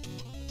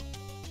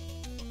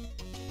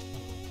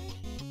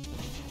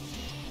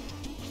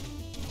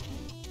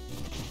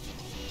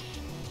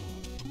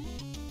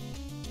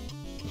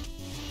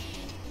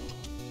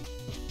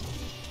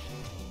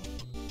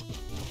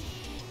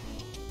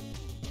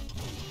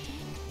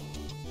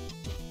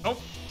 Oh,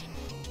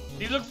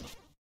 it looks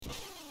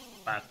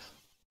bad.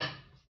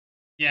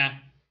 Yeah.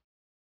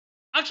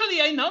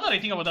 Actually, I know that I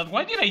think about that.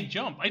 Why did I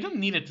jump? I don't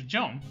need it to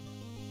jump.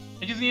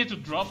 I just needed to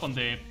drop on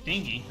the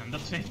thingy, and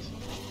that's it.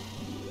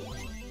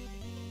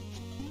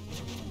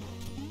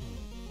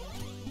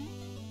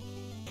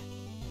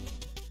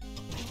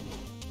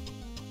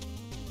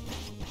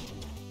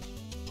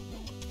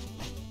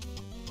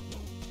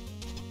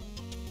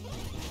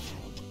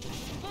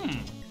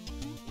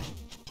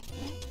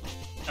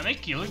 Can I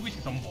kill it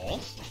with some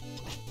balls?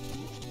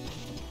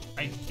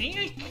 I think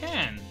I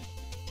can.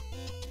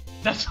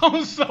 That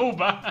sounds so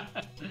bad.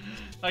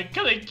 Like,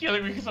 can I kill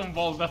it with some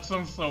balls? That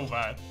sounds so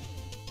bad.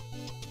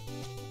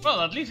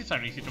 Well, at least it's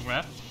easy to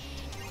grab.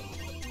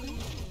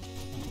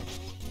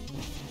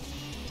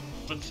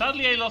 But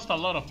sadly, I lost a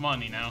lot of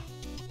money now.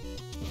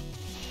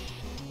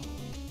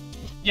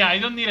 Yeah, I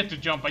don't need it to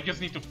jump, I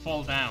just need to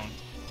fall down.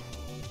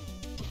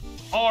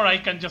 Or I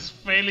can just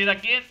fail it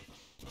again.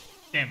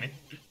 Damn it.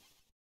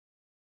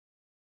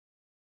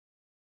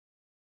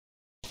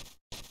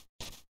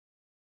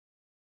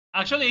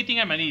 Actually, I think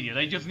I'm an idiot.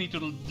 I just need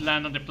to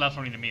land on the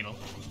platform in the middle.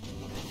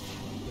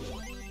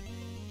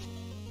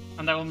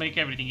 And that will make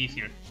everything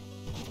easier.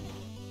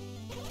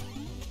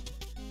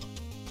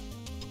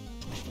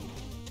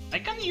 I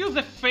can use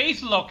the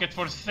face locket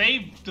for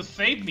to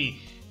save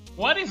me.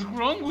 What is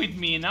wrong with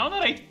me now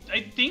that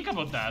I think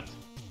about that?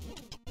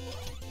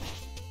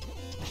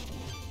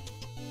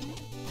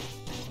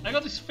 I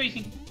got this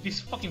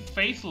fucking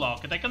face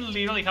locket. I can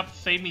literally have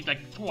saved me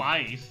like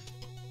twice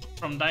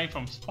from dying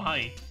from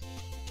spikes.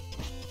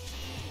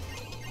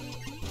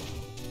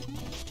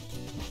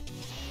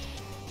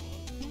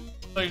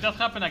 So if that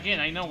happens again,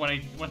 I know what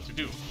to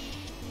do.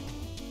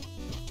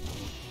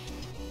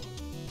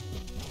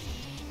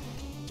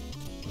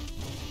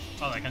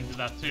 Well, I can do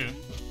that too.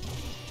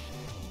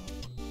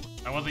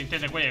 That was the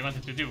intended way I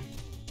wanted to do.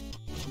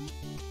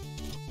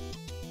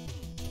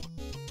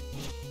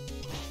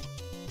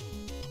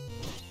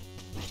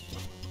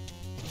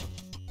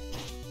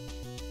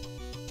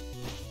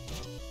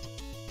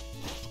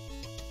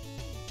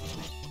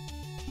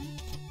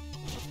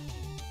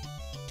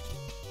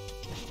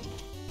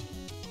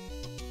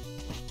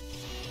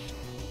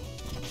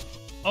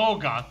 Oh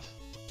god.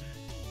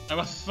 I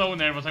was so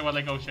nervous, I was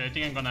like, oh shit, I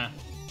think I'm gonna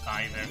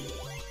die there.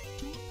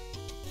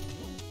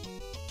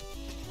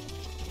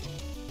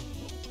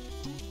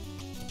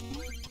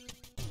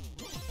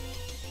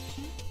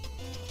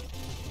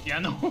 Yeah,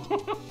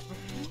 no.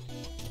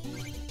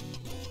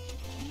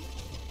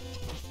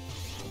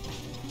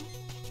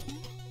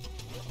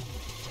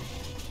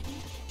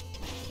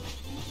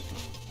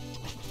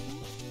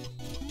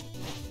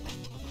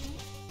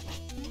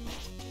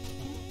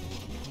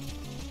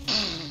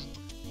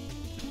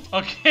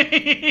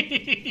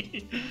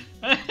 Okay.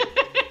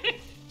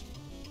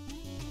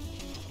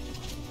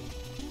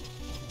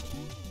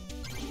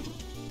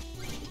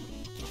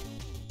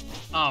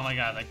 Oh my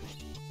god,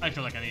 I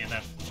feel like I needed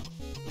that.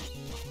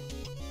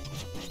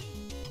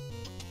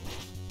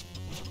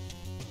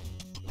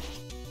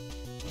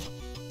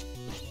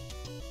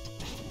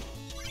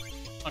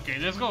 Okay,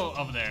 let's go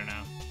up there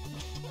now.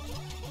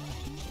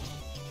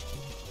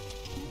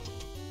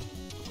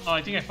 Oh,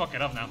 I think I fuck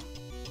it up now.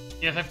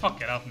 Yes, I fuck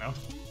it up now.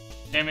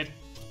 Damn it.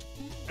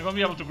 I won't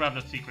be able to grab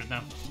that secret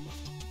now.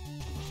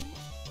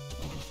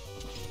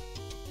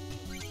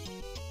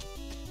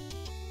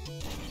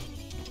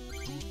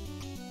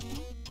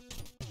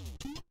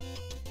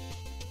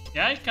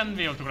 Yeah, I can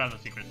be able to grab the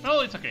secret.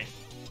 Oh, it's okay.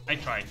 I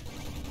tried.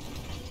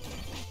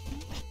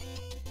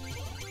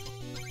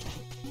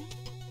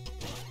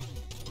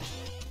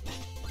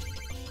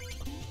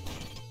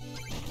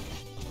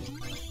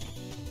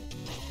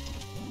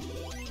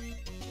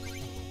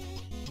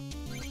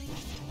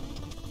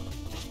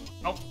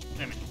 Oh,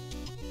 damn it.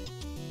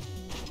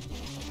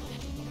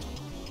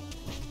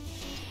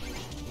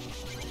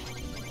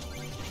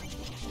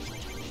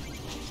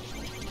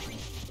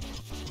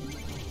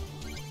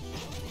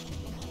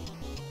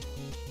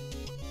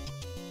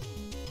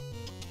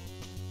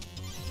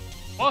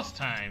 Boss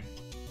time!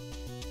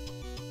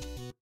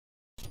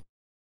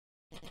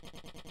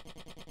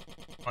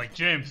 My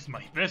gems,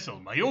 my vessel,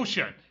 my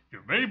ocean!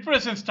 Your very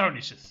presence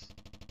tarnishes.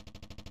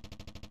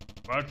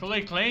 But to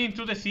lay claim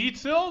to the sea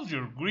itself,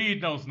 your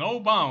greed knows no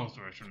bounds,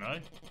 Rexo.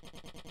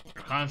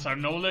 Your hands are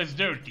no less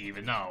dirty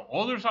even now.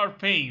 Others are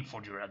paying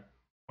for your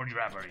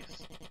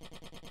avarice.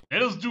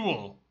 Let us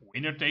duel,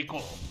 winner take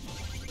all.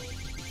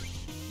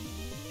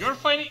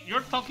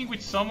 You're talking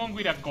with someone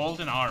with a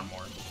golden armor.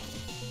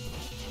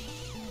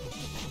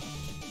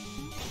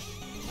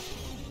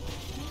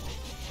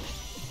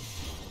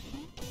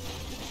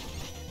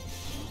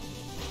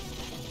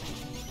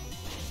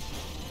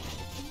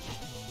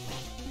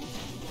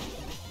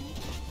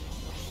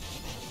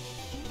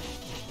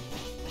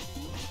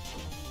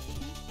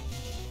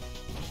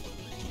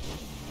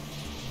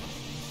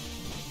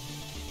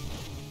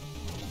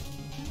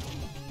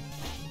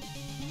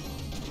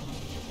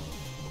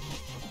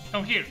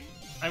 Come here,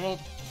 I will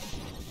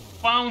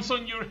bounce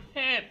on your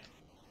head.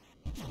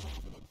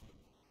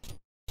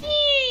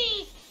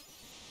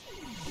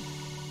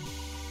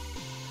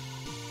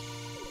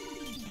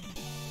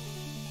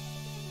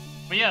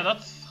 But yeah,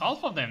 that's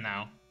half of them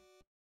now.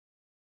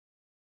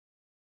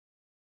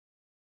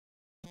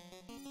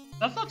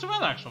 That's not too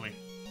bad, actually.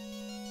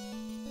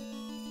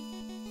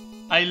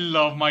 I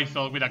love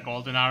myself with a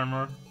golden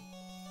armor.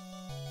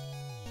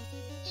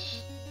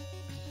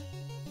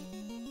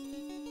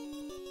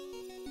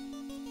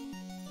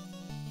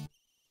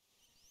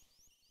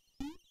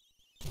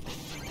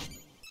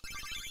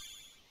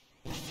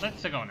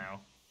 Let's go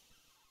now.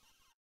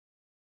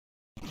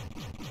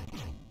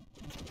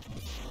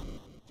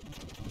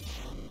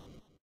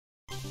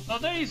 So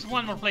there is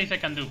one more place I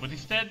can do, but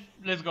instead,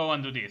 let's go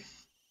and do this.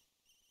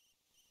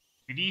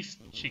 With this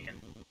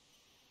chicken.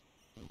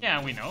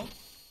 Yeah, we know.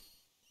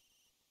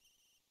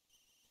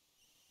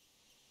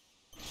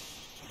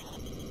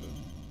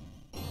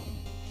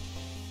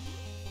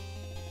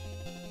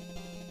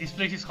 This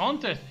place is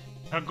haunted.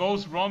 There are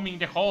ghosts roaming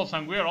the halls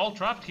and we're all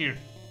trapped here.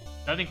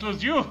 That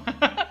includes you!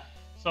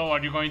 So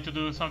are you going to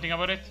do something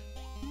about it?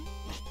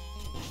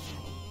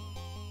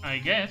 I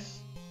guess.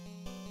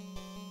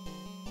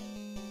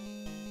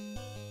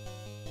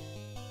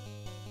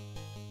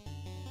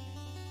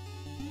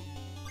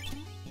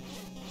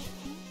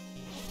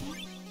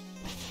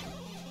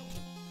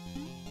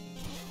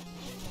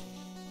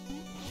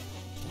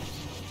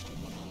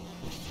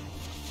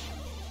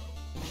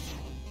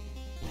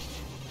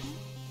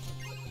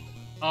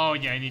 Oh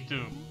yeah, I need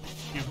to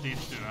use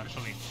this to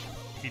actually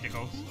beat the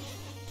ghost.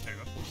 There you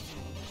go.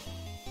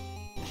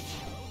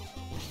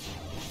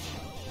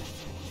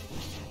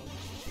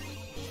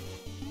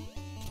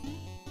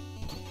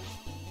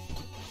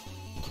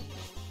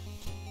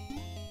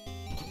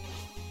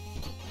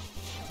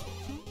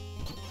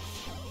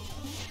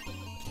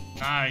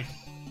 Nice.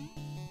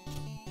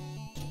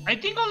 I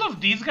think all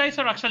of these guys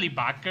are actually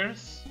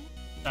backers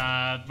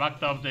that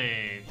backed up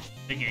the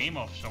game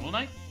of Shovel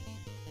Knight.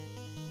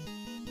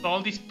 So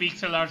all these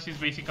pixel art is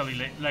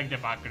basically like the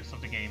backers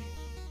of the game.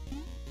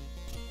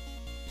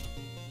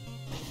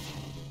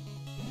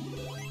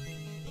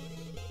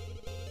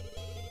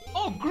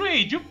 Oh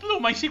great, you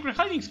blew my secret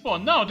hiding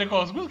spot. Now the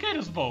ghosts will get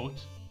us both.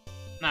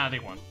 Nah, they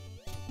won't.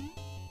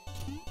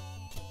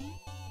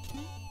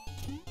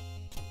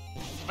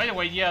 By the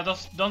way, yeah,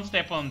 don't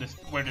step on this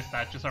where the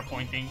statues are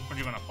pointing, or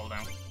you're gonna fall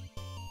down.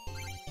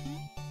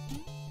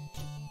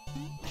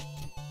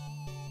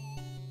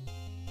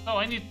 So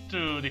I need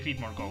to defeat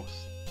more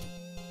ghosts.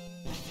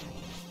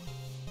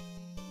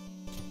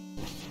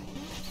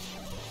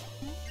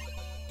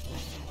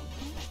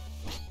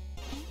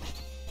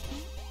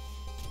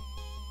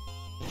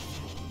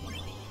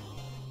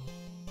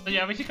 So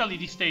yeah, basically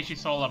this stage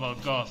is all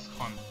about ghost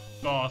hunt,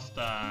 ghost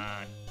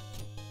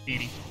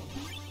beating.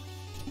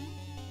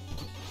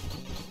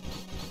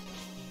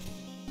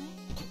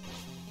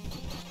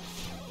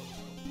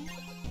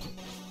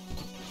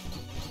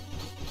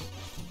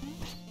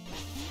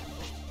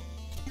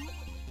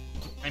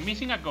 I'm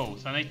missing a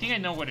ghost, and I think I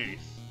know what it is.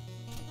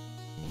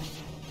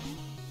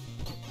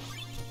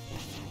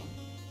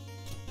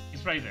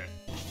 It's right there.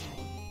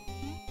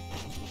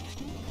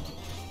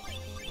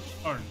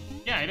 Or,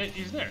 yeah, it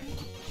is there.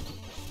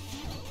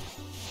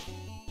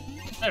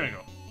 There we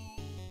go.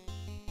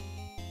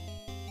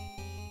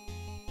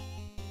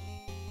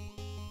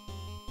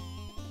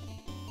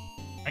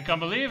 I can't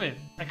believe it.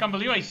 I can't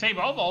believe I saved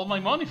up all my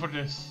money for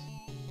this.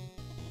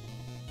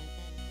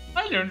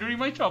 I learned during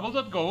my travels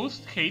that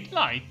ghosts hate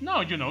light.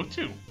 Now you know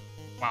too.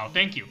 Wow,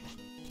 thank you.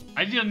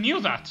 I didn't knew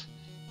that.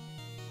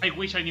 I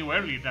wish I knew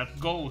earlier that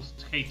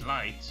ghosts hate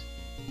light.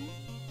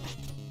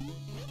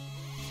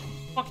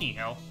 Fucking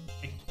hell.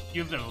 I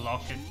used the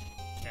locket.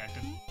 Yeah, I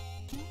can.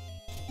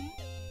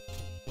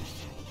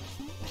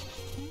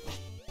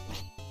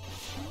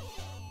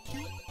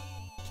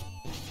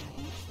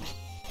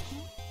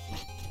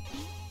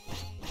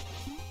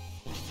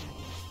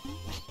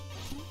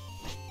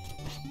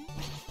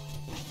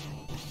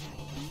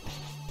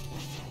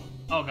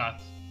 Oh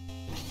god.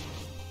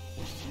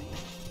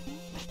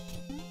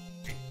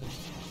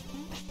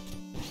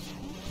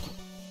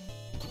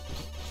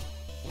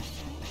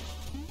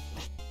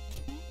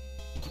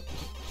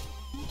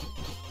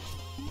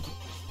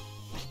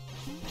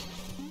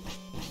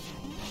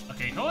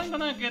 Okay, how am I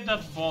gonna get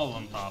that ball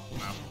on top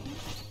now?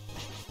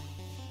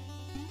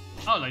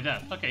 Oh, like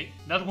that. Okay,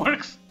 that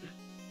works.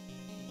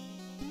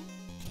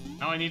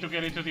 Now I need to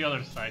get it to the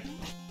other side.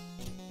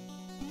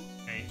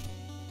 Okay.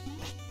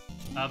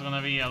 That's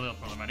gonna be a little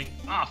problematic.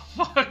 Ah,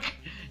 fuck!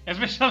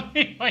 Especially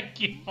if I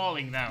keep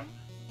falling down.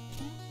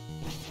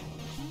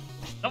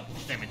 Nope,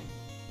 damn it.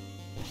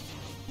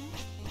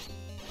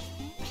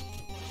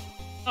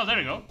 Oh, there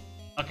we go.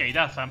 Okay,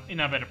 that's in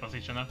a better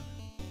position now.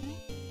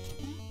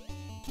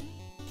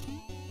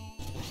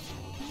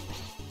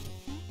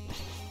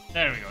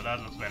 There we go, that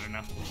looks better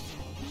now.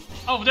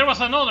 Oh, there was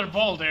another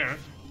ball there.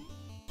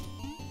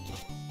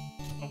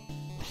 Oh.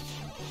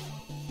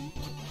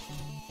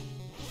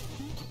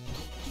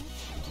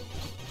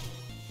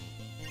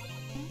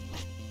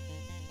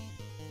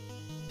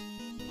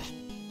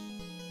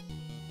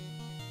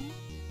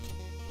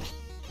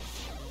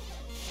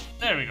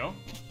 There we go.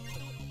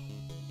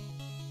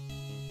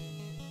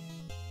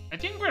 I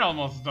think we're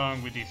almost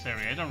done with this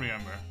area, I don't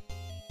remember.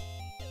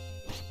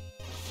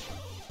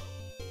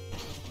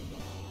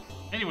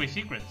 Anyway,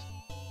 secret.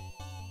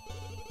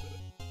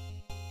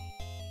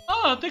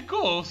 Ah, the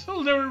ghost!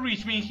 Will never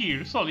reach me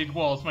here. Solid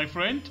walls, my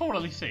friend.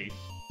 Totally safe.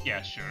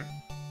 Yeah, sure.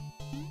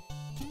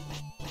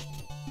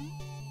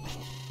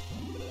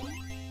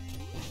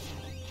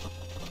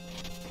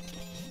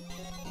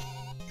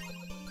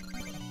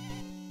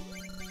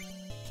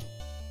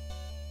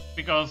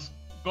 Because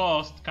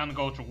ghosts can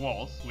go through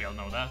walls, we all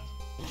know that.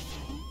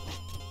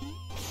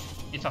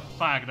 It's a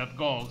fact that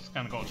ghosts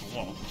can go through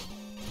walls.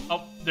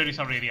 Oh, there is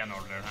already an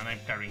order, and I'm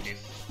carrying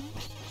this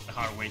the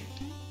hard way.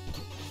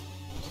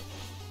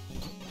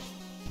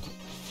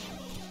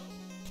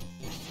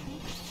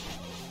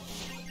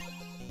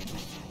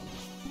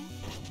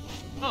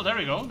 Oh, there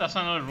we go. That's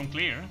another room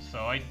clear.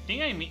 So I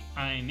think I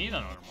need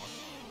another more.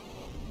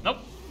 Nope.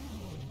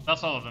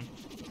 That's all of them.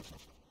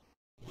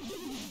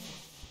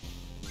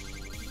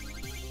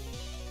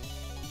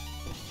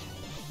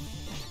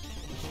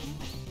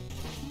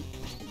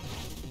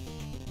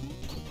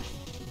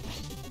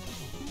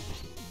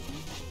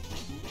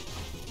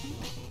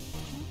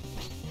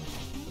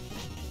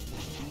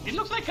 It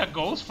looks like a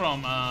ghost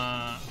from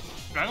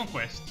Dragon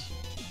Quest.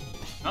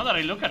 Now that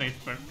I look at it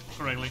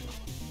correctly.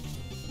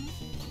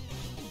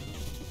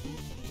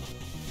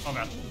 Oh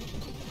god.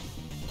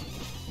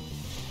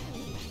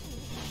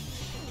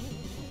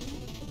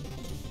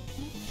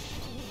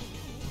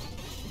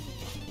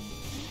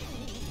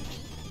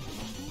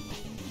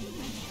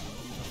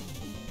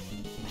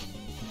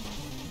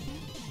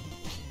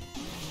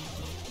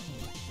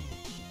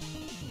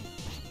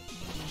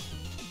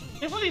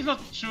 Hopefully it's not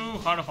too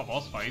hard of a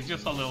boss fight, it's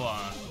just a little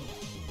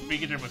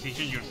tricky to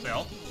position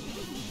yourself.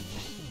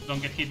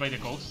 Don't get hit by the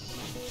ghosts.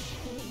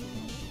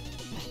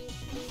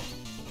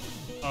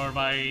 Or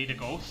by the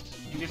ghost,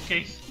 in this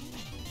case.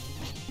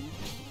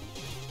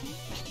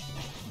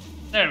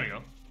 There we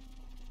go.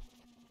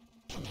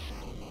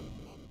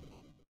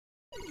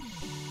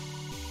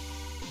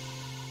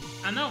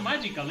 And now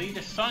magically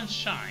the sun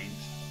shines.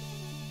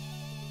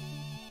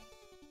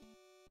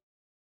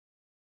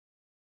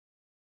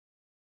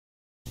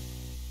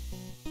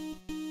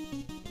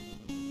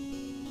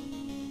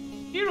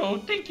 Hero,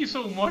 thank you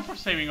so much for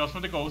saving us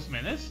from the ghost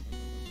menace.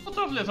 What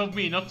thoughtless of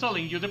me not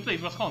telling you the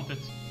place was haunted.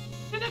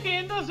 Then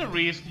again, that's the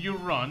risk you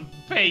run,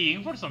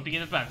 paying for something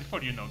in advance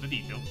before you know the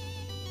details.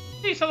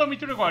 Please allow me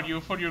to reward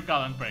you for your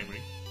gallant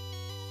bravery.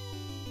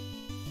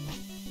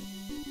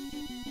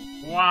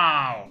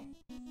 Wow!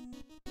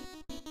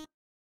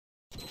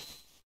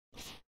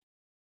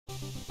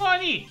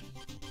 Money!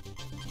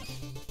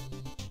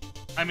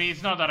 I mean,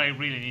 it's not that I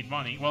really need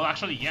money. Well,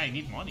 actually, yeah, I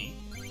need money.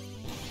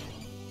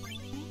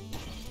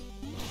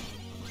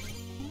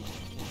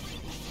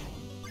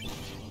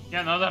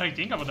 Yeah, now that I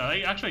think about that,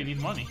 I actually need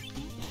money.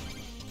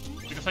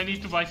 Because I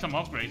need to buy some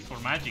upgrades for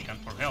magic and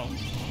for health.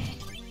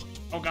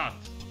 Oh god.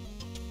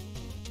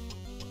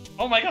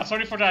 Oh my god,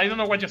 sorry for that, I don't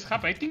know what just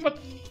happened. I think what...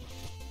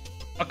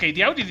 Okay,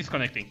 the audio is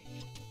disconnecting.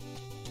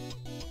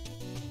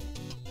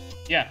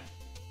 Yeah.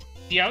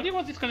 The audio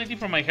was disconnecting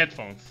from my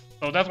headphones.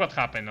 So that's what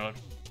happened, or...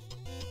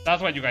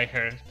 That's what you guys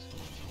heard.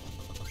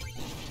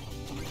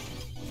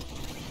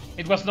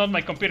 It was not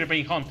my computer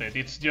being haunted,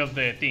 it's just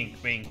the thing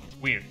being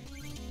weird.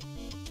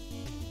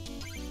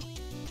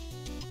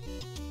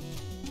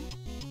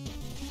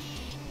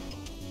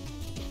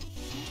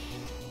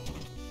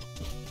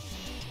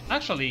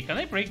 Actually, can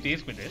I break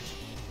this with this?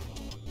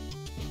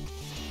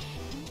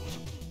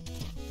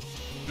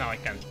 No, I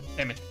can't.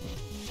 Damn it.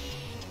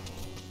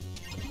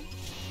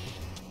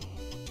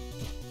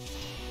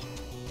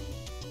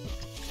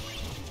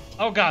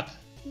 Oh god.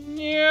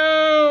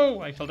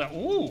 No! I fell down.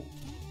 Ooh!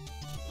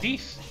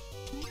 This.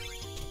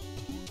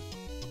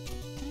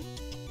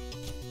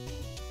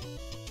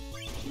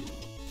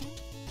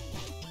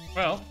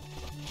 Well.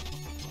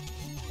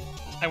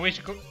 I wish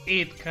it could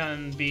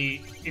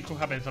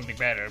happen something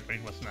better, but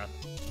it was not.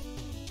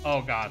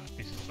 Oh god,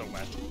 this is so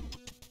bad.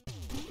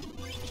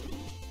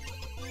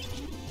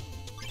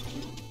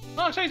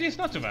 Oh, actually, it's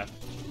not too bad.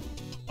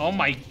 Oh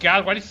my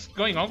god, what is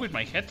going on with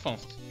my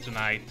headphones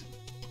tonight?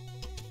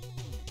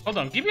 Hold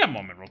on, give me a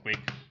moment real quick.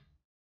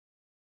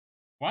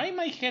 Why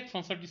my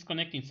headphones are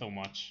disconnecting so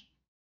much?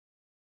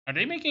 Are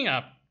they making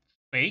a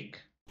fake?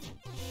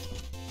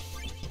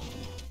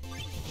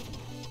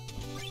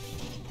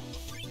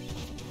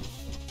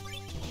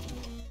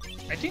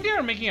 I think they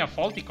are making a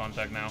faulty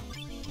contact now.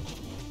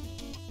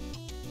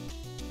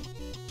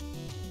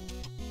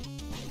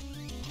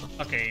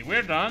 Okay,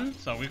 we're done,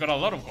 so we got a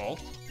lot of gold.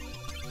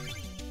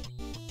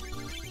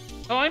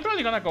 So I'm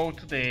probably gonna go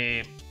to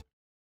the...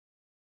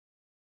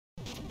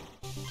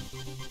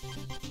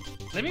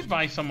 Let me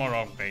buy some more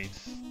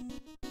upgrades.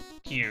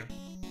 Here.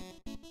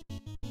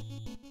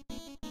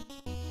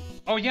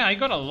 Oh yeah, I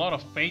got a lot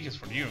of pages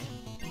for you.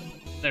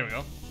 There we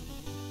go.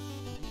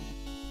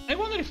 I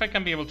wonder if I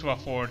can be able to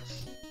afford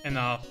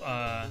enough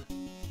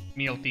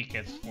meal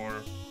tickets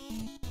for...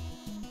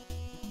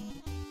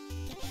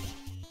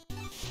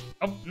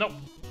 Oh, no.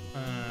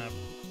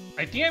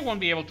 I think I won't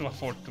be able to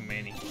afford too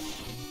many.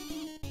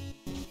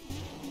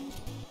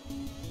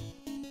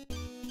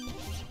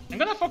 I'm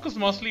gonna focus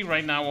mostly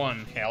right now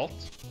on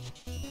health.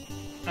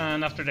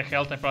 And after the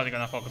health, I'm probably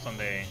gonna focus on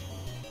the...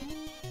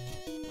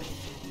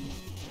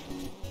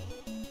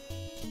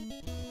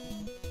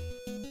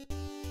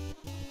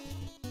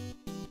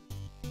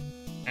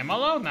 I'm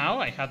allowed now,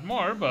 I had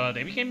more, but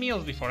they became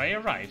meals before I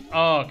arrived.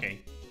 Oh, okay.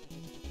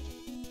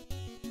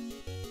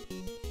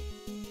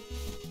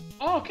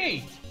 Oh,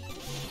 okay.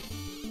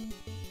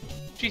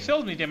 She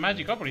sold me the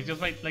magic opera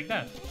just like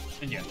that.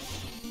 And yeah.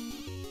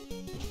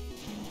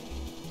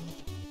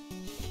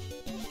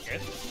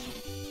 Yes.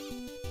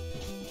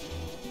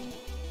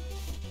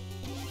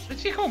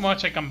 Let's see how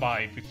much I can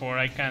buy before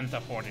I can't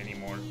afford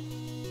anymore.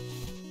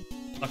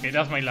 Okay,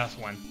 that's my last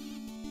one.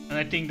 And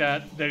I think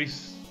that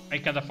I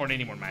can't afford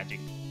any more magic.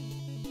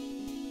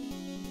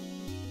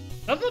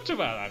 That's not too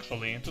bad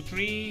actually. 2,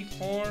 3,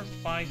 4,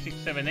 5, 6,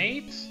 7,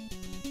 8.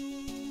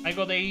 I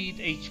got 8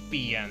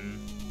 HP and...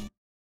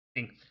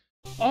 think.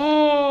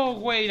 Oh,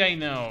 wait, I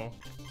know.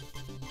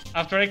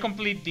 After I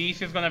complete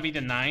this, it's gonna be the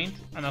 9th,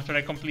 and after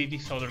I complete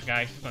these other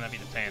guys, it's gonna be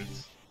the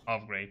 10th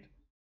upgrade.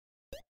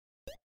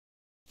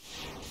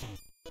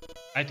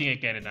 I think I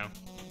get it now.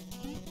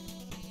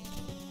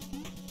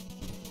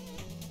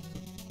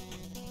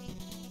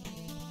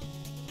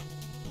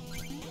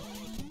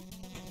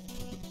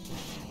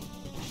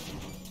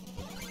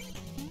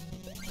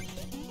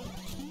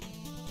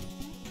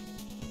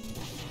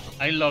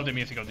 I love the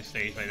music of this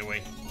stage, by the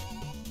way.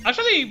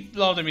 Actually,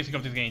 love the music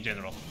of this game in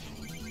general.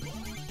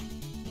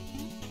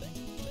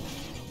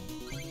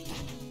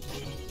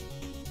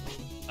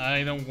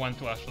 I don't want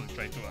to actually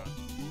try to...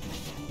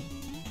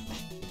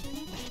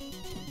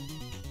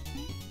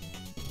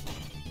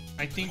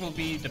 I think it will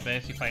be the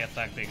best if I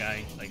attack the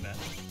guy like that.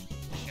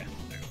 Yeah,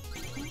 there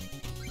we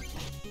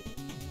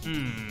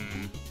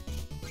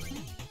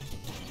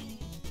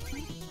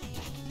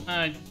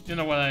go. You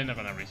know what, I'm not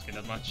gonna risk it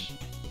that much.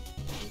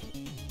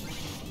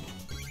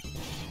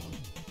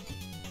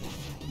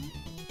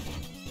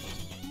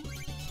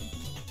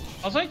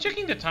 Also, I'm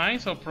checking the time,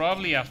 so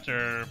probably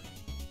after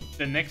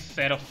the next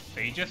set of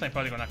stages, I'm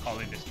probably gonna call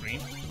it the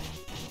stream.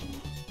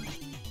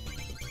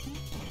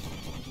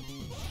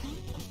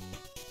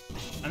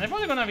 And I'm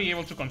probably gonna be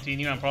able to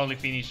continue and probably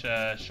finish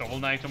Shovel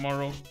Knight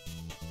tomorrow.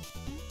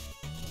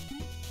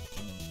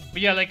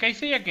 But yeah, like I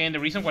say again, the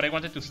reason why I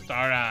wanted to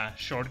start a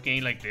short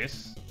game like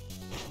this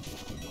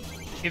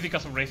is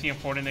because of Resident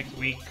 4 the next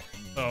week.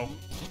 So,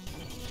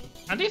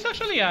 and this is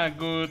actually a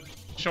good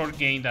short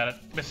game that,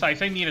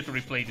 besides, I needed to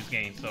replay this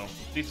game, so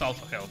this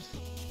also helps.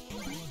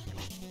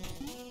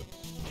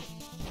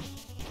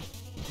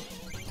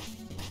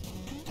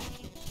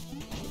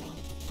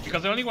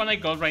 Because the only one I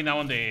got right now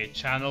on the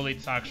channel,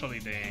 it's actually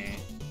the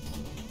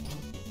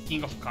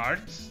King of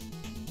Cards.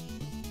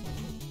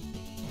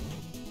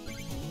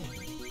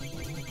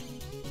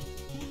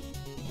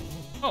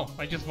 Oh,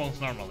 I just bounce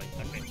normally,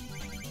 okay.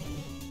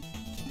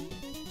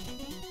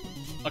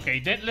 Okay,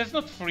 then let's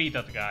not free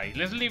that guy,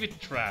 let's leave it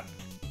trapped.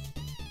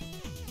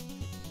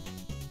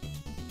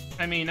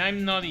 I mean,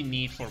 I'm not in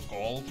need for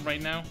gold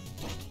right now,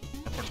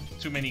 or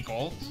for too many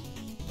gold.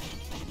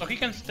 So he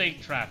can stay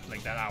trapped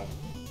like that, ow.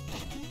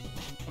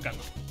 Oh god.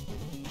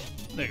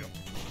 There you go.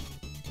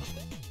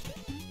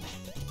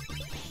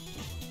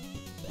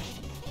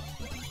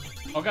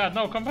 Oh god,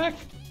 no, come back!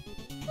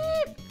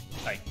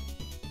 Hi.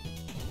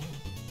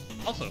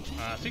 Also,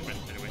 secret,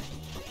 by the way.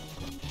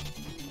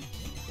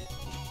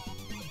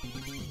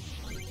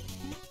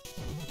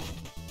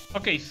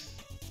 Okay,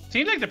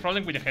 seems like the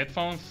problem with the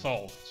headphones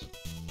solved.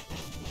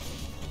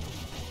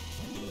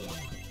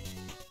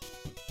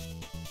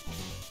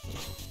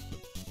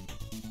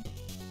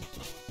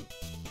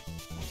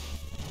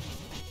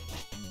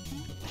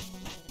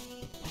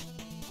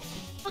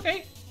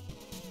 Okay.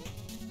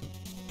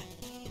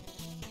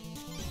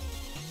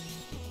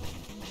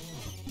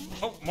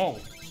 Oh, mole.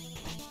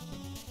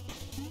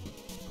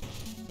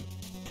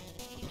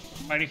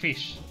 Mighty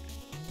fish.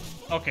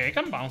 Okay, I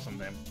can bounce on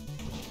them.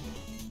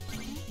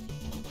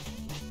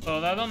 So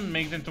that don't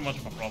make them too much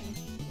of a problem.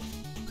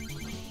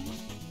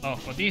 Oh,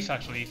 but this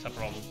actually is a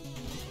problem.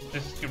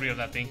 Let's get rid of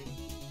that thing.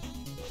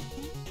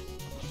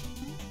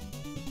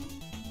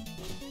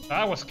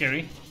 That was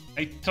scary.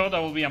 I thought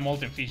there would be a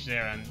molten fish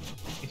there, and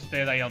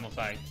instead I almost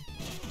died.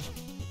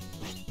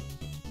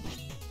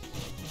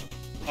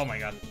 Oh my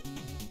god.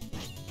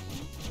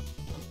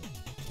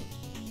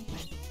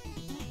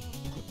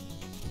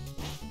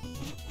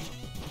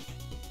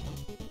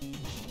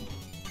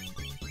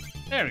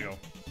 There we go.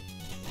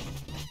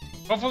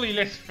 Hopefully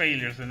less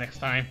failures the next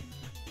time.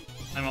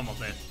 I'm almost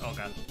dead. Oh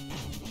god.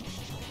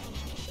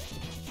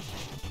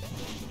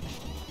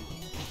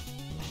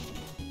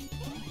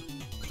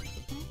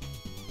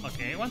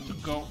 Okay, I want to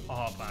go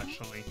up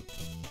actually.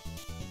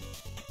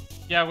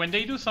 Yeah, when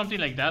they do something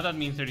like that, that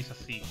means there is a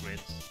secret.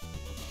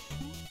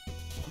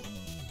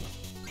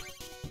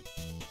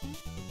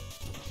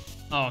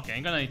 Oh, okay,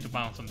 I'm gonna need to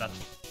bounce on that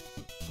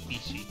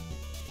fishy.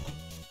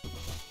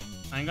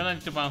 I'm gonna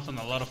need to bounce on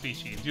a lot of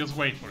fishies. Just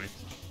wait for it.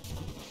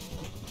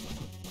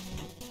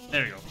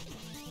 There you go.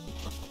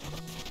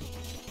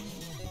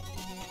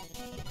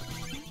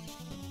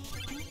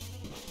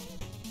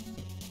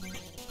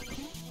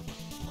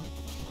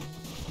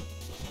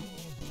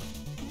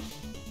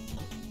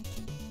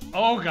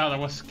 Oh god, that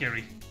was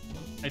scary.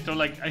 I thought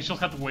like I should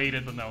have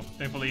waited, but no,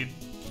 thankfully it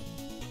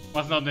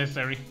was not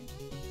necessary.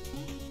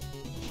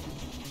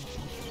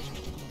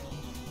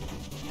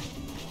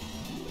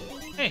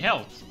 Hey,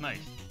 health, nice.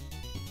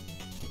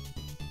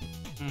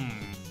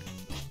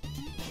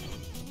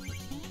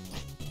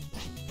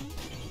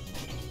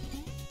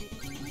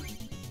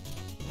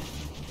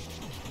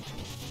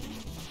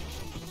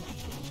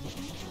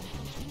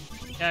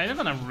 Yeah, I'm not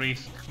gonna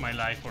risk my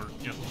life for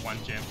just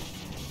one gem.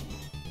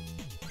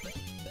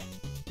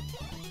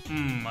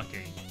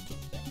 Okay.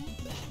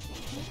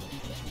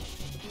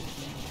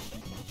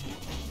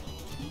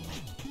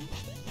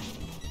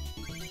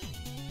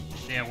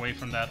 Stay away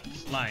from that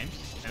slime.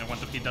 I don't want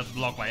to hit that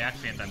block by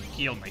accident and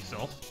kill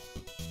myself.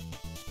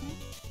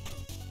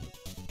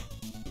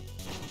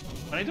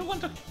 But I do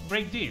want to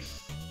break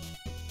this.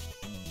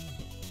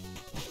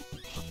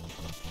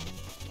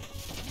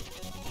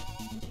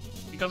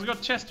 Because we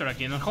got Chester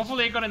again, and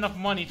hopefully I got enough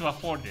money to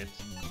afford it.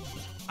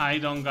 I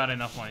don't got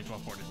enough money to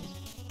afford it.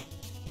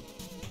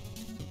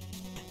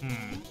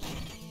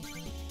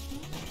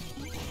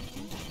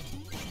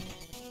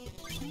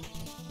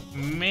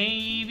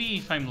 Maybe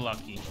if I'm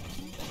lucky.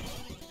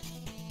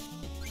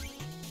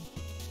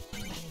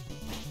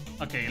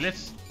 Okay,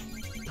 let's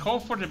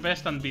hope for the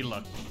best and be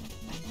lucky.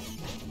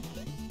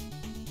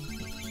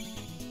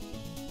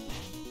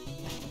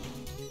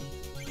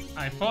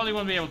 I probably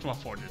won't be able to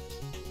afford it.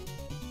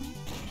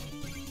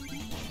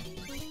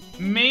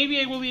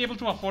 Maybe I will be able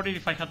to afford it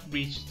if I had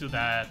reached to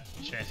that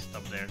chest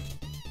up there.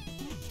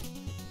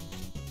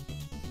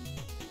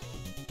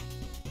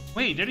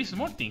 Wait, there is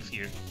more things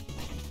here.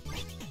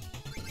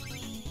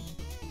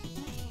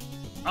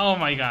 Oh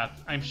my god,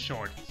 I'm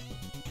short.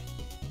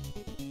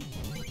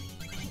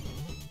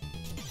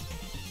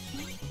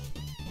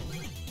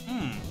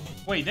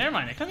 Wait, never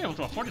mind, I can't be able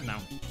to afford it now.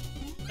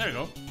 There we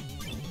go.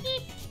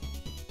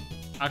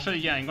 Actually,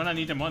 yeah, I'm gonna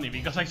need the money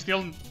because I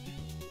still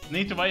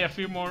need to buy a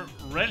few more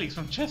relics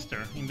from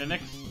Chester in the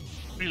next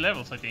 3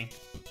 levels, I think.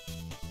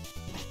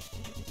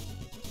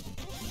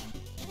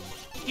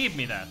 Give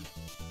me that.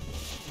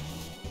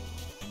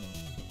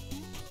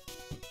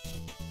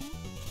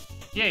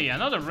 Yay,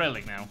 another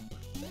relic now.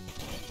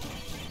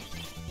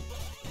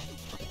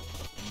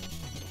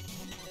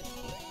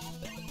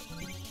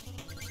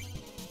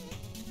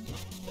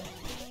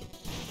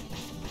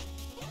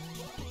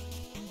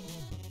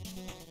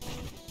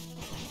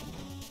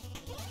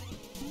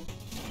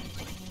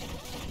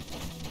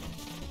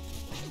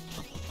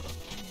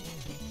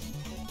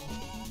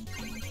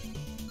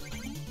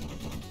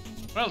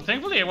 Well,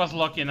 thankfully I was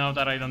lucky enough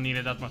that I don't need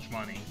that much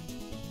money.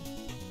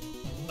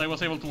 I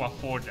was able to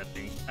afford that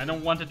thing. I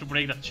don't want it to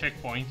break that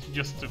checkpoint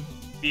just to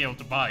be able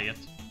to buy it.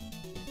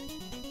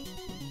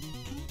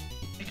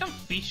 I can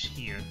fish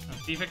here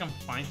and see if I can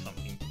find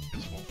something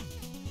useful.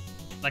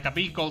 Like a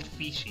big gold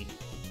fishy.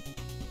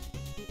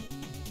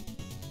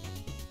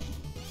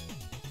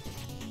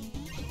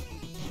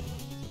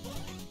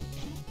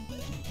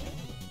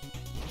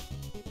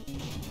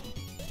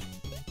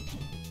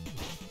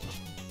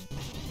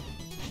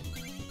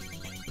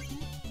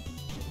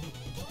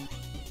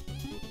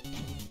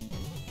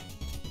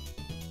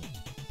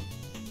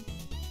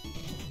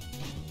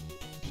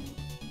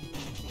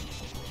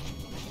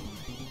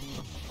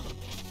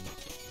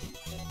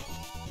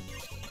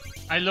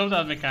 I love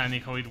that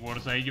mechanic, how it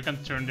works. Like, you can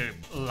turn the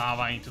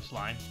lava into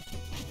slime.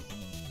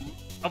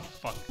 Oh,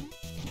 fuck.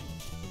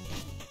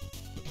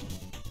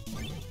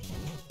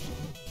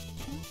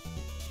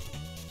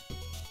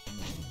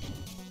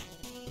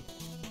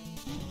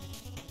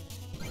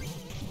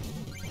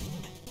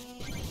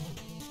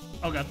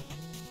 Oh god.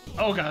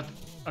 Oh god.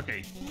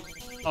 Okay.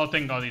 Oh,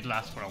 thank god it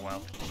lasts for a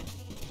while.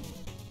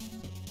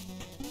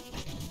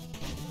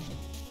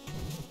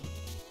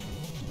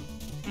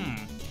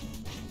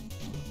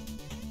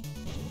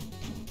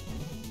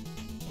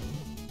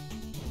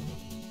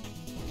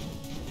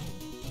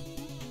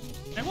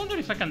 I wonder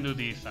if I can do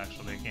this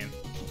actually again.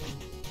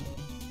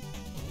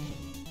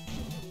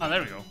 Ah,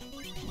 there we go.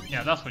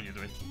 Yeah, that's what you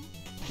do it.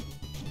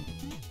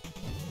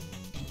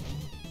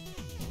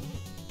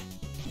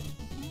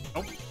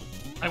 Oh,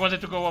 I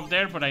wanted to go up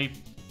there, but I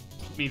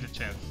missed a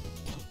chance.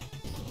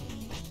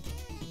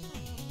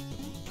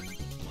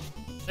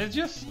 Let's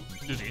just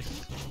do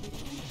this.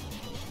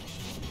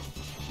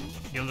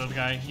 Kill that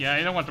guy. Yeah,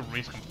 I don't want to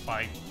risk him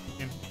fight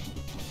him.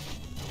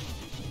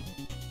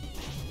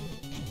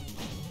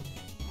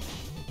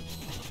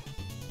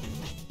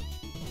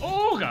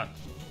 Oh god!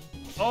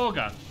 Oh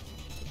god!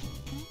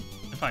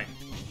 I'm fine.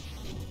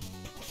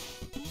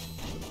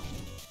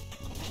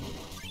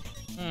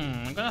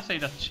 I'm gonna say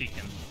that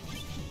chicken.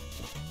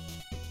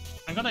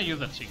 I'm gonna use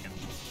that chicken.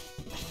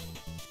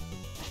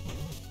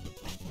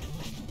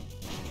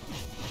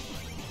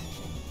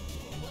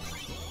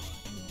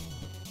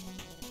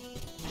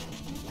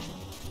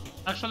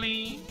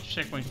 Actually,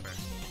 checkpoint first.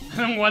 I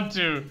don't want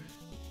to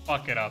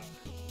fuck it up.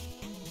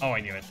 Oh,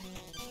 I knew it.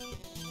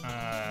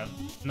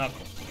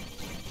 Knuckle.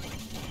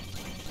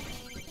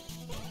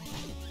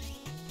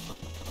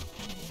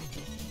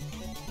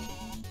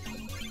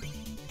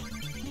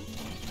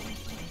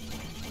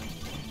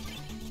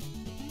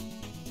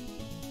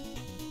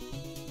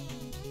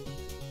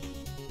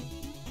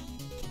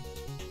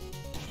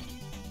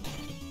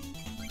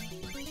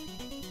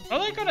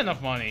 Well, I got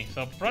enough money,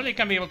 so probably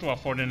can be able to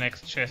afford the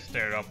next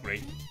Chester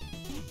upgrade.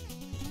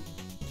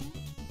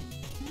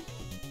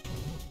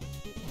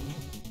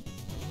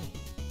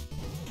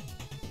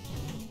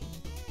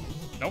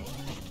 Nope,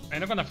 I'm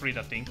not gonna free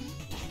that thing.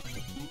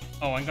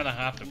 Oh, I'm gonna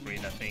have to free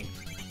that thing.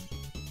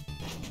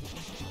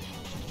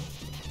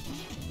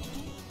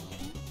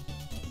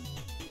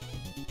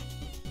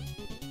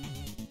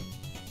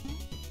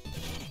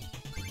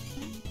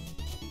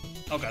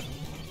 Oh god.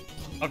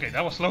 Okay,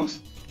 that was close.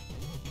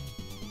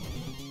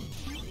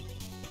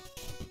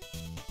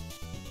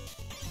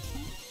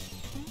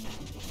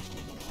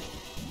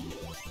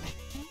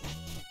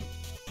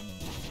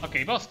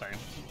 Okay, boss time.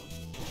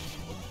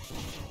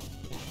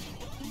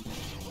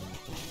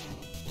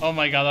 Oh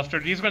my god, after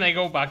this when I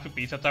go back to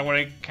Pizza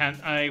Tower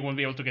I won't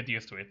be able to get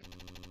used to it.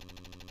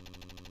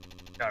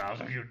 Get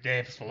out of your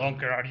depths,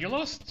 Spelunker, are you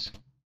lost?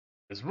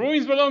 These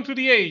ruins belong to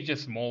the age, a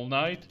small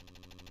knight.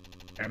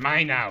 They're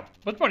mine now,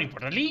 but more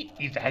importantly,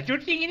 is that your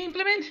digging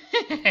implement?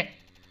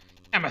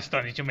 I'm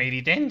astonished you made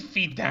it 10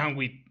 feet down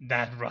with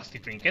that rusty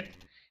trinket.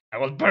 I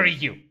will bury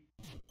you.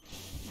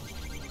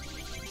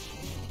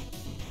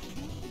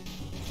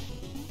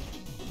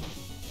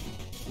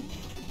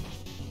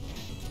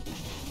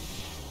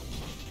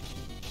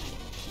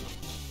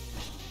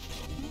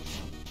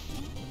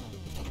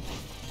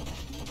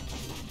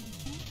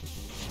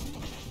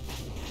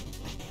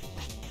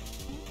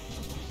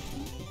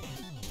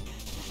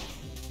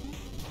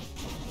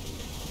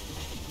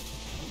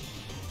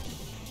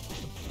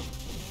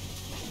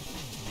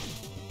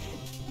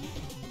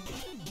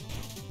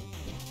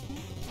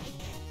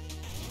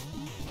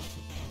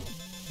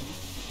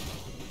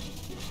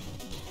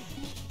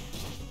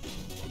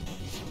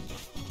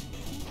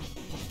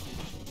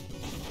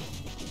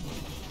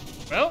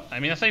 Well,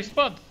 I'm in a safe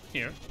spot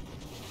here.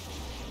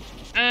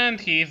 And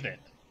he is dead.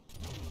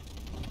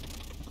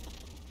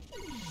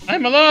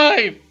 I'm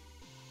alive!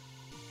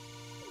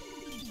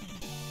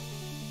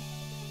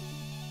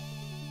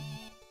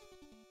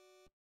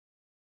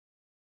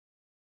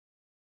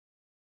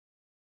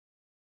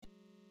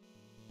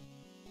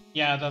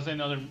 Yeah, that's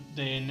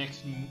the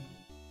next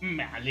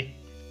Mali.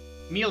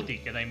 Meal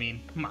ticket, I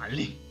mean.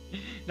 Mali.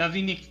 That's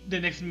the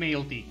next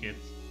male ticket.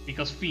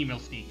 Because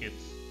females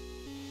tickets.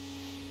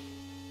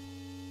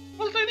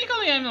 Well,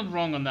 technically I'm not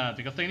wrong on that,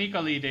 because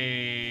technically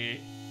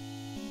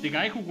the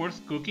guy who works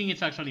cooking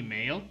is actually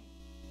male.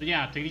 So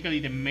yeah, technically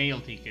the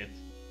male ticket.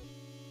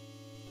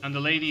 And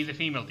the lady is the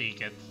female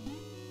ticket.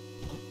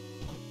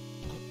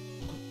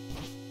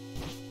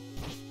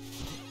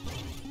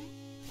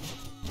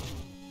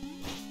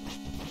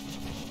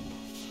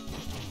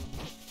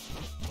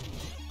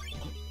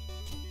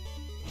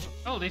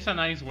 Oh, this is a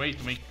nice way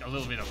to make a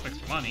little bit of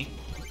extra money.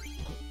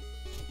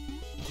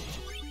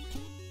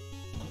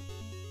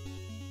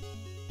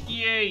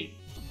 Yay!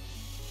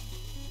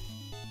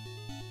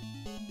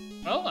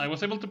 Well, I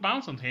was able to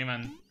bounce on him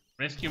and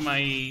rescue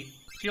my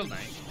shield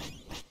knight.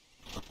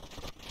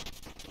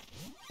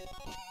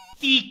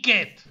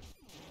 Ticket!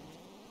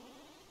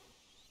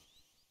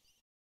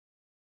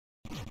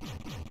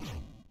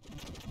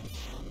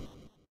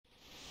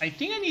 I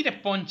think I need a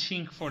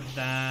punching for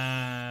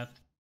that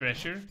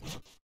treasure.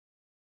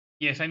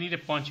 Yes, I need a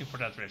punching for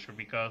that treasure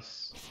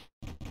because...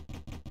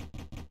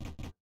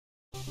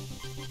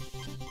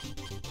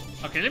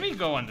 Okay, let me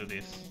go and do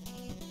this.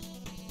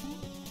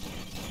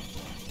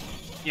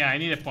 Yeah, I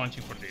need a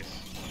punching for this.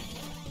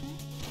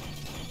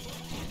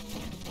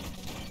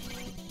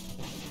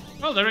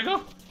 Well, there we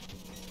go.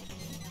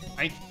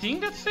 I think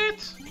that's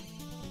it.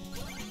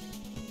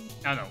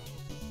 Oh no.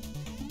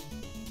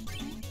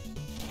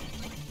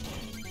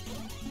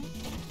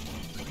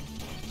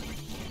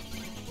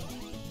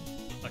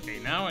 Okay,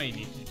 now I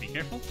need to be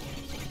careful.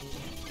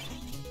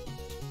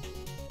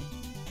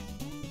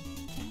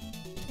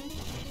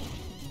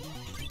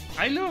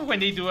 I love when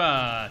they do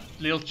a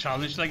little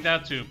challenge like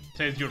that to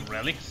test your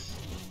relics.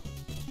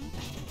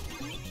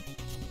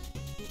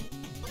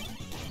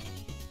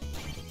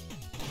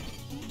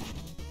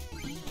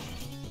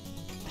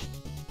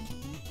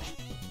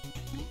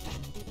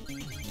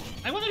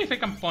 I wonder if I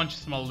can punch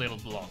small little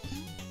blocks.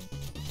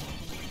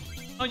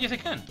 Oh, yes I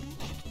can.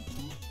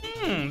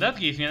 That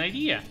gives me an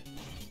idea.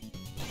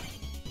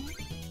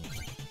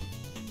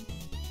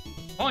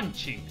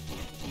 Punching.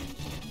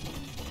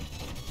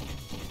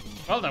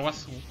 Well, that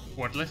was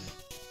worthless.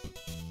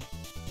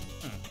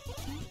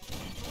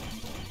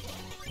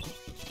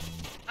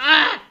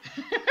 Ah!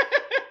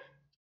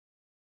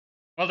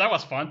 Well, that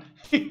was fun.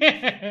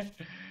 That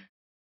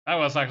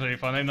was actually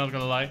fun, I'm not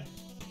gonna lie.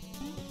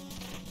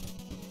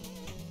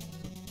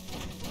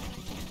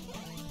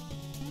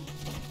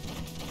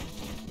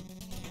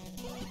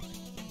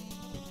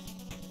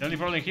 The only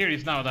problem here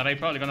is now that I'm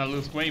probably gonna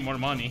lose way more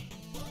money.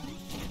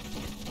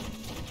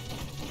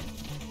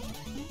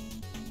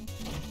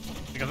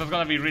 Because that's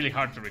gonna be really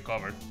hard to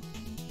recover.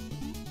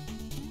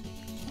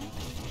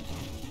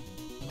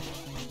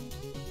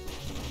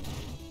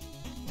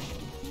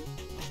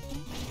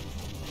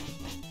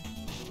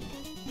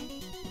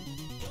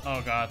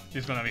 Oh god,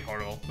 this is gonna be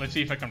horrible. Let's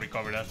see if I can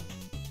recover that.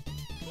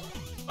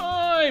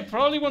 I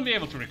probably won't be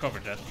able to recover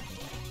that.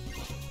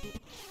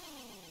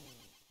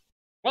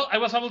 Well, I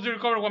was able to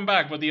recover one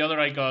back, but the other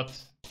I got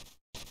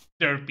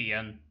derpy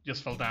and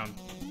just fell down.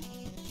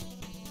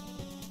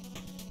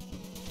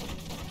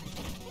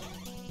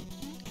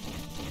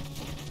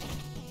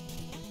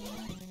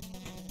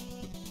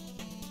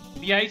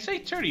 Yeah, I'd say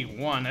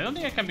 31. I don't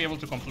think I can be able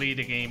to complete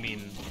the game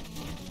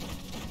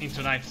in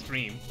tonight's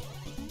stream.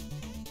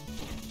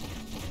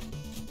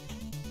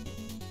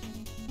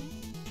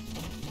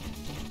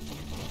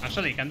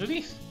 Actually, I can do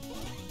this.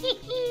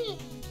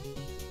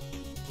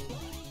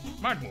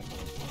 Smart move.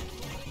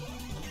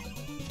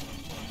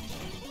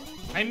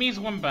 I missed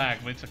one bag,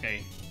 but it's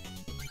okay.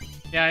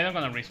 Yeah, I'm not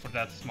gonna risk for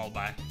that small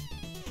bag.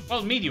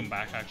 Well, medium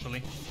bag,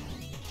 actually.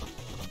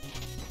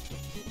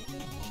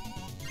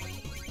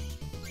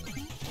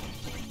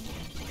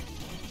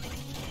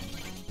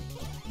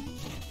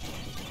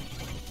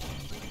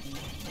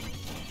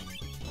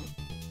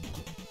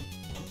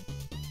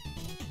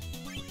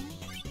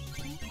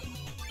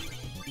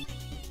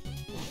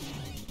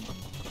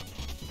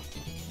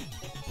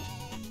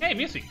 Hey,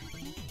 music!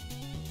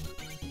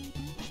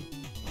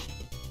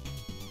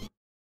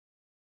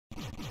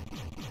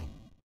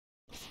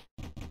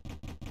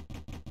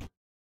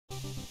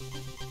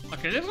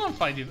 Okay, let's go and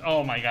fight this.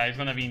 Oh my god, it's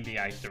gonna be in the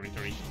ice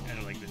territory. I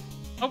don't like this.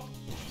 Oh!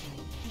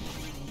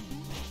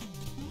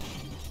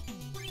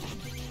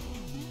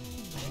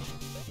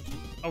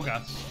 Oh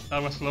god,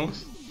 that was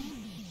close.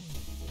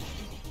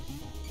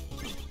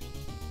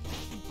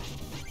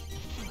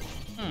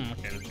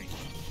 Okay, let's see.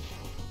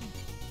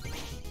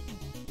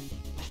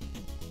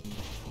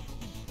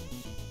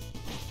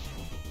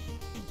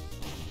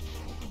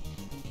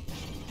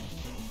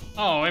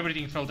 Oh,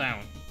 everything fell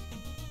down.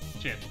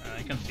 Shit,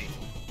 I can see.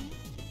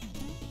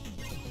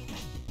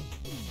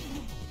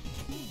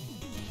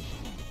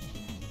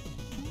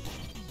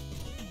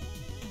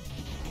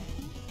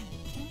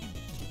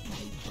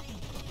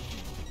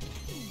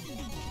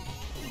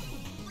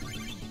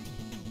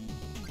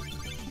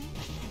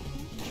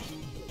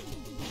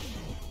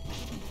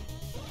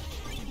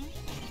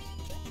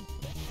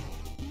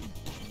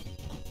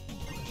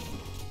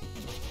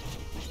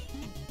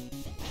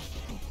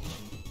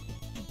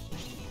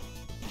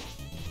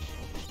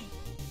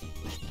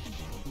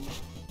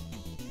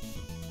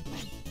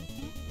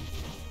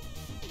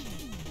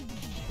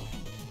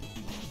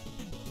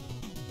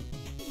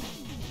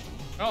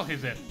 Oh,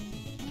 he's dead.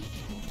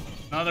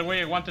 Not the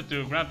way I wanted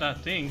to grab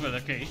that thing, but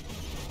okay.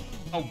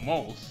 Oh,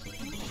 moles.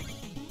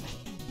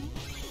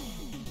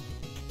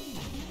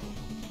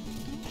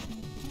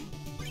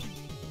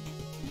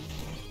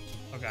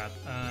 Oh god.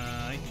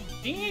 I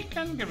think I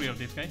can get rid of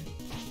this guy.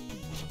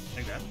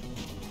 Like that.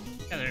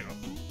 Yeah, there you go.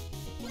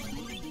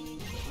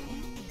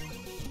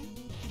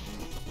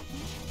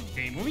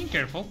 Okay, moving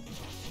careful.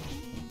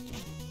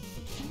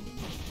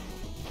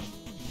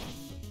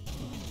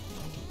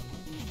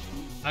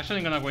 Actually,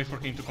 I'm gonna wait for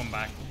him to come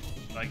back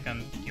so I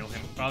can kill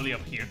him. Probably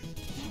up here.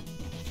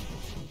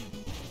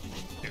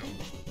 There we go.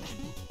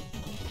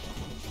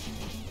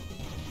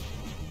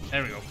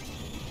 There we go.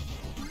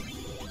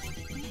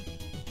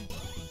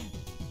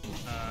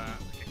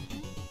 Okay.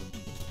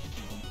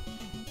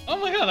 Oh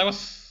my god, that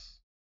was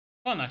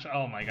fun actually.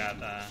 Oh my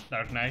god,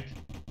 Dark Knight.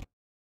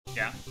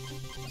 Yeah.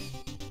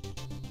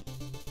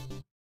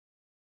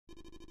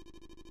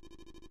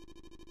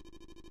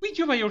 With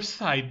you by your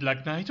side,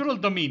 Black Knight, or all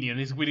Dominion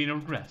is within our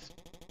grasp.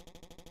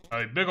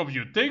 I beg of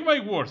you, take my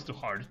words to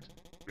heart.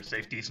 Your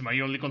safety is my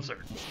only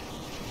concern.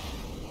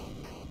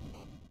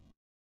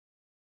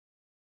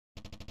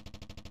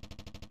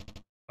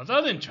 Was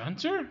that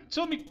enchanter?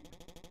 Tell me...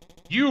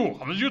 You,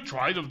 haven't you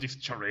tried of these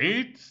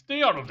charades?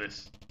 Stay out of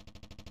this.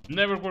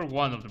 Never were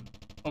one of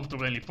to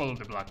blindly follow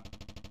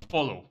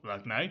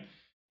Black Knight.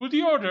 With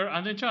the order,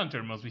 and the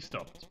enchanter must be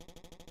stopped.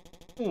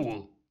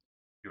 Fool.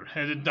 You're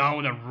headed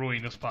down a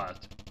ruinous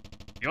path.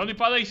 The only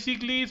path I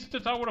seek leads to the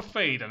Tower of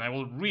Fate, and I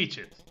will reach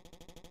it.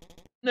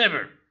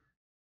 Never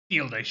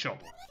steal thy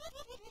shovel.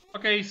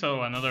 Okay,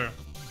 so another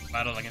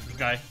battle against this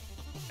guy.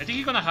 I think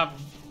he's gonna have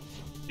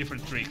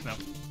different tricks now.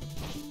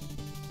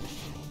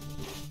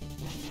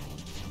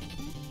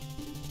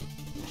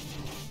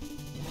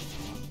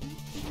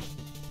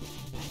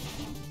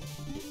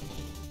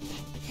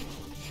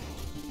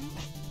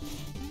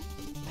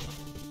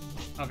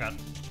 Oh god.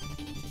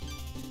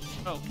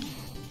 Oh.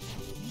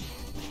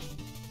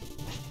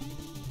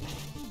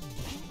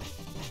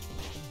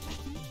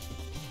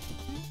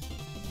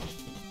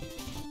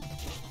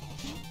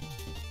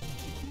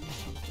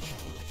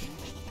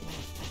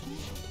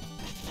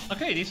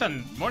 Okay, this is a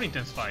more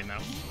intense fight now.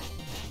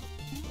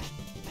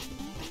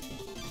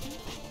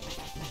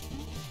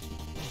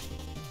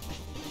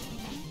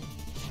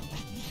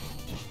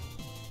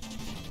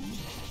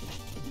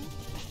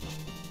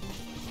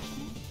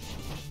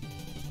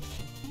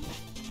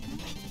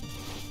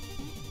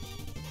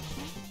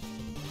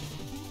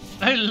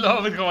 I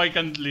love it how I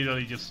can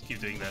literally just keep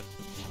doing that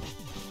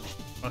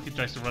while he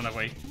tries to run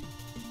away.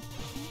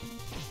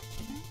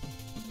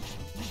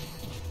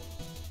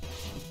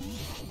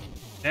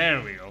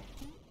 There we go.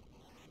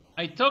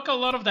 I took a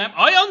lot of damage.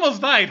 I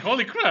almost died!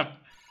 Holy crap!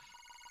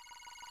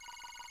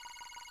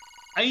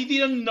 I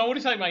didn't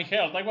notice my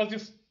health. I was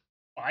just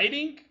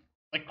fighting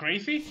like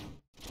crazy.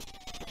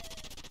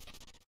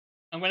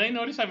 And when I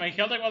noticed my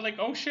health, I was like,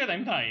 oh shit,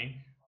 I'm dying.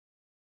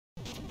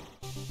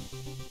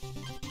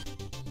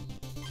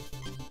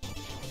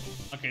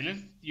 Okay,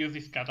 let's use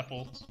this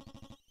catapult.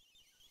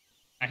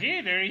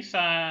 Here, there is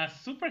a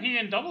super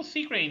hidden double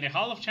secret in the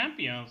Hall of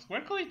Champions.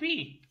 Where could it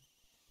be?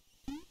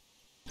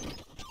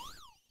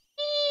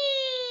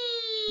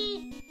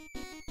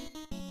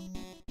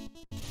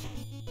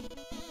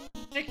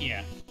 Heck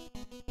yeah.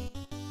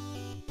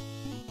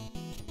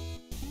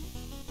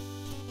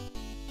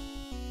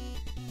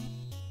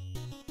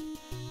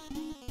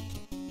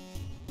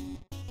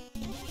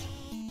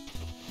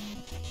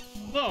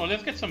 So,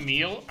 let's get some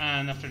meal,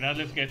 and after that,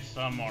 let's get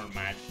some more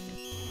magic.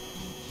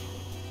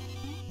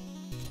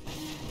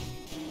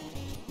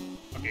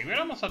 Okay, we're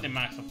almost at the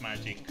max of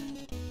magic.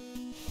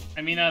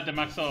 I mean, at the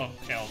max of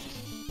health.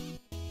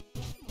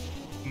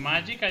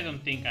 Magic, I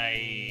don't think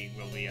I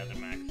will be at the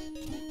max.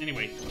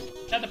 Anyways,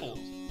 catapult.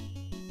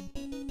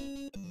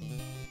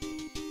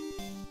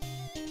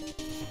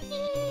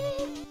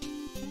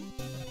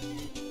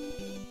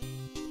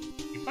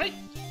 If I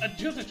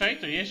adjust the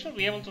trajectory, I should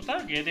be able to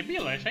target the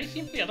village. I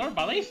simply adore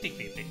ballistic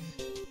physics.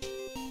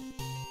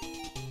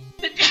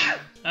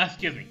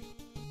 Excuse me.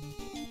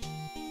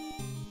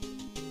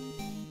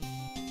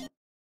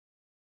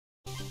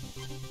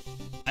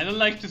 I don't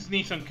like to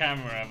sneeze on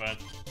camera, but...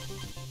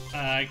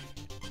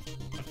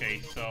 okay,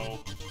 so...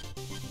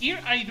 Here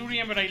I do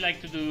remember I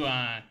like to do,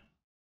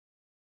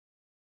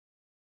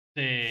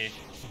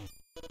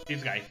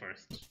 this guy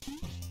first.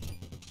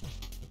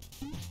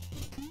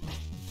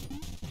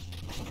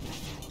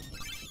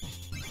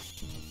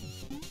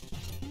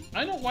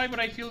 I don't know why, but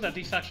I feel that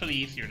this is actually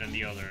easier than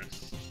the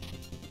others.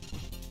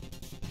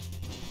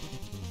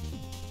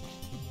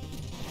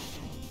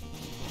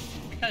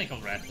 Mechanical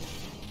Rat.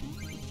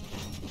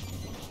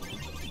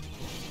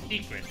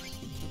 Secrets.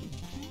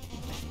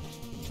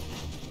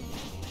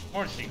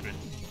 More secrets.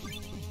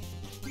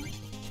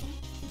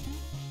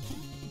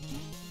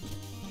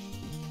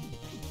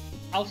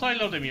 Also, I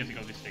love the music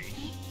of this stage.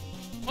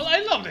 Well, I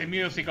love the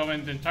music of the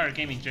entire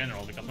game in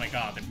general, because my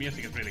god, the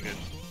music is really good.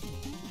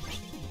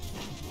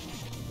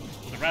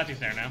 The rat is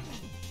there now.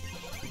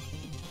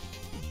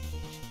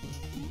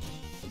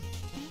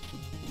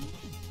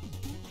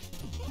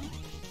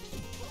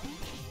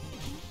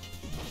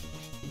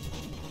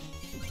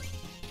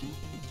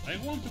 I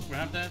want to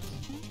grab that.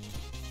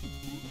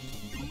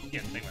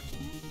 Yes, I will.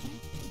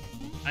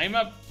 I'm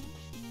a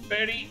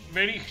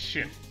very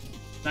shit.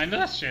 I'm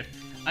not a shit.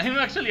 I'm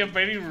actually a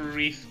very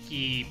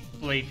risky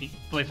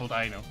playful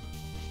dino.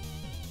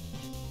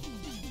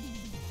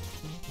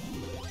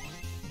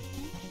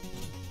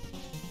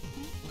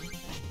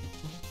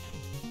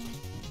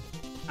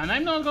 And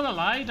I'm not gonna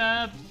lie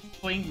that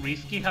playing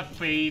risky have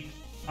paid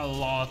a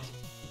lot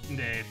in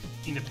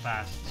the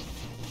past.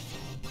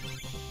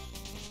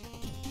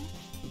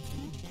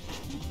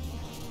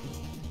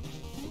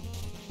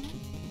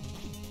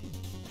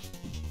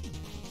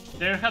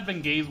 There have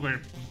been games where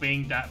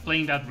playing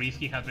that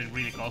risky has been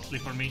really costly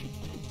for me.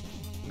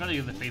 I'm gonna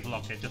use the Faith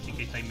Locket just in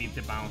case I miss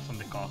the bounce on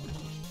the cock.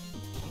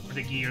 Or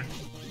the gear.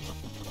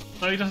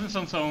 So it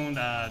doesn't sound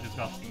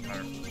disgusting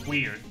or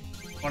weird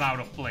or out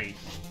of place.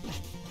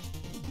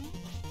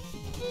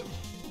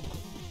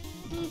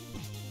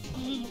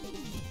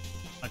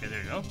 Okay,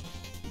 there you go.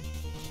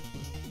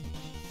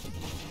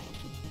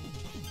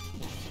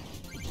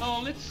 So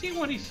let's see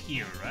what is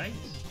here, right?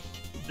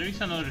 There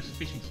is another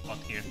fishing spot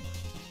here.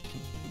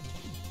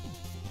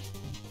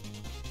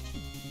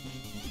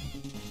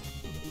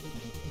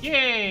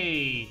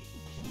 Yay!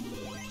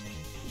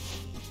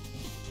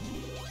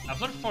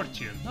 Absorb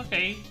Fortune.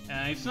 Okay,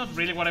 it's not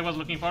really what I was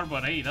looking for,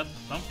 but hey, that's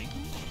something.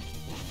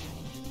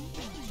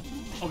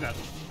 Oh god.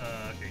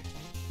 Okay.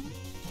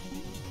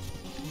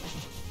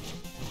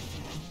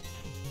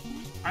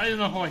 I don't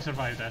know how I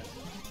survived that.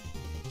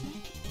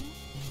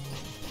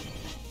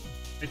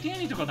 I think I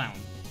need to go down.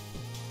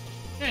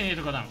 Yeah, I need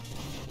to go down.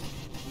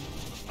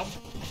 Oh,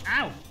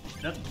 ow!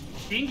 That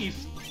thing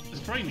is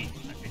destroying me.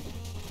 Okay.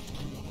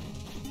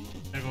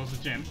 There goes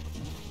the gem.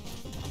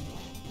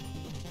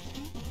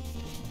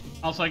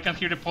 Also, I can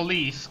hear the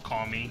police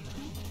call me.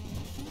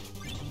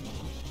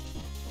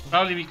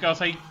 Probably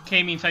because I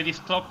came inside this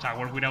clock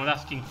tower without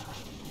asking.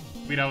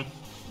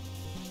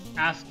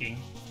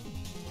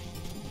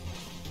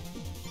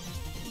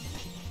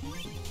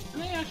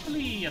 Can I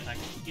actually attack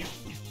here?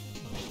 Yeah.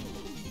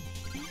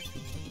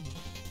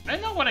 I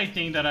know what I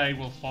think that I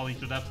will fall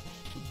into that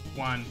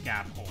one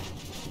gap hole.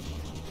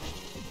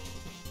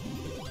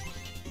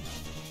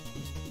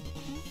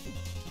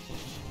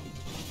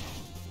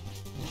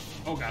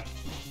 Oh god.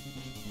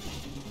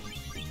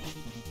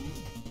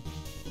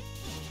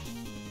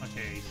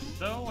 Okay,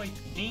 so I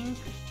think...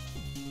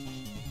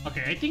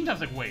 Okay, I think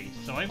that's a way.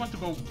 So I want to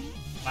go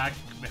back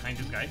behind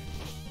this guy.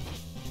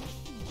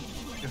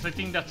 Because I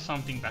think that's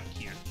something back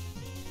here.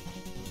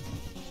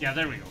 Yeah,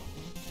 there we go.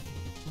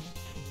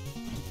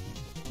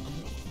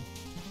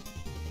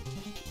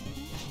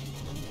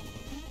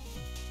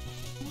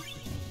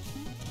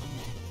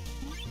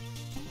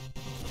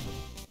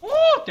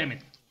 Oh, damn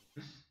it.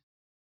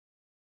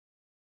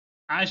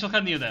 I should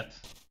have knew that.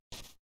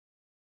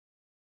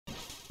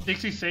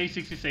 66,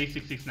 66,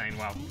 69,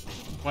 wow.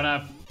 What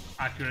a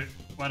accurate,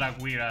 what a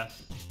weird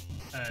ass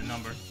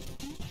number.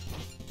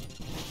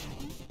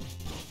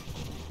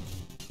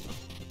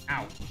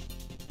 Ow.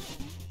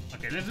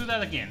 Okay, let's do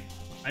that again.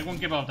 I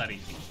won't give up that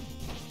easy.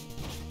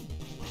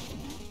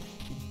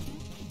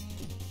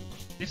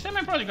 This time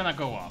I'm probably gonna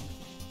go up.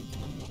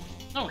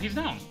 No, he's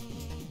down.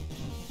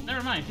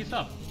 Never mind, he's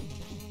up.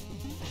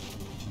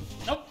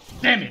 Nope,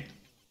 damn it!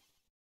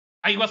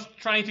 I was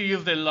trying to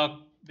use the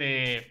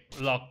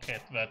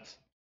locket, but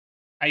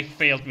I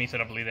failed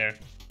miserably there.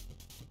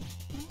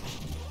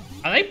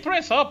 And I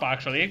press up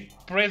actually. I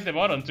pressed the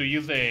button to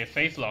use the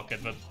face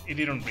locket, but it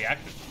didn't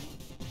react.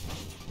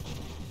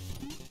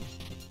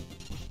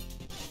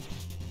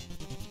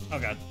 Oh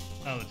god.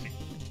 Oh, let's see.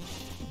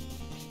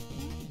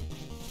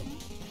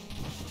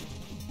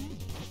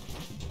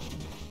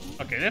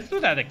 Okay, let's do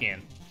that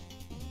again.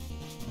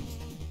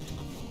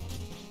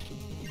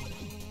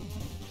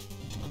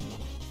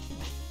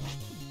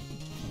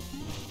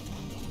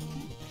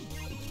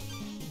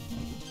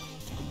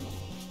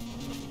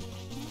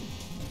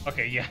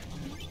 Okay, yeah.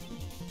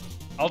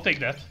 I'll take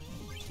that.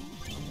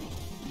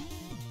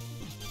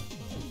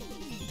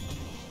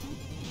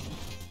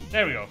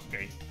 There we go,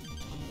 okay.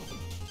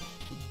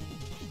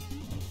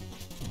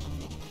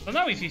 So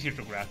now it's easier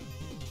to grab.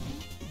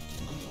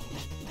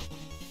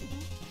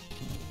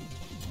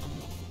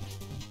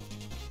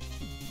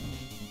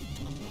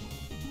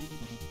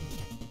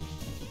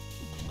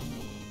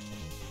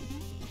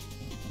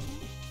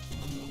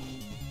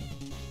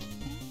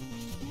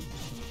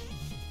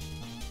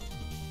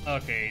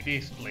 Okay,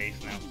 this place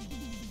now.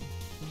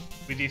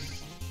 With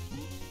these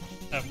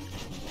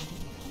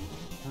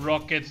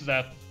rockets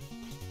that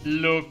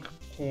look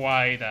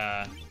quite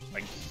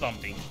like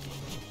something.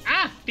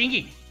 Ah,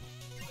 thingy!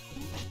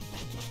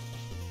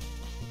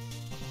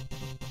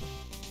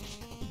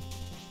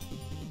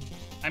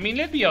 I mean,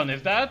 let's be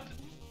honest, that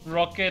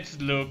rockets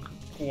look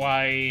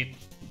quite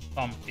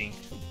something.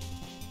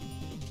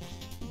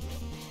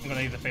 I'm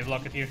gonna use the face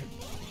locket here.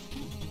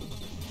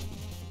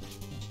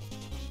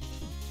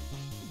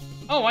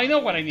 Oh, I know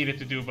what I needed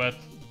to do, but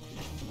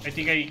I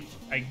think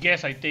I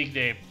guess I take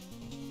the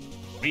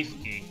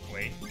risky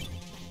way.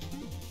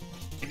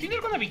 I think there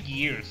are gonna be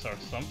gears or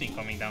something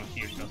coming down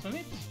here, doesn't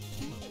it?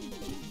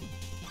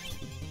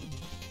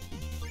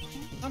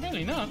 Not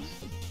really, not.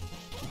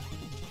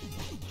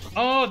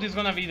 Oh, this is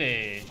gonna be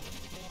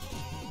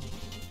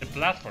the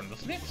platform,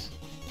 doesn't it?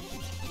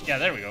 Yeah,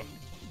 there we go.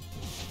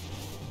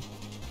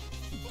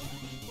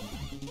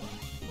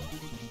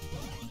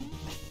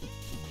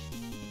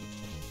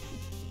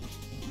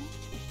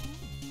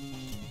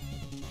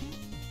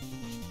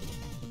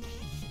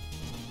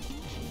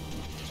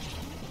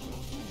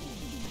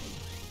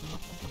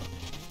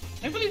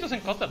 Maybe it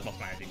doesn't cost that much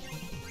magic.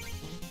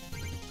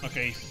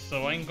 Okay,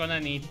 so I'm gonna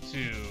need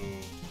to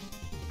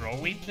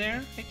throw it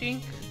there, I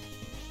think.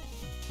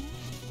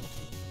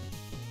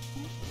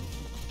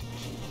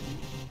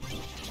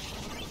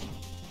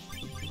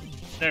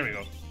 There we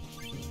go.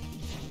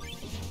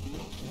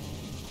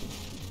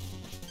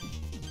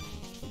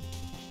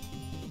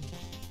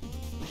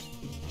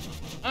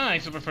 I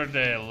still prefer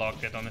the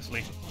locket,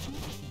 honestly.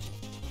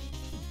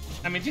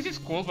 I mean, this is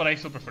cool, but I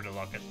still prefer the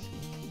locket.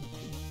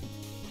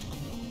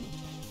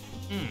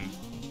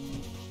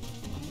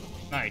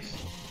 Nice.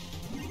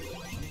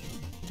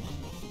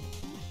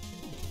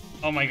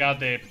 Oh my god,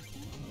 the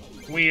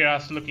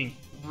weird-ass looking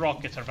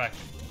rockets are back.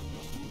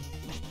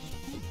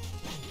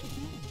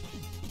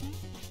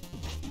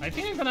 I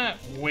think I'm gonna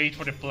wait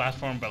for the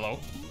platform below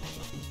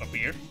to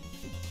appear.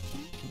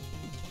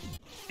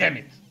 Damn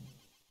it!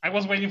 I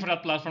was waiting for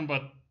that platform,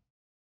 but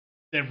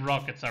the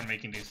rockets are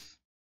making this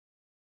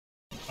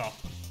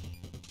tough.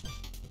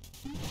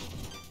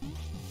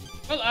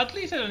 Well, at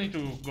least I don't need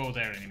to go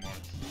there anymore.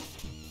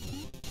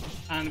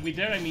 And with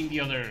there, I mean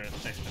the other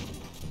section.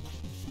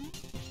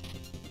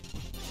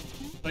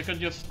 So I can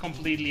just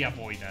completely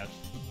avoid that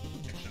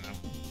section now.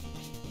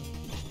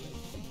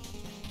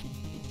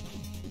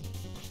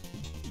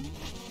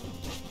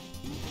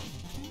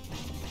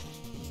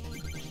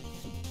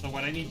 So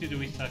what I need to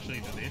do is actually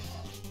do this.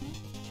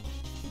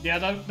 Yeah,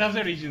 that's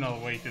the original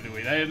way to do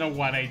it. I don't know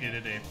what I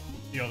did it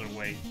the other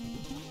way.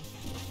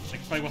 Like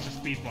if I was a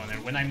speedrunner,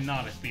 when I'm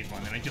not a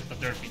speedrunner, I'm just a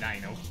derpy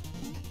dino.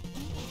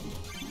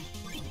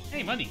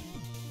 Hey, money!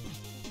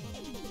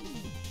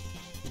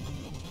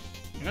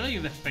 I'm gonna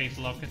use the face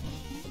locket.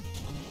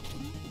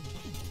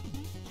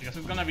 Because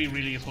it's gonna be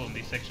really useful in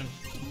this section.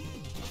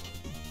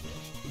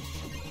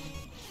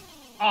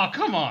 Oh,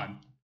 come on!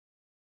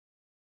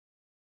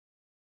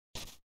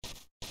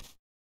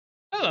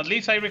 Well, at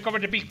least I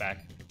recovered the big bag.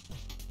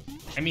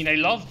 I mean, I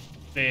love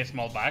the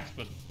small bags,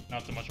 but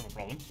not so much of a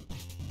problem.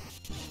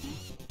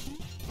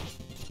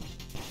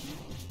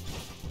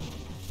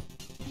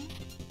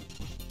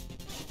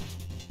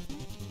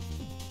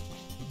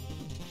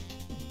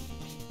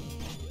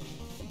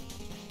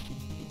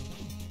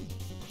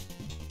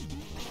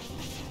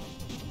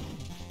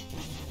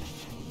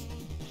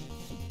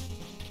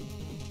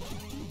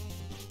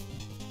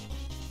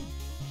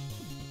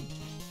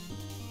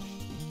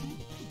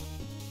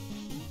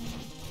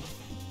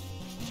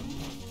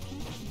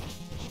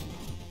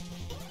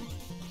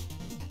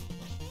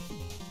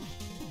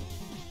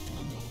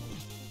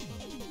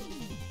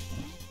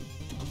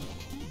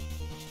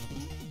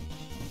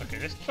 Okay,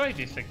 let's try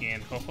this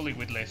again, hopefully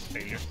with less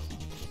failures.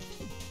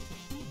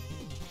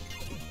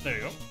 There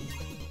you go.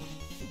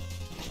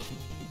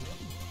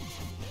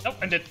 Nope,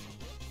 I'm dead.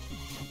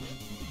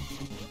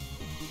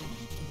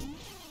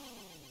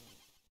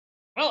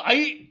 Well,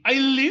 I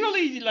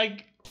literally,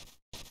 like,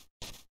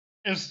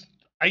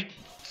 I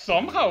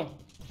somehow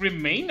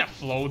remain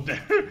afloat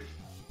there.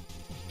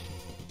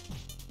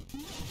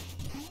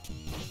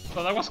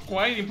 So that was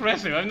quite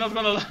impressive, I'm not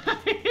gonna lie.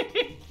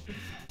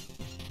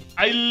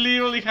 I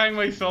literally hang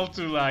myself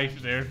to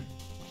life there.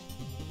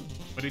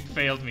 But it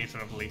failed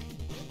miserably.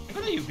 I'm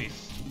gonna use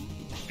this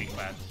big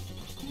bat.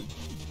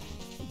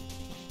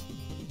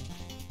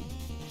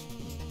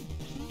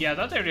 Yeah,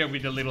 that area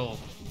with the little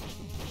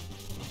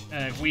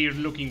weird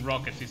looking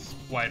rockets is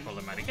quite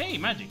problematic. Hey,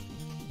 magic!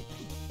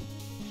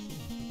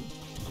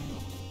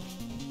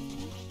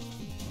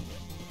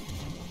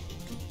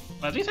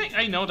 But at least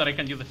I know that I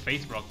can use the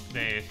face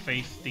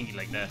thingy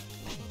like that.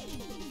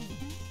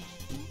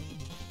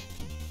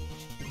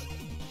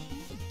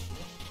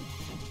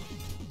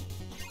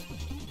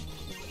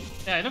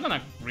 Yeah, I'm not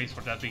gonna race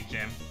for that big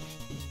gem.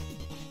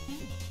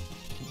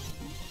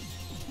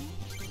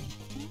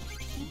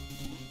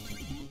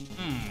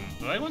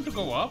 Do I want to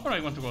go up or I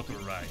want to go to the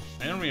right?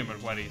 I don't remember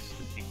what is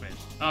the secret.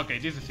 Okay,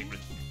 this is the secret.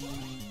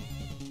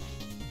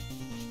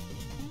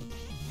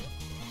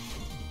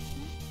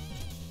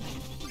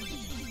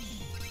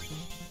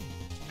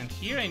 And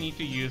here I need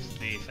to use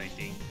this, I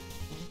think.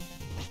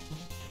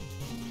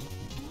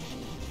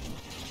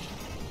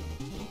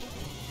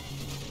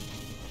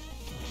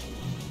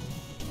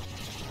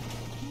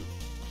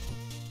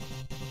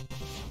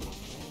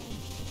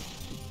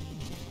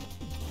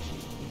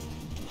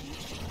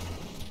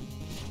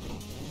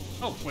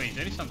 Oh, wait,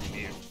 there is something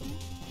here.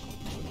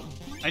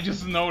 I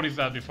just noticed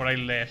that before I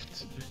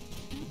left.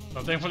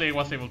 So thankfully I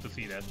was able to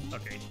see that.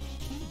 Okay.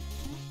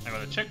 I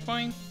got a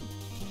checkpoint.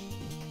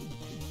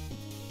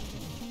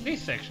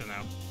 This section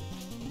now.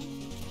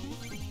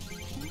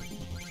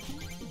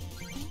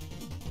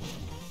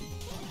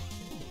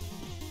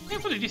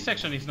 Thankfully this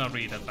section is not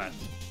really that bad.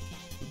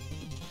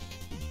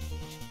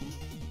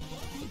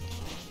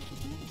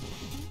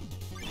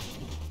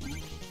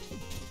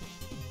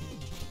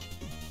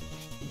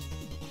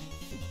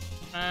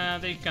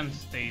 They can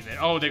stay there.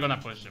 Oh, they're gonna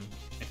push them.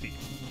 I see.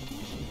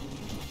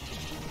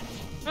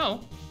 Oh.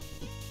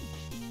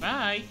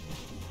 Bye.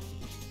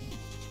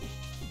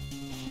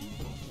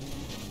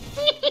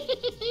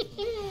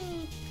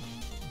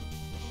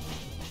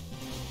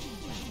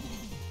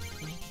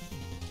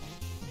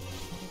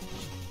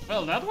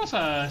 Well, that was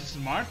a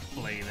smart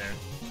play there.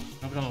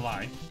 Not gonna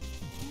lie.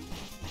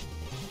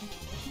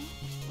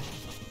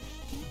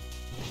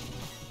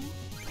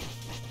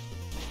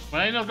 But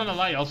I'm not gonna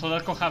lie, also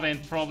that could have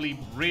ended probably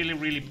really,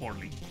 really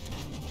poorly.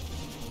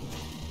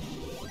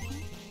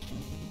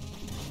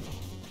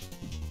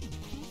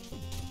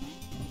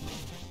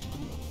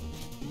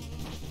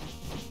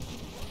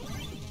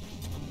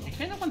 I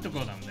kinda want to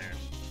go down there.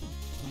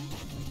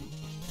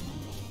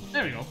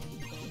 There we go.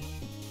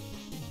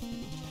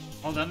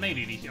 Oh, that made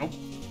it easy. Oh,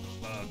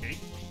 okay.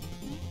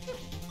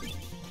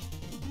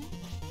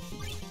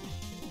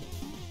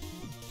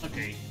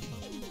 Okay.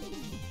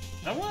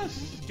 That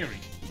was scary.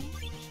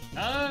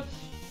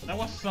 That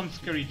was some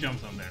scary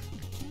jumps on there.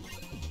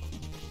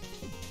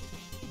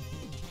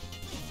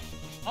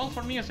 All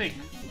for music.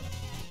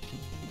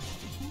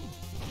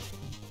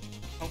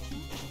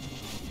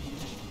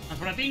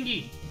 for a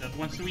thingy that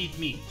wants to eat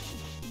me.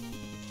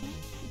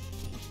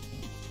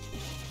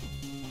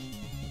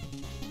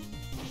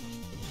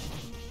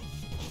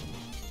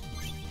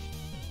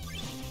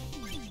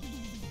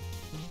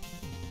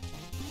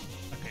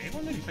 Okay, I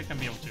wonder if I can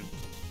be able to.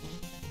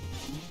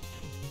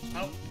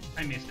 Oh,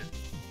 I missed it.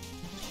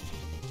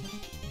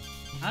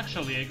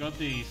 Actually, I got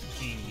this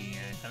thingy.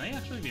 Can I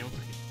actually be able to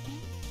hit?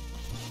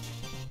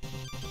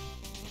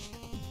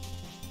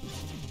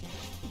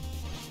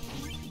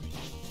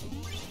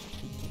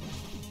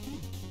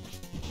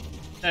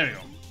 There we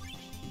go.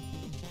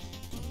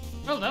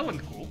 Well, that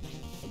went cool.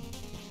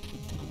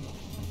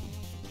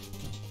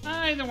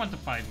 I don't want to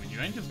fight with you.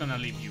 I'm just gonna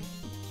leave you.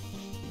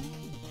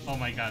 Oh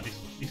my god,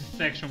 this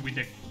section with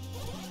the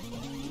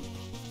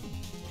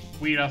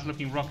weird-ass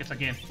looking rockets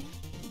again.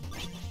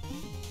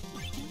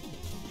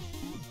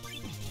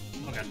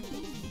 Oh god.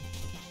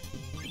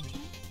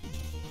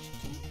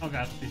 Oh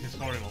god, this is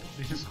horrible.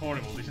 This is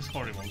horrible. This is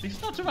horrible. This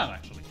is not too bad,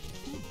 actually.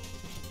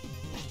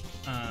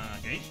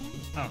 Okay.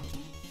 Oh.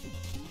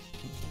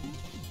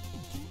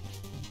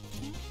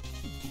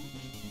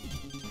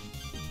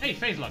 Hey,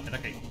 face locket,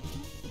 okay.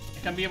 I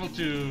can be able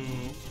to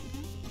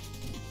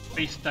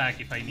face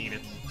stack if I need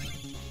it.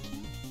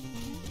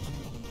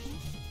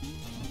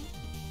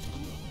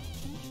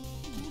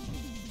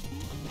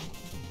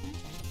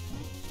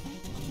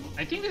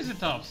 I think this is the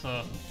top,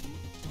 so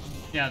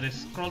yeah, the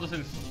scroll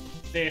doesn't.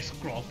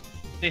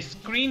 The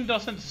screen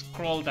doesn't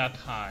scroll that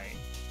high.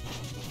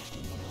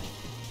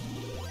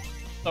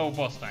 So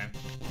boss time.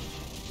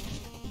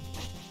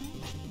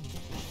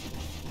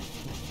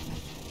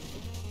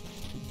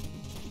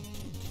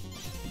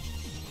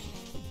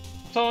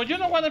 So you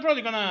know what? I'm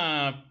probably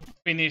gonna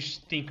finish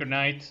Tinker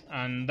Knight,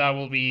 and that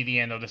will be the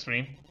end of the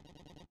stream.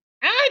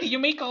 Ah, did you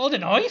make all the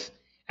noise?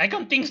 I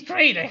can't think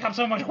straight. I have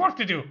so much work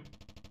to do.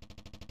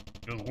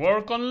 Just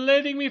work on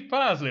letting me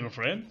pass, little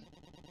friend.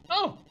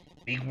 Oh,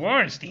 big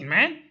words, Tin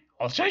Man.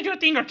 I'll show you a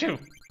thing or two.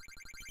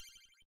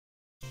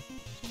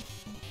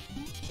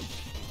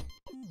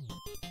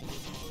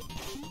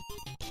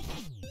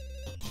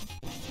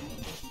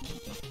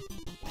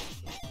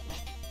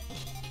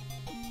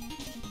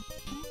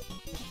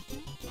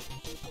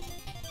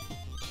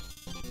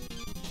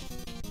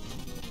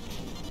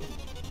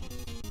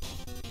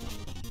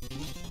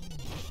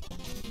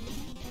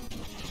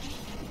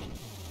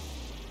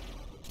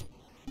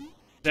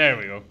 There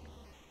we go.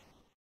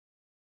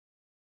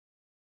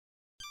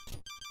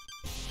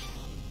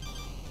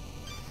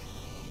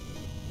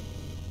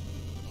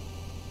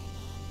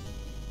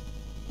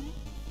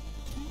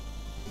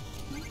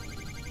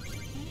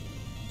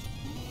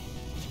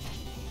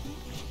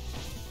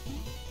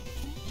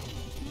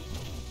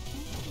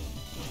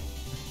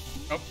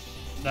 Oh,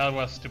 that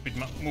was a stupid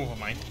move of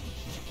mine.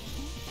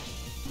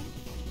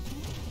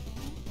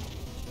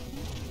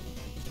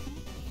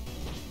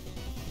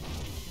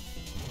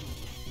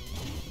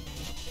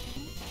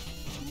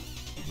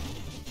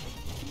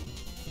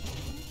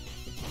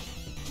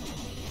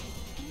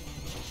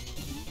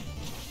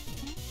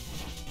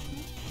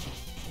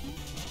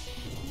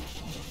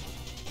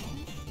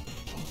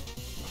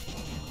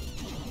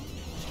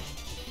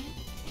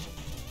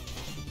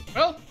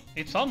 Well,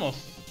 it's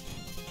almost.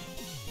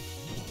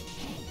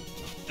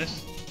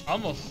 This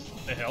almost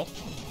the health.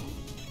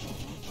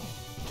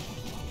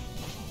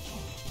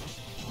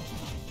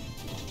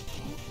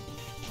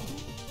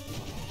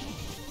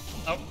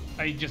 Oh,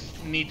 I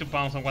just need to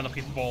bounce on one of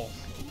his balls.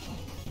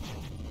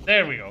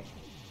 There we go.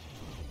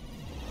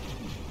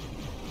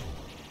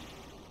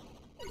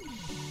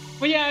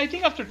 But yeah, I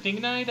think after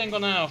Think Night, I'm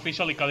gonna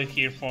officially call it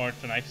here for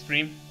tonight's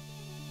stream.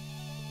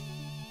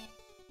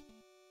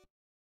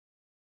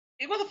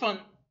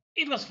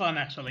 It was fun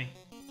actually.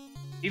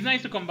 It's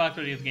nice to come back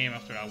to this game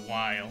after a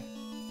while.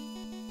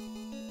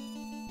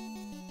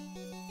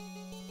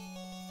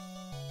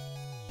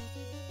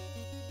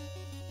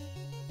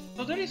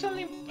 So there is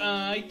only,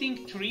 I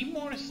think, 3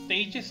 more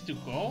stages to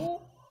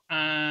go.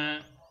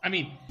 I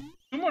mean,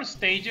 2 more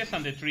stages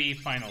and the 3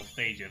 final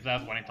stages.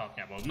 That's what I'm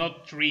talking about.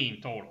 Not 3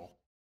 in total.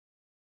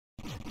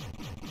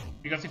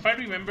 Because if I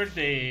remember,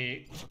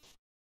 the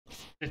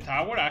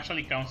tower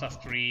actually counts as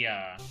 3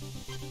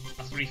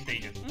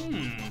 stages.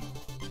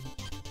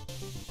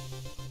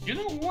 You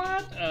know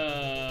what?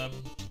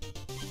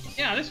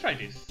 Yeah, let's try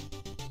this.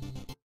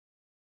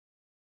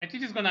 I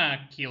think it's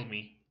gonna kill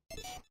me.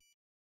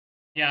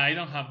 Yeah, I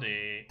don't have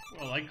the...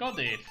 Well, I got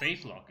the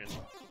face locket.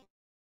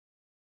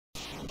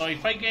 So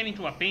if I get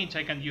into a pinch,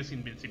 I can use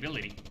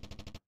invincibility.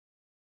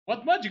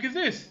 What magic is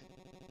this?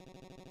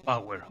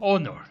 Power,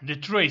 honor, the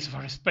trace of a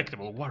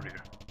respectable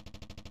warrior.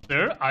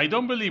 Sir, I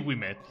don't believe we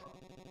met.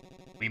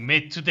 We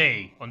met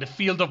today on the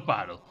field of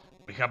battle.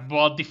 We have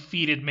both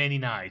defeated many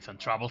knights and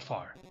traveled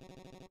far.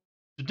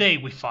 Today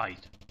we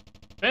fight.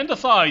 Stand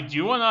aside,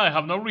 you and I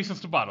have no reasons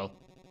to battle.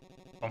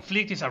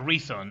 Conflict is a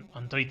reason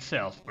unto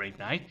itself, brave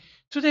knight.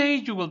 Today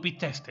you will be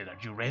tested. Are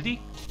you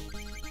ready?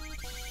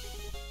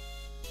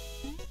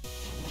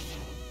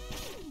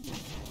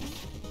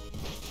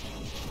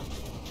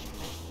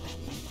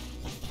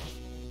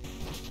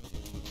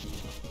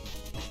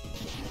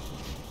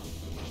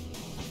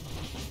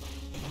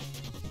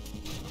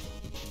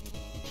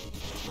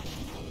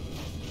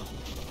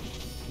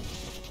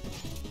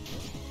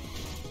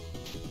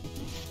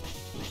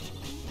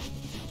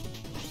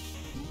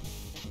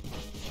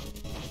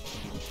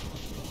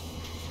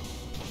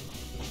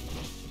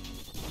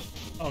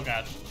 Oh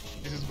god,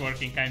 this is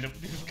working kind of.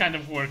 This is kind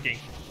of working.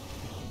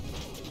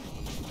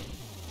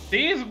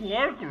 These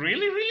work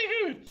really,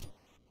 really good.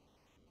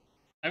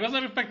 I was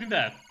not expecting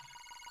that.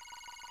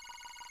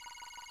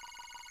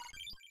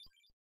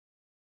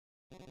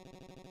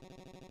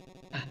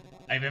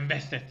 I've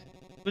invested,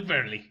 but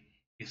barely.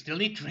 You still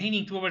need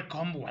training to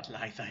overcome what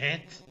lies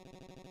ahead.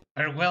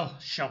 Farewell,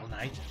 Shovel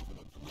Knight.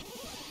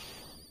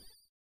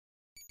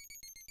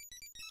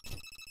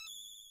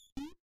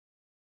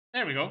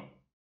 There we go.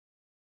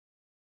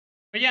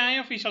 But yeah, I'm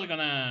officially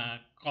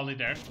gonna call it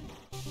there.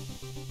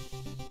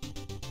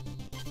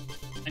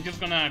 I'm just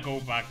gonna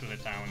go back to the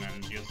town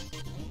and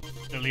just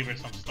deliver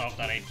some stuff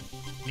that I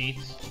need.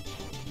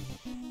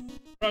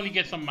 Probably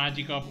get some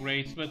magic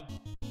upgrades, but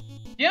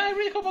yeah, I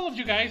really hope all of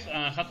you guys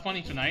had fun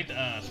in tonight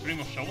stream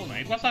of Shovel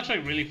Knight. It was actually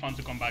really fun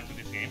to come back to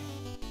this game.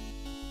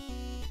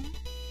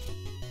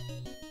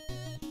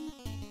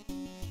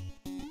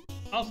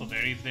 Also,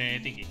 there is the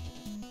thingy.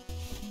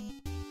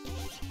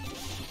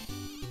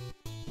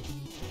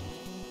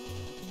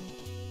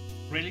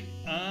 Really?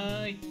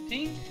 I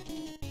think...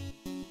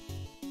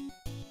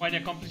 Quite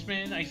an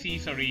accomplishment. I see,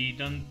 sorry,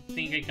 don't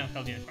think I can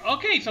help you.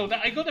 Okay, so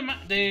I got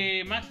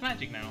the max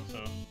magic now,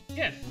 so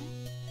yes.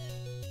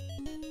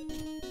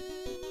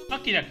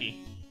 Lucky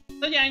ducky.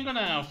 So yeah, I'm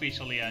gonna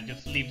officially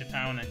just leave the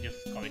town and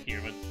just call it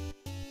here, but...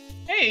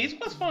 Hey,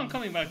 it was fun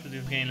coming back to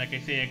this game, like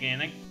I say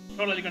again. I'm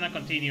totally gonna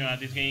continue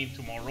this game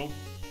tomorrow.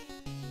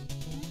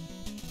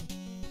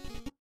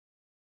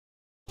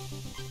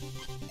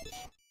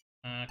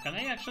 Can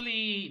I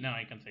actually... No,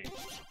 I can see it.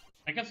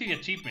 I can see the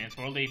achievements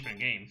for all the different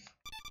games.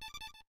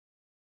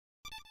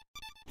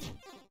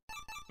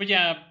 But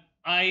yeah,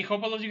 I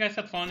hope all of you guys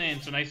had fun in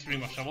tonight's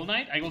stream of Shovel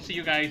Knight. I will see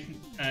you guys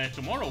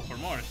tomorrow for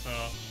more, so...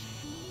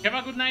 Have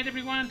a good night,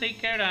 everyone, take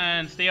care,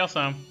 and stay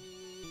awesome.